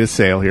Dog has made a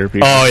sale here,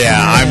 people. Oh, yeah.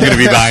 I'm going to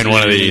be buying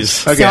one of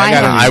these. Okay,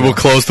 I will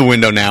close the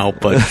window now,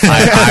 but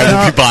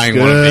I will be buying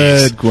one of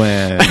these. Good,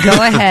 Gwen. Go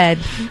ahead,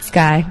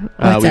 Sky.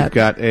 What's we've up?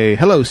 got a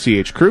Hello,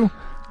 CH Crew.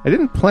 I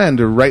didn't plan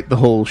to write the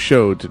whole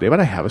show today, but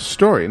I have a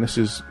story, and this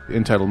is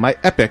entitled My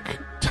Epic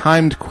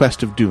Timed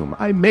Quest of Doom.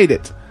 I made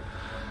it.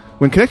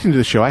 When connecting to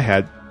the show, I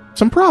had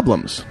some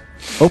problems.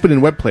 Open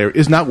in Web Player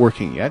is not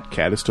working yet.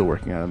 Cat is still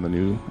working on the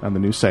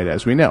new site,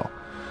 as we know.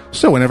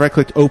 So whenever I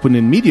clicked Open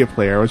in Media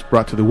Player, I was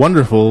brought to the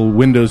wonderful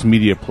Windows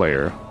Media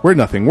Player, where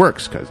nothing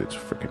works, because it's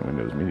frickin'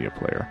 Windows Media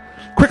Player.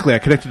 Quickly, I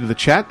connected to the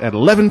chat at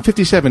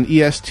 11:57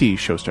 EST.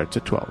 Show starts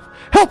at 12.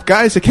 Help,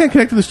 guys! I can't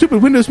connect to the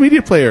stupid Windows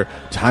Media Player.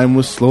 Time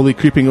was slowly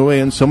creeping away,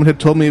 and someone had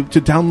told me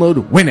to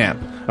download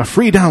Winamp, a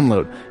free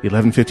download.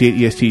 11:58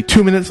 EST.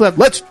 2 minutes left.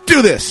 Let's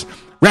do this!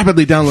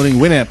 Rapidly downloading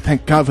Winamp.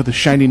 Thank God for the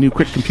shiny new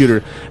quick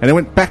computer. And I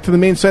went back to the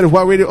main site of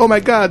WoW Radio. Oh my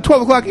God!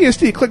 12 o'clock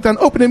EST. Clicked on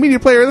Open in Media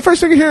Player. And the first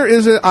thing I hear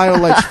is an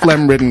IO-Light's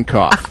phlegm-ridden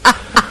cough.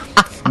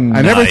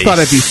 I never thought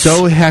I'd be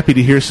so happy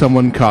to hear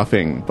someone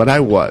coughing, but I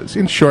was.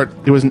 In short,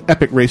 it was an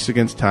epic race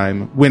against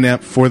time.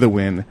 Winamp for the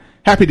win.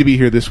 Happy to be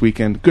here this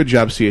weekend. Good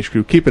job, CH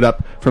Crew. Keep it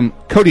up. From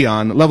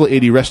Kodion, level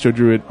 80 Resto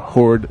Druid,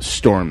 Horde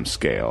Storm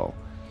Scale.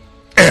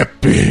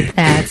 Epic.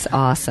 That's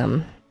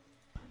awesome.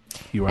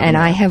 And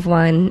I have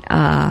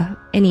an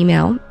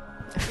email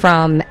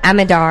from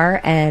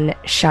Amadar and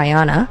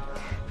Shayana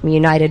from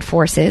United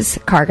Forces,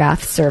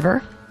 Kargoth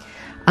server.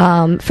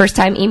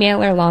 First-time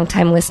emailer,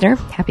 long-time listener,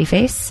 happy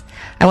face.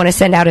 I want to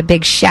send out a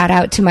big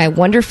shout-out to my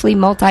wonderfully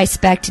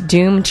multi-spec'd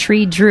Doom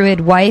Tree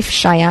Druid wife,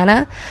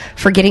 Shayana,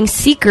 for getting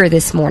Seeker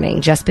this morning,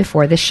 just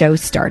before the show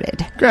started.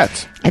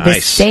 Congrats. At the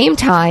same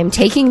time,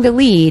 taking the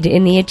lead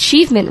in the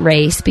achievement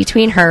race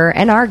between her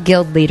and our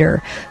guild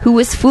leader, who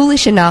was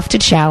foolish enough to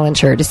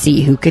challenge her to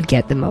see who could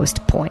get the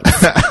most points.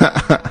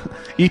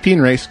 EP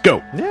and race,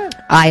 go. Yeah.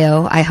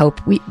 Io, I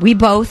hope, we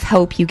both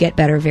hope you get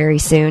better very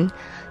soon.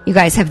 You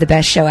guys have the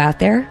best show out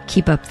there.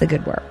 Keep up the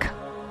good work.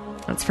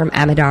 That's from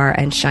Amadar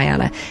and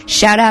Shayana.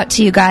 Shout out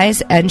to you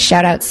guys, and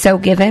shout out So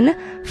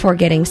Given for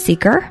getting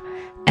Seeker.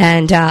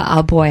 And,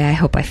 oh boy, I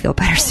hope I feel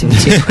better soon,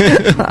 too.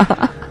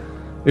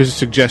 There's a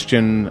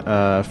suggestion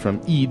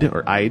from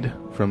Eid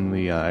from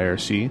the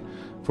IRC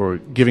for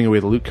giving away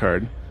the loot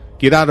card.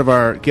 Get out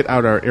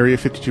our Area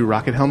 52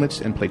 rocket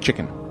helmets and play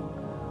chicken.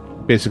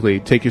 Basically,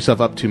 take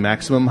yourself up to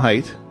maximum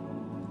height,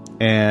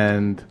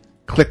 and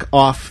click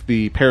off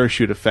the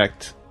parachute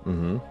effect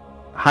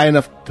high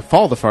enough to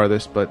fall the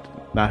farthest, but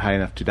not high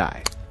enough to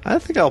die. I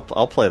think I'll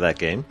play that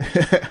game.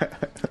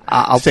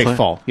 I'll say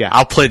fall. Yeah,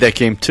 I'll play that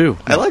game too.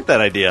 I like that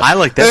idea. I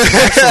like that.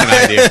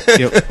 Excellent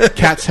idea.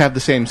 Cats have the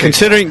same.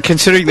 Considering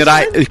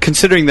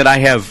that I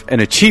have an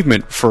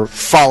achievement for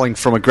falling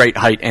from a great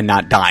height and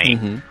not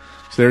dying.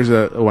 So there's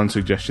a one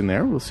suggestion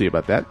there. We'll see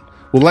about that.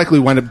 We'll likely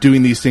wind up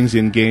doing these things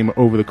in game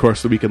over the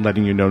course of the week and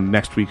letting you know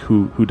next week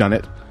who done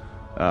it.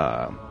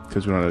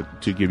 Because we wanted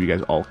to give you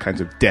guys all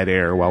kinds of dead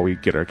air while we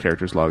get our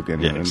characters logged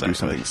in and do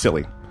something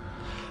silly.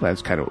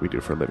 That's kind of what we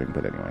do for a living,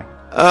 but anyway.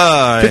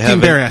 I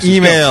have an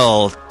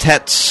email.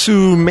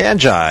 Tetsu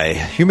Magi,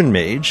 Human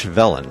Mage,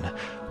 Velen.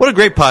 What a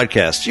great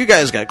podcast. You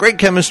guys got great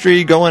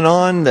chemistry going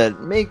on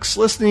that makes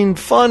listening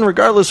fun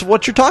regardless of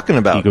what you're talking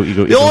about.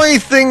 The only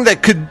thing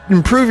that could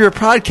improve your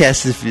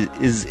podcast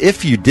is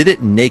if you did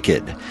it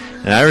naked.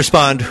 And I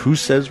respond, who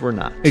says we're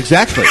not?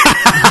 Exactly.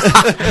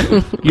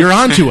 You're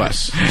on to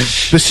us.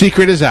 The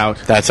secret is out.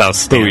 That's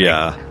outstanding.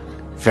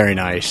 Booyah. Very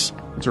nice.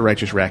 It's a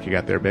righteous rack you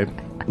got there, babe.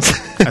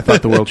 I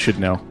thought the world should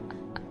know.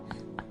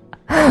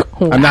 Wow.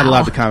 I'm not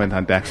allowed to comment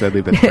on Dax. I'd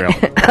leave that to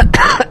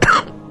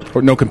Carol.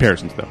 Or no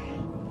comparisons, though.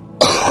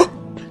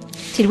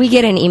 Did we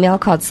get an email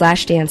called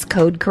 /dance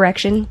code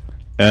correction?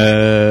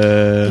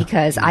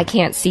 Because I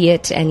can't see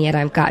it, and yet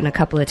I've gotten a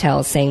couple of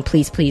tells saying,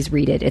 please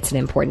read it. It's an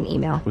important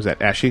email. Was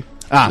that Ashy?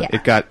 Yeah.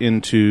 It got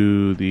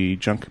into the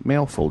junk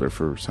mail folder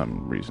for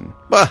some reason.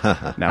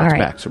 Now it's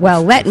back. So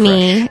well, let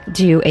me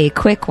do a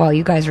quick, while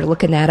you guys are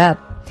looking that up,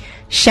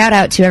 shout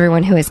out to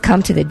everyone who has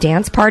come to the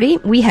dance party.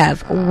 We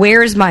have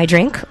Where's My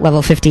Drink,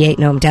 level 58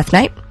 Gnome Death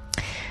Knight.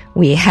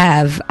 We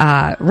have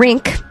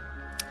Rink,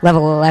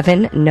 level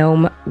 11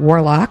 Gnome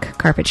Warlock,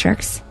 Carpet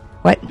Sharks.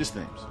 What? Just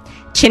names.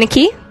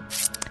 Chiniki,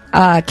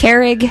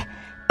 Carrig,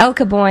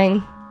 Elka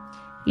Boing,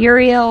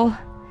 Uriel,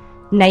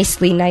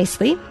 Nicely,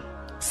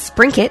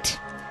 Sprinkit,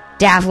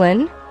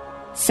 Davlin,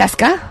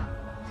 Seska,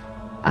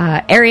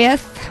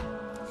 Arieth,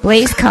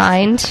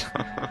 Blazekind,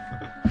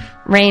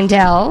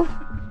 Raindell,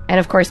 and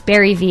of course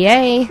Barry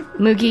VA,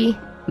 Moogie,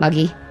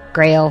 Muggy,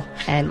 Grail,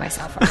 and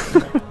myself.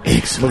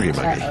 Excellent.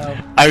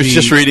 I was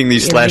just reading the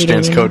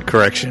 /dance code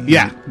correction.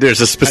 Yeah.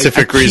 There's a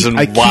specific reason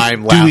why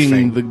I'm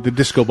laughing. Doing the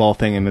disco ball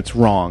thing, and it's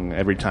wrong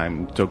every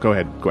time. So go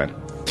ahead, Gwen.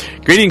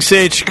 Greetings,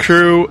 Sage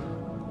Crew.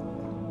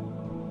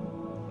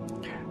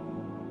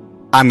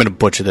 I'm going to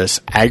butcher this.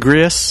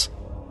 Agrius,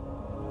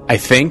 I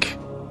think.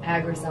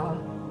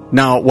 Agrisol.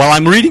 No, well,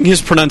 I'm reading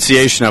his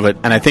pronunciation of it,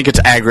 and I think it's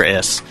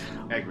Agrius.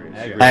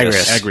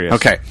 Agrius.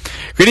 Okay.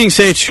 Greetings,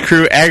 Sage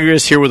Crew.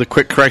 Agrius here with a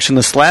quick correction.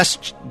 This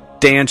last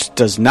dance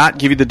does not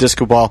give you the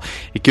disco ball.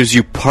 It gives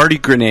you party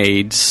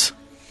grenades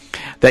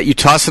that you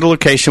toss at a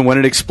location. When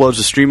it explodes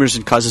the streamers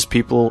and causes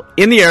people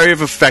in the area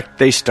of effect,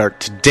 they start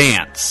to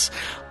dance.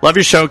 Love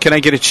your show. Can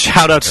I get a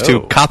shout-outs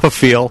to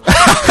Copperfield?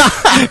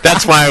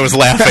 That's why I was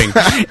laughing.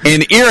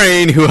 And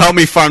Irene, who helped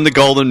me farm the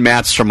golden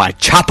mats from my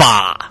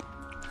choppa.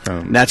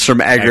 That's from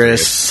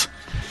Agrius.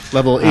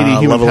 Level 80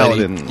 human level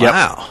paladin. 80. Yep.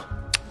 Wow.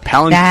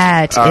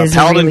 That is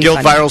Paladin really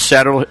Guild funny.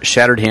 Viral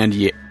Shattered Hand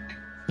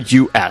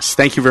US.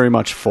 Thank you very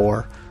much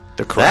for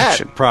the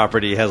correction. That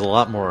property has a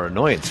lot more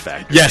annoyance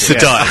factor. Yes, it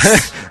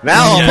does.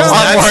 Now I'm a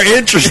lot more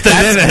interested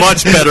in it.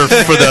 Much better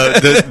for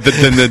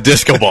than the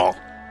disco ball.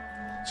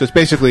 So it's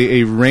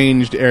basically a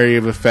ranged area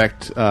of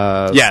effect.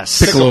 Yes.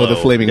 Piccolo the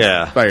Flaming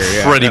Fire.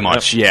 Yeah. Pretty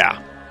much,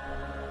 yeah.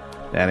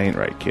 That ain't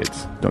right,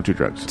 kids. Don't do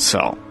drugs.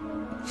 So,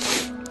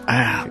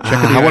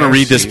 I want to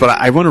read this, but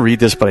I want to read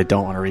this, but I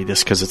don't want to read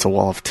this because it's a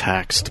wall of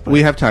text. But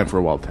we have time for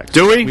a wall of text.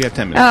 Do we? We have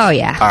 10 minutes. Oh,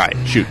 yeah. All right.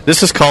 Shoot.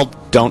 This is called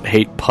Don't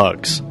Hate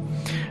Pugs.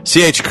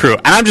 CH Crew.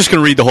 And I'm just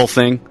going to read the whole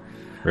thing.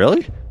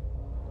 Really?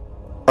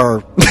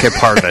 Or okay,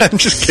 part of it. I'm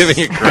just giving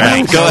it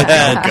credit. Go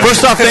ahead.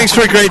 First off, thanks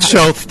for a great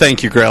show.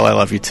 Thank you, Grail. I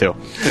love you too.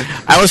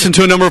 I listen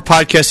to a number of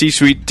podcasts each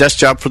week. Desk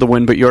job for the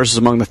win, but yours is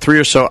among the 3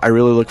 or so I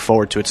really look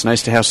forward to. It's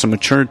nice to have some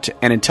mature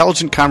and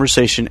intelligent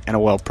conversation and a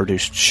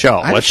well-produced show.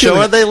 What show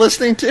are they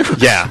listening to?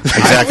 Yeah,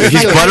 exactly.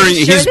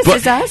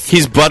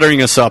 He's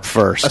buttering us up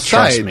first.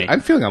 Trust me.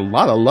 I'm feeling a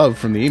lot of love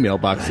from the email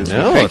boxes.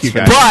 No, Thank you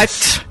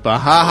guys.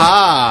 But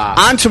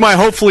on to my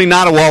hopefully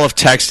not a wall of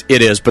text.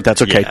 It is, but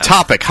that's okay. Yeah.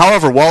 Topic.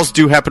 However, walls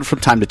do happen from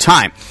time to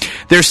time.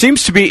 There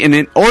seems to be an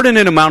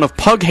inordinate amount of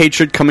pug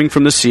hatred coming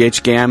from the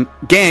CH gang,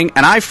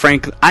 and I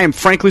am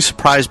frankly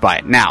surprised by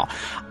it. Now,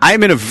 I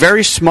am in a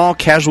very small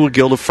casual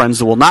guild of friends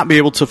that will not be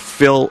able to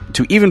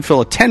even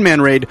fill a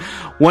 10-man raid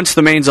once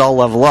the mains all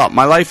level up.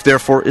 My life,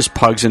 therefore, is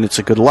pugs, and it's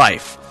a good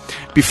life.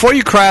 Before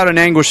you cry out in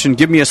anguish and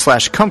give me a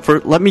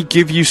 /comfort, let me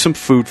give you some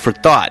food for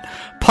thought.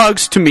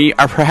 Pugs, to me,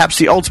 are perhaps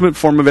the ultimate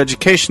form of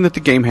education that the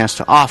game has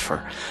to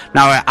offer.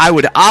 Now, I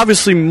would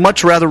obviously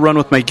much rather run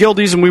with my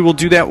guildies, and we will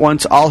do that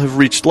once all have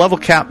reached level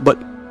cap,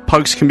 but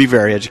pugs can be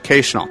very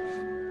educational.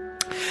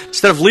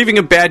 Instead of leaving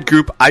a bad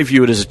group, I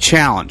view it as a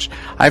challenge.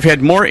 I've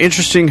had more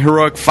interesting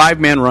heroic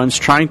 5-man runs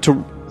trying to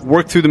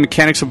work through the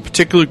mechanics of a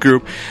particular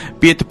group,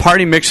 be it the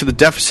party mix or the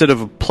deficit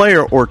of a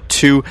player or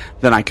two,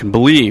 then I can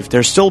believe.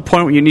 There's still a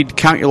point where you need to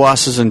count your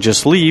losses and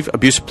just leave.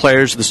 Abusive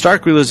players, the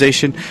stark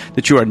realization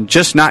that you are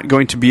just not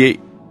going to be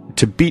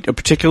to beat a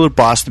particular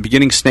boss. The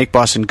beginning snake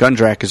boss in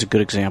Gundrak is a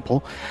good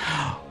example.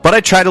 But I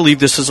try to leave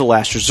this as a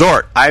last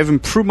resort. I have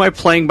improved my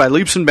playing by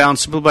leaps and bounds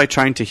simply by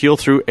trying to heal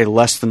through a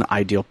less than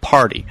ideal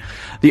party.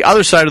 The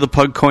other side of the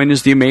pug coin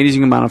is the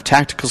amazing amount of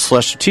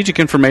tactical/strategic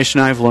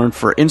information I have learned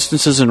for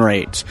instances in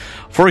raids.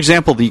 For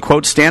example, the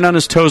quote stand on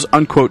his toes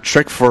unquote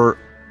trick for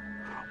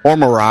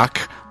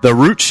Ormorak, the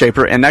root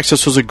shaper, and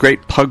Nexus was a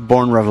great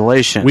pug-born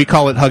revelation. We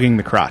call it hugging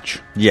the crotch.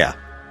 Yeah.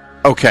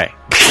 Okay.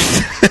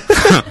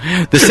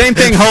 The same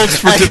thing holds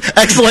for...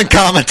 Excellent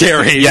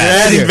commentary. Yeah,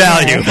 adding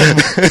value.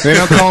 They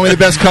don't call me the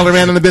best color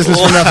man in the business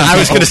for nothing. I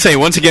was going to say,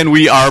 once again,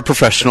 we are a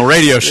professional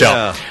radio show.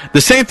 Yeah.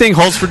 The same thing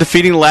holds for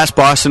defeating the last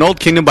boss in Old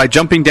Kingdom by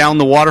jumping down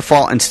the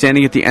waterfall and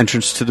standing at the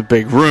entrance to the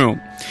big room.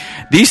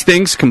 These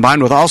things,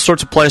 combined with all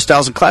sorts of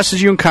playstyles and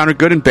classes you encounter,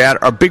 good and bad,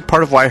 are a big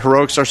part of why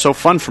heroics are so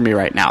fun for me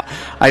right now.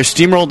 I have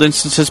steamrolled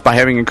instances by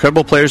having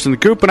incredible players in the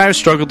group, and I have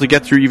struggled to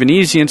get through even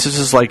easy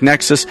instances like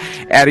Nexus,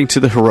 adding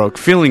to the heroic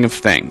feeling of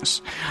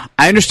things.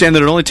 I understand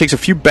that it only takes a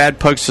few bad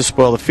pugs to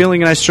spoil the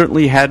feeling, and I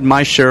certainly had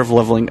my share of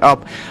leveling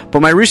up,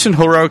 but my recent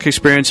heroic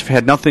experience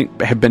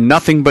have been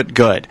nothing but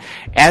good.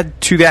 Add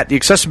to that the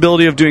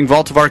accessibility of doing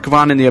Vault of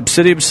Archivon and the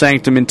Obsidian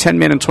Sanctum in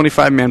 10-man and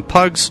 25-man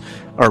pugs,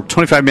 or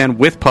 25-man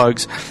with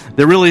pugs.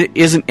 There really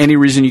isn't any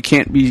reason you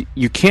can't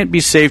be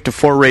saved to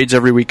 4 raids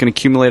every week and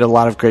accumulate a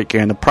lot of great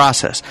gear in the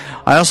process.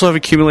 I also have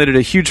accumulated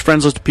a huge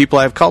friends list of people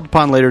I have called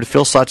upon later to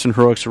fill slots in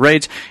heroics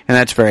raids, and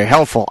that's very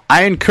helpful.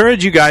 I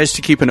encourage you guys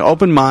to keep an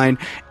open mind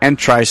and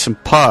try some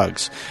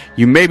pugs.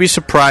 You may be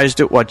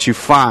surprised at what you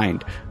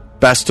find.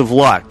 Best of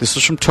luck. This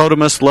is from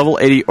Totemus, level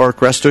 80 Orc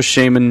Resto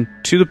Shaman,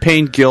 To the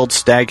Pain Guild,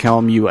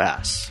 Staghelm,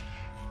 US.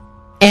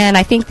 And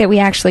I think that we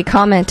actually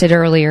commented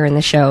earlier in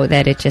the show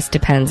that it just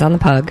depends on the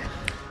pug.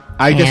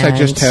 I guess I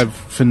just have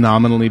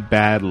phenomenally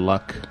bad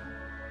luck.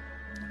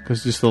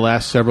 Because just the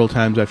last several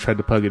times I've tried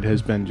to pug, it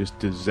has been just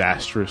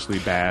disastrously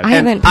bad. I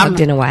haven't pugged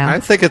in a while. I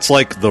think it's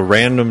like the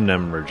random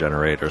number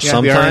generator. Yeah,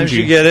 sometimes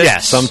you get it,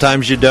 yes.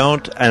 Sometimes you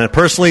don't. And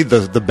personally,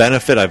 the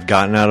benefit I've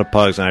gotten out of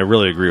pugs, and I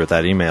really agree with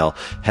that email,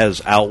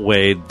 has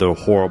outweighed the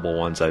horrible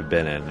ones I've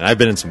been in. And I've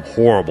been in some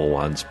horrible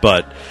ones,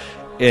 but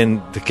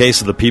in the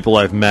case of the people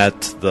I've met,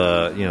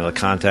 the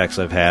contacts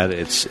I've had,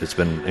 it's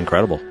been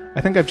incredible. I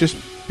think I've just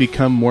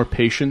become more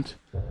patient,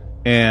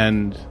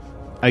 and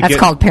That's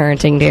called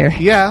parenting, dear.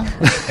 Yeah,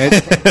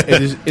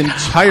 it is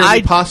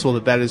entirely possible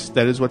that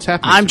is what's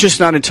happening. I'm just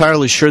not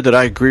entirely sure that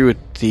I agree with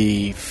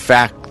the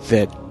fact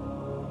that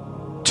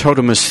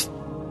Totemus.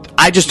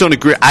 I just don't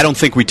agree. I don't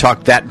think we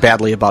talk that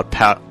badly about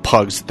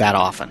pugs that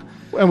often.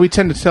 And we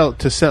tend to tell the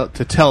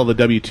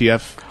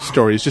WTF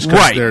stories just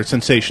because they're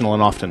sensational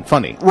and often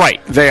funny.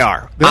 Right, they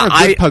are. There are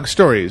good pug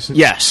stories.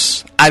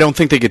 Yes. I don't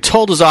think they get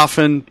told as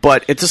often,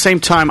 but at the same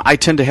time, I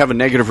tend to have a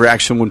negative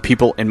reaction when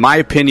people, in my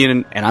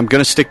opinion, and I'm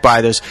going to stick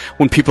by this,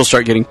 when people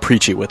start getting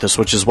preachy with this,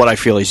 which is what I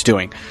feel he's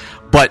doing.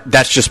 But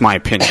that's just my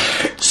opinion.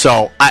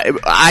 So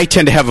I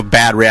tend to have a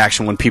bad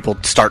reaction when people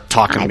start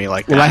talking to me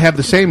like that. Well, I have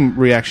the same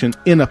reaction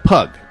in a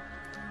pug.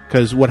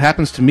 Because what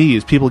happens to me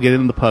is people get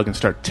into the pug and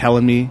start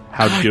telling me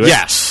how to do it.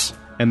 Yes.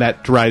 And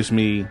that drives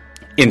me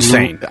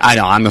insane. I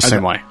know, I'm the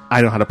same way.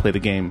 I know how to play the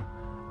game.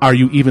 Are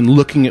you even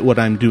looking at what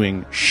I'm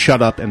doing?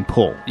 Shut up and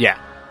pull. Yeah.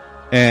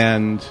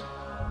 And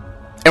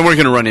we're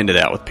going to run into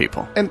that with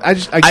people. And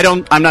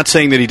I'm not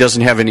saying that he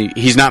doesn't have any,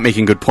 he's not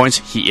making good points.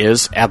 He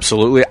is,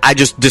 absolutely. I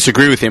just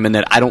disagree with him in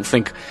that I don't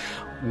think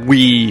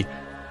we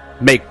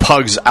make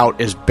pugs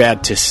out as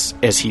bad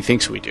as he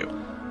thinks we do.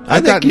 I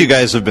think you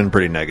guys have been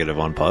pretty negative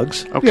on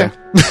pugs. Okay. Yeah.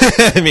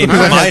 I mean,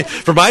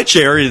 for my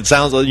charity, it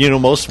sounds like,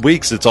 most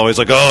weeks it's always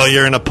like, oh,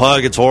 you're in a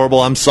pug, it's horrible,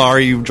 I'm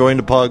sorry you joined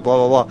a pug, blah,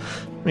 blah, blah.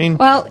 I mean,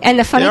 well, and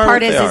the funny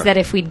part is that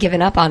if we'd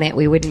given up on it,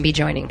 we wouldn't be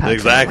joining pugs.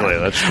 Exactly,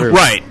 anymore. That's true.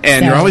 Right,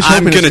 and you're always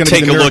I'm going to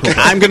take a look.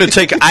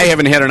 I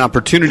haven't had an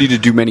opportunity to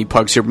do many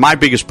pugs here. My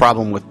biggest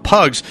problem with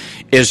pugs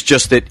is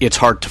just that it's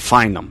hard to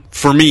find them.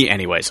 For me,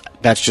 anyways.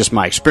 That's just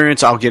my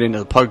experience. I'll get into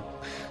the pug.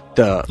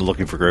 The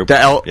looking for group.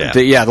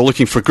 The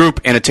looking for group,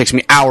 and it takes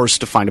me hours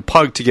to find a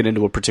pug to get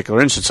into a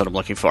particular instance that I'm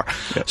looking for.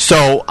 Yep.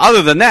 So,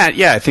 other than that,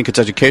 I think it's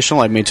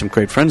educational. I've made some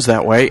great friends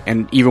that way,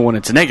 and even when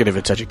it's negative,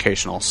 it's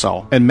educational.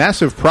 So, and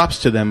massive props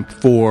to them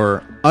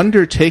for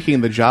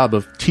undertaking the job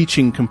of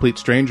teaching complete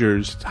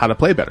strangers how to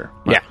play better.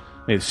 Right?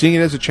 Yeah, seeing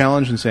it as a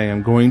challenge and saying,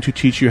 "I'm going to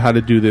teach you how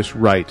to do this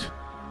right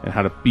and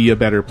how to be a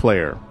better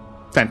player."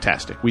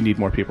 Fantastic. We need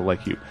more people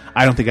like you.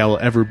 I don't think I will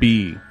ever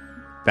be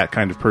that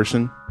kind of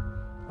person.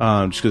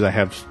 Just because I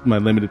have my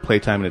limited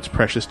playtime and it's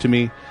precious to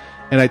me.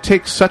 And I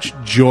take such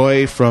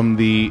joy from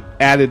the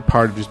added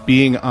part of just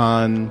being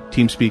on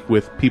TeamSpeak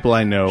with people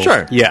I know.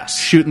 Sure, yes.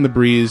 Shooting the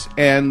breeze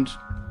and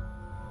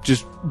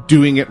just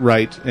doing it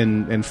right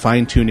and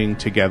fine-tuning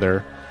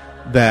together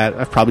that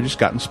I've probably just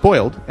gotten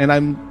spoiled. And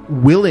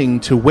I'm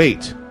willing to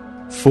wait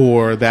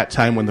for that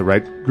time when the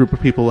right group of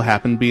people will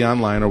happen to be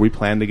online or we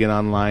plan to get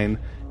online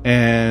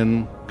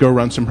and go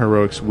run some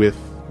heroics with,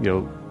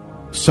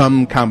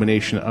 some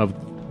combination of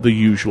the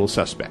usual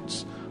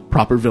suspects.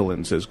 Proper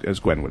villains, as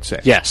Gwen would say.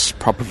 Yes,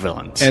 proper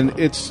villains. And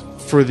it's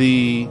for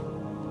the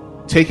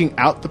taking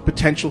out the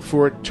potential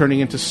for it turning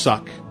into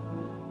suck,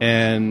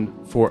 and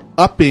for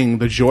upping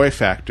the joy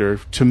factor.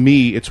 To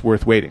me, it's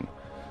worth waiting.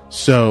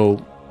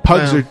 So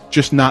pugs are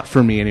just not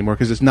for me anymore,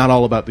 because it's not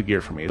all about the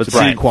gear for me. It's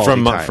about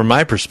quality time. From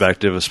my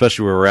perspective,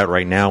 especially where we're at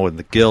right now with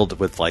the guild,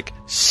 with like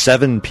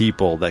 7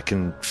 people that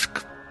can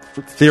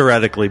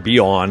theoretically be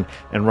on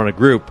and run a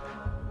group,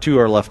 2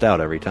 are left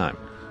out every time.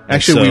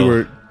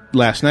 Actually,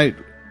 last night,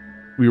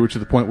 we were to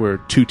the point where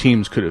 2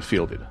 teams could have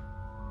fielded.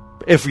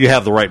 If you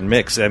have the right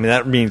mix. I mean,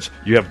 that means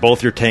you have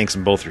both your tanks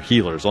and both your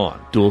healers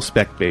on. Dual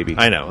spec, baby.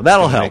 I know.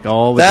 That'll help.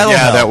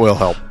 That will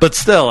help. But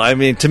still, I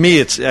mean, to me,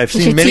 I've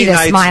seen many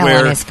nights smile where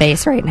on his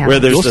face right now. Where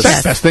there's Dual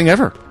spec, best thing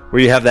ever.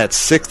 Where you have that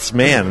 6th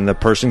man and the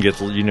person gets,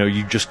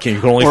 you just can't,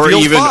 you can only or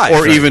field even,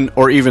 5.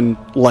 Or even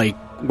like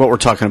what we're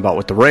talking about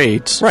with the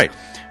raids. Right.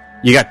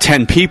 You got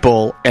 10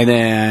 people, and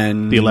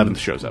then the 11th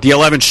shows up. The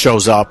 11th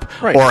shows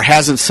up, right. Or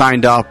hasn't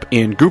signed up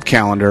in group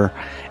calendar,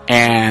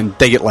 and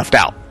they get left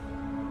out.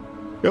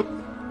 Yep.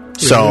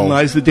 So therein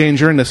lies the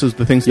danger, and this is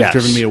the things that have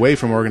driven me away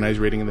from organized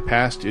raiding in the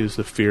past, is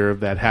the fear of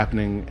that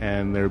happening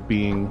and there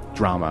being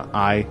drama.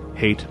 I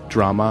hate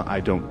drama. I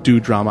don't do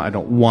drama. I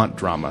don't want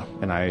drama.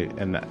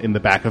 And in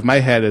the back of my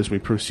head, as we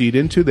proceed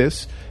into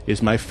this,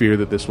 is my fear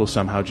that this will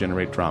somehow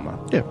generate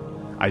drama. Yeah.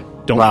 I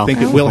don't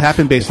think it will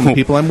happen based on the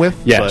people I'm with.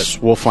 Yes,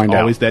 but we'll find out.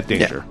 Always that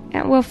danger.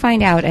 Yeah, we'll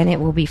find out, and it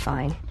will be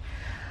fine.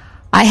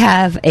 I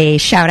have a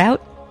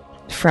shout-out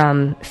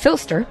from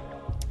Philster,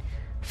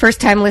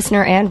 first-time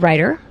listener and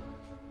writer.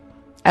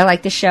 I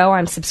like the show.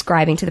 I'm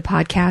subscribing to the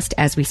podcast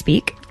as we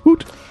speak.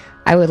 Hoot.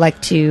 I would like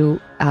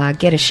to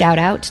get a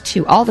shout-out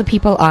to all the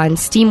people on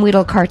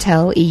Steamweedle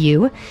Cartel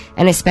EU,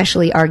 and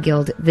especially our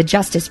guild, the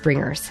Justice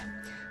Bringers.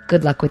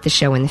 Good luck with the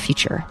show in the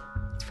future.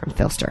 From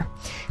Philster.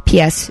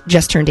 P.S.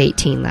 Just turned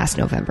 18 last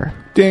November.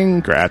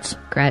 Ding. Grats.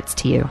 Grats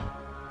to you.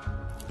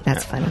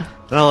 That's funny.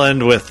 And I'll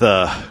end with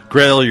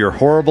Grail, your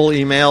horrible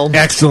email.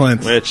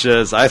 Excellent. Which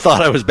is, I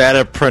thought I was bad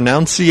at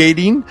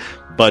pronunciating,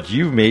 but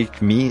you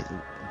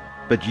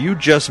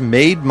just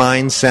made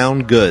mine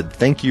sound good.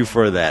 Thank you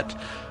for that.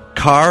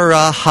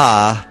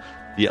 Karaha,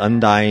 the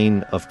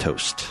undying of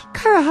toast.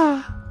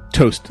 Karaha.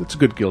 Toast. That's a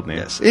good guild name.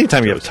 Yes.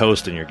 Anytime you have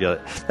toast in your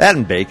guild. That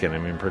and bacon, I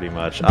mean, pretty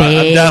much.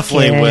 I'm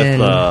definitely with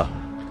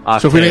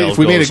so if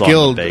we made a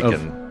guild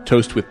of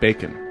toast with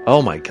bacon.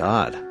 Oh, my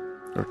God.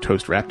 Or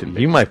toast wrapped in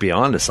bacon. You might be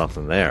onto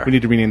something there. We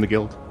need to rename the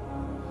guild.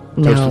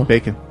 No. Toast with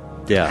bacon.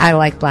 Yeah. I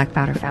like Black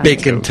Powder Fountain.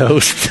 Bacon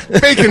toast.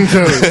 Bacon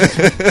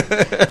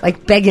toast.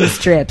 Like begging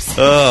strips.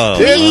 Oh,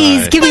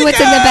 please, give me what's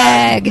in the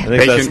bag. I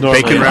think that's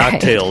normally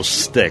Rocktail's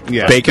stick.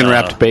 Yeah. Bacon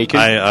wrapped bacon.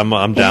 I'm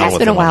down with it. It has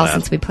been a while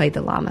since we played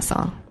the llama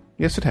song.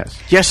 Yes, it has.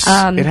 Yes,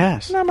 it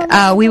has.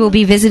 We will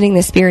be visiting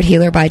the Spirit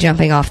Healer by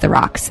jumping off the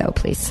rock, so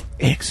please.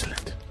 Excellent.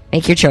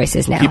 Make your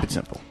choices now. Keep it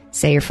simple.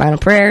 Say your final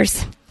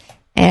prayers,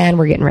 and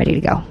we're getting ready to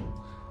go.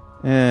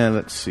 And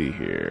let's see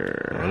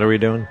here. What are we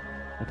doing?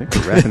 I think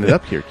we're wrapping it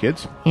up here,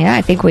 kids. Yeah,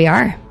 I think we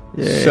are.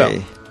 Yay.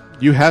 So,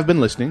 you have been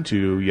listening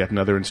to yet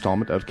another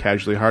installment of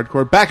Casually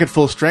Hardcore, back at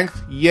full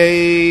strength.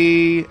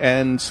 Yay!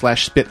 And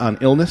 /spit on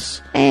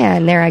illness.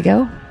 And there I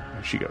go.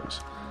 There she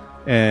goes.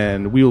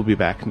 And we will be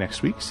back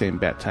next week. Same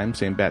bat time,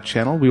 same bat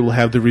channel. We will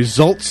have the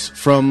results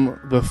from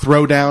the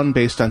throwdown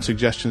based on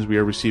suggestions we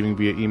are receiving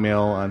via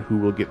email on who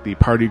will get the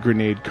Party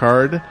Grenade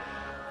card.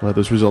 We'll have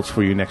those results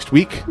for you next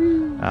week.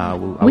 I'll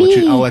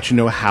let you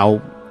know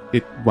how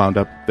it wound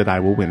up that I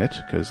will win it,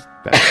 because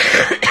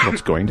that's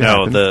what's going to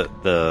happen. No,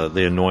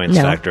 the annoyance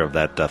factor of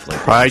that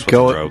definitely. Pride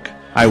goeth.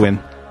 I win.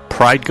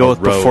 Pride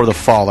goeth before the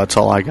fall. That's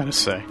all I got to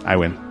say. I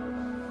win.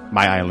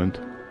 My island.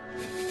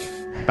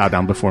 Bow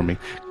down before me.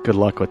 Good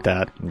luck with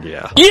that.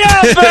 Yeah.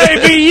 Yeah,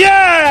 baby,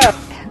 yeah!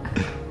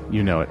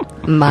 You know it.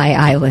 My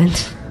island.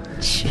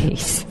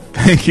 Jeez.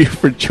 Thank you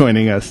for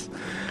joining us.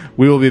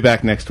 We will be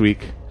back next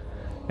week.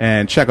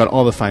 And check out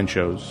all the fine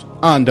shows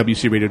on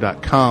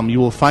WCRadio.com. You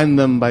will find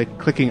them by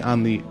clicking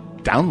on the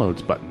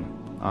downloads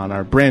button on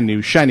our brand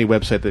new shiny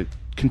website that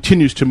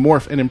continues to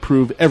morph and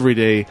improve every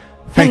day.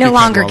 And no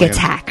longer gets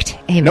hacked.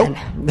 Amen. Nope.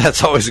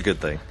 That's always a good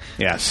thing.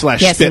 Yeah,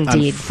 /spit on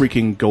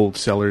freaking gold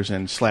sellers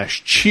and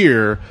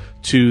 /cheer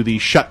to the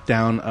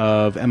shutdown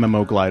of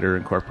MMO Glider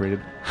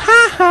Incorporated.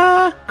 Ha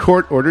ha!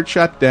 Court-ordered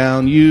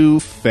shutdown. You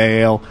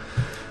fail.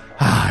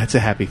 It's a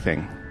happy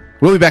thing.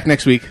 We'll be back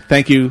next week.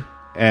 Thank you,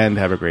 and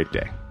have a great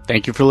day.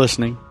 Thank you for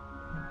listening.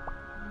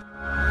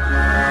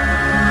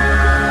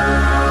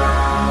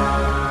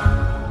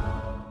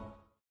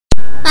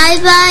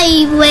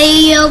 Bye-bye,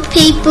 radio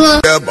people.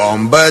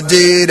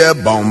 Bomba-dee-da,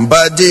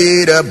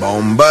 bomba-dee-da,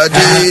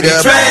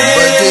 bomba-dee-da,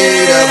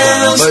 bomba-dee-da,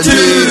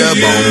 bomba-dee-da,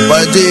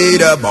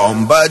 bomba-dee-da,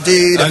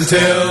 bomba-dee-da,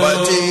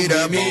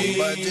 bomba-dee-da,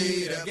 bomba-dee-da.